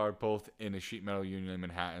 we are both in a sheet metal union in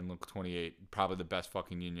Manhattan, Local 28. Probably the best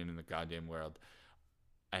fucking union in the goddamn world.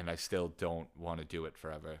 And I still don't want to do it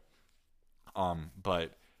forever.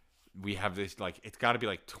 But we have this, it's got to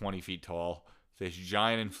be 20 feet tall. This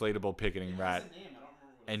giant inflatable picketing rat.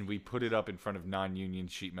 And we put it up in front of non-union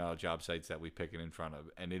sheet metal job sites that we picket in front of.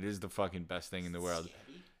 And it is the fucking best thing in the world.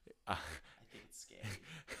 I think it's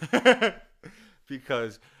scary.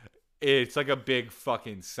 Because It's like a big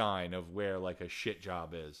fucking sign of where like a shit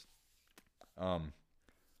job is.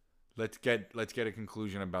 Let's get a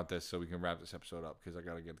conclusion about this so we can wrap this episode up because I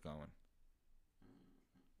gotta get going.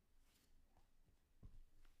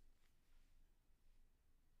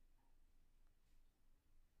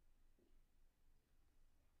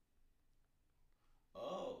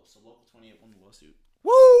 Oh, so Local 28 won the lawsuit.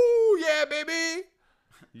 Woo! Yeah, baby!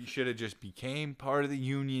 You should have just became part of the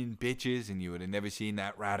union, bitches, and you would have never seen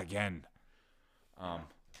that rat again.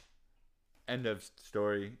 End of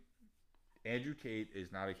story. Andrew Tate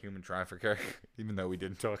is not a human trafficker, even though we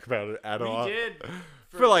didn't talk about it at all. We did.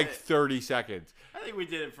 For like 30 seconds. I think we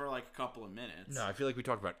did it for like a couple of minutes. No, I feel like we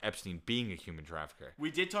talked about Epstein being a human trafficker. We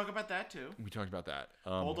did talk about that too. We talked about that.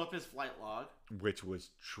 Hold up his flight log. Which was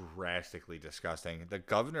drastically disgusting. The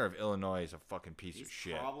governor of Illinois is a fucking piece of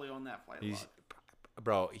shit. He's probably on that flight log.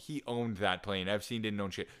 Bro, he owned that plane. Epstein didn't own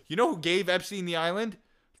shit. You know who gave Epstein the island?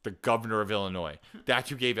 The governor of Illinois. That's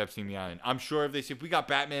who gave Epstein the island. I'm sure if we got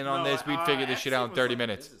Batman on this, we'd figure this shit out in 30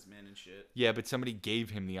 minutes. Businessman and shit. Yeah, but somebody gave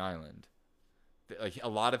him the island. Like a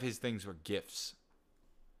lot of his things were gifts.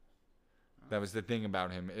 That was the thing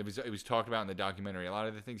about him. It was talked about in the documentary. A lot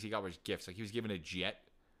of the things he got was gifts. Like he was given a jet.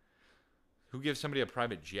 Who gives somebody a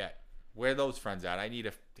private jet? Where are those friends at? I need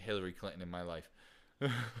a Hillary Clinton in my life. I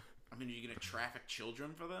mean, are you gonna traffic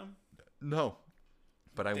children for them? No.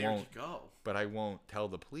 But I won't. You go. But I won't tell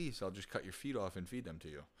the police. I'll just cut your feet off and feed them to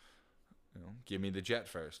you. You know, give me the jet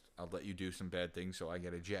first. I'll let you do some bad things so I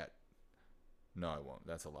get a jet. No, I won't.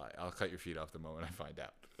 That's a lie. I'll cut your feet off the moment I find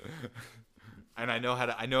out. And I know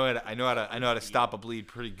how to stop a bleed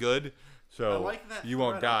pretty good. So I like that you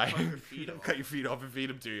won't die. cut your feet off. Cut your feet off and feed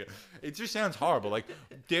them to you. It just sounds horrible. Like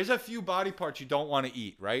there's a few body parts you don't want to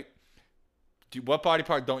eat, right? What body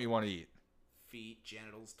part don't you want to eat? Feet,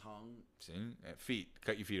 genitals, tongue. See? Feet.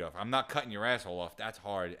 Cut your feet off. I'm not cutting your asshole off. That's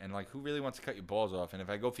hard. And, like, who really wants to cut your balls off? And if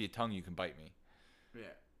I go for your tongue, you can bite me. Yeah.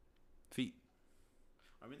 Feet.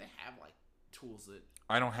 I mean, they have, like, tools that...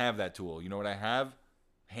 I don't have that tool. You know what I have?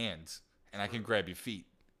 Hands. And I can grab your feet.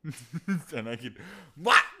 And I can...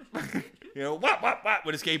 What? You know, what?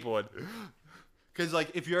 With a skateboard. Because,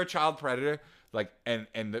 like, if you're a child predator... Like and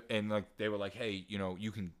like they were like, hey, you know,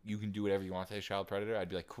 you can do whatever you want to a child predator. I'd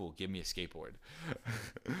be like, cool, give me a skateboard,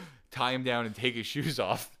 tie him down and take his shoes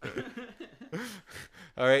off.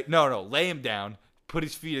 All right, no, lay him down, put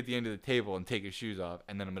his feet at the end of the table, and take his shoes off,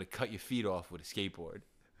 and then I'm gonna cut your feet off with a skateboard.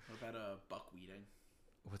 What about buckwheating?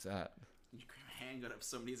 What's that? You grab a handgun up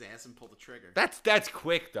somebody's ass and pull the trigger. That's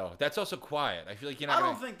quick though. That's also quiet. I feel like you're not. I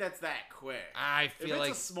don't think that's that quick. I feel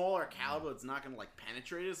like if it's a smaller caliber, it's not gonna like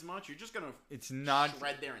penetrate as much. You're just gonna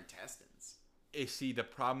shred their intestines. See, the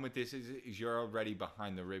problem with this is you're already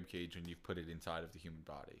behind the rib cage when you've put it inside of the human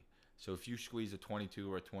body. So if you squeeze a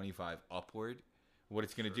 22 or a 25 upward, what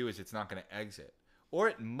it's gonna do is it's not gonna exit. Or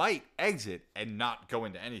it might exit and not go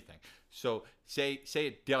into anything. So say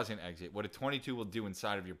it doesn't exit. What a 22 will do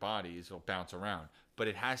inside of your body is it'll bounce around. But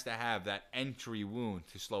it has to have that entry wound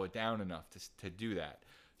to slow it down enough to do that.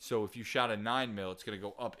 So if you shot a 9mm, it's going to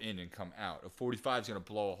go up in and come out. A 45 is going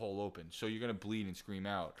to blow a hole open. So you're going to bleed and scream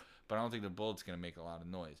out. But I don't think the bullet's going to make a lot of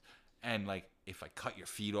noise. And like if I cut your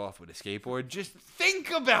feet off with a skateboard, just think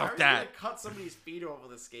about that. How are you going to cut somebody's feet off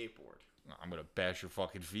with a skateboard? I'm gonna bash your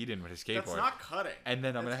fucking feet in with a skateboard. That's not cutting. And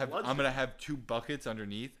then I'm gonna have 2 buckets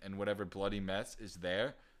underneath, and whatever bloody mess is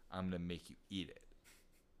there, I'm gonna make you eat it.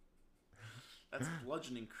 That's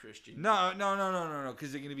bludgeoning, Christian. No,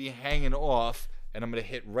 because they're gonna be hanging off, and I'm gonna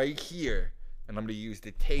hit right here, and I'm gonna use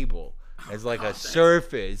the table as like a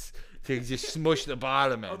surface to just smush the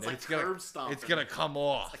bottom end. It's like curb stomping. It's gonna come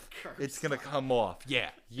off. It's gonna come off.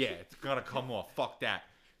 Yeah, it's gonna come off. Fuck that.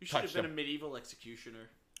 You should have been a medieval executioner.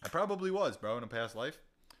 I probably was, bro, in a past life.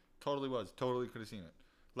 Totally was. Totally could have seen it.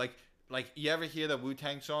 Like you ever hear the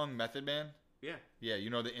Wu-Tang song Method Man? Yeah. Yeah, you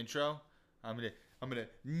know the intro? I'm gonna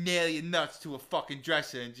nail your nuts to a fucking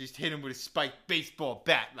dresser and just hit him with a spiked baseball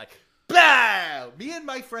bat. Like, BOW! Me and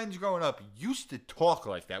my friends growing up used to talk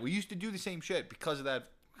like that. We used to do the same shit because of that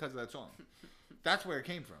song. That's where it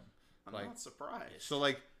came from. I'm not surprised. So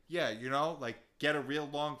like, yeah, you know, like get a real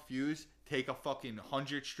long fuse, take a fucking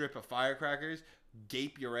 100 strip of firecrackers,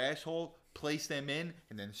 gape your asshole, place them in,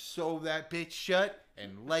 and then sew that bitch shut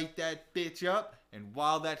and light that bitch up. And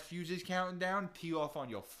while that fuse is counting down, tee off on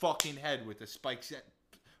your fucking head with the spikes,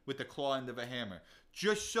 with the claw end of a hammer.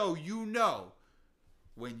 Just so you know,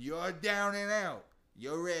 when you're down and out,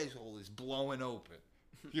 your asshole is blowing open.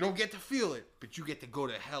 You don't get to feel it, but you get to go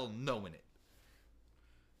to hell knowing it.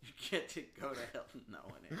 You get to go to hell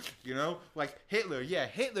knowing it. You know? Like Hitler. Yeah,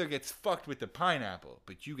 Hitler gets fucked with the pineapple,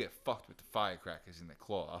 but you get fucked with the firecrackers in the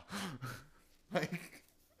claw. Like,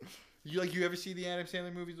 You ever see the Adam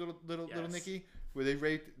Sandler movies, Little Yes. Nicky, where they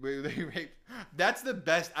raped? That's the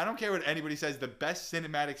best. I don't care what anybody says. The best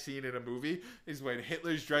cinematic scene in a movie is when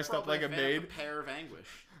Hitler's dressed up like a maid. A pair of anguish.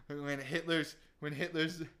 When Hitler's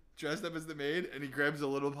dressed up as the maid and he grabs a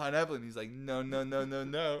little pineapple and he's like, no, no, no, no,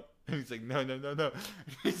 no. And he's like, no, no, no, no.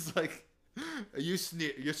 And he's like, you're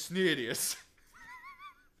Sneerius.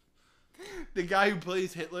 The guy who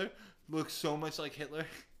plays Hitler looks so much like Hitler.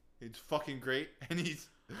 It's fucking great. And he's...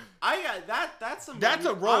 That's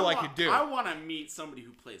a role I could do. I want to meet somebody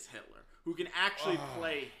who plays Hitler, who can actually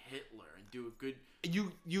play Hitler and do a good...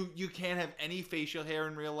 You can't have any facial hair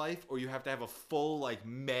in real life, or you have to have a full, like,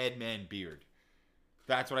 madman beard.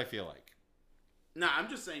 That's what I feel like. No, I'm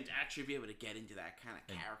just saying to actually be able to get into that kind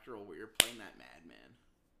of character role where you're playing that madman.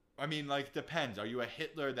 I mean, like, depends. Are you a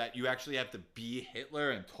Hitler that you actually have to be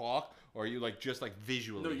Hitler and talk, or are you, like, just, like,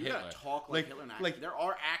 visually Hitler? No, you gotta talk like Hitler and act. Like, there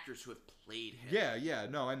are actors who have played Hitler. Yeah,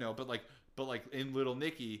 no, I know. But in Little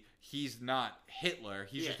Nicky, he's not Hitler.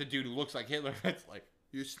 He's just a dude who looks like Hitler. That's like,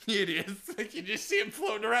 you idiots. Like, you just see him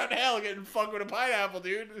floating around hell getting fucked with a pineapple,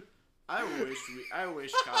 dude. I wish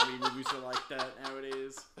comedy movies were like that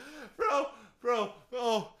nowadays. Bro,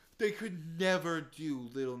 they could never do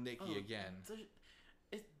Little Nicky again.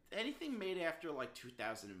 Anything made after like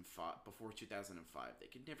 2005, before 2005, they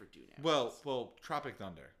could never do now. Well, Tropic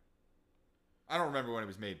Thunder. I don't remember when it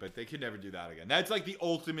was made, but they could never do that again. That's like the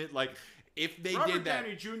ultimate, like, if they Robert did that.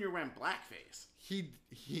 Downey Jr. went blackface. He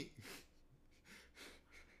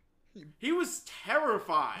was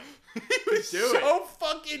terrified. He was so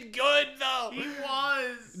fucking good, though. He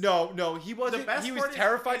was. No, he wasn't. He was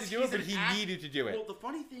terrified to do it, but he needed to do it. Well, the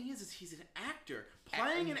funny thing is he's an actor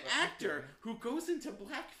playing an actor who goes into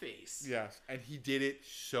blackface. Yes, and he did it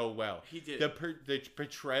so well. He did. The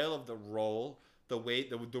portrayal of the role, the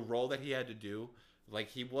role that he had to do, like,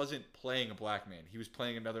 he wasn't playing a black man. He was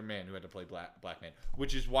playing another man who had to play black man,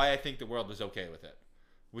 which is why I think the world was okay with it.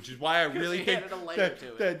 Which is why I really think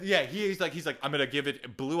he's like, I'm gonna give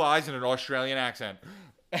it blue eyes and an Australian accent,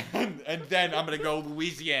 and then I'm gonna go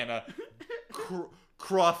Louisiana,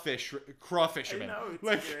 crawfisherman.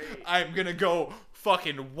 Like, great. I'm gonna go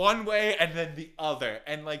fucking one way and then the other.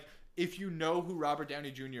 And like, if you know who Robert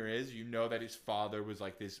Downey Jr. is, you know that his father was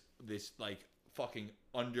like this like fucking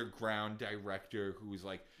underground director who was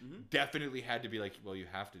like definitely had to be like, well, you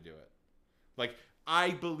have to do it. Like,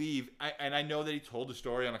 I believe, and I know that he told the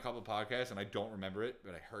story on a couple of podcasts, and I don't remember it,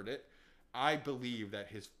 but I heard it. I believe that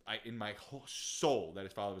in my whole soul, that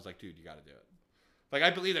his father was like, dude, you got to do it. Like,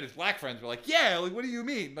 I believe that his black friends were like, yeah, like, what do you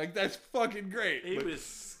mean? Like, that's fucking great. He was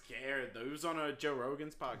scared, though. He was on a Joe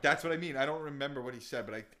Rogan's podcast. That's what I mean. I don't remember what he said,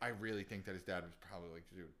 but I really think that his dad was probably like,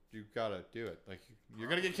 dude, you got to do it. Like, you're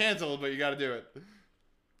going to get canceled, but you got to do it.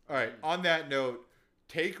 All right, on that note,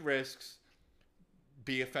 take risks,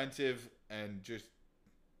 be offensive, and just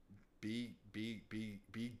be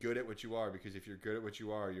good at what you are, because if you're good at what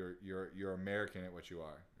you are, you're American at what you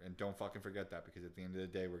are. And don't fucking forget that, because at the end of the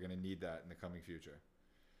day, we're going to need that in the coming future.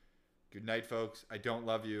 Good night, folks. I don't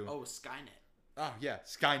love you. Oh, Skynet. Oh, yeah,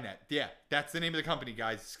 Skynet. Yeah, that's the name of the company,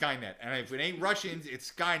 guys. Skynet. And if it ain't Russians,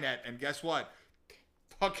 it's Skynet. And guess what?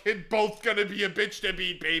 Fucking both going to be a bitch to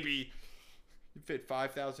beat, baby. You fit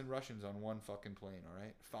 5,000 Russians on one fucking plane, all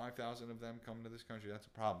right? 5,000 of them coming to this country. That's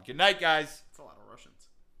a problem. Good night, guys. That's a lot of Russians.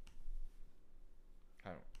 I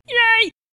don't. Yay!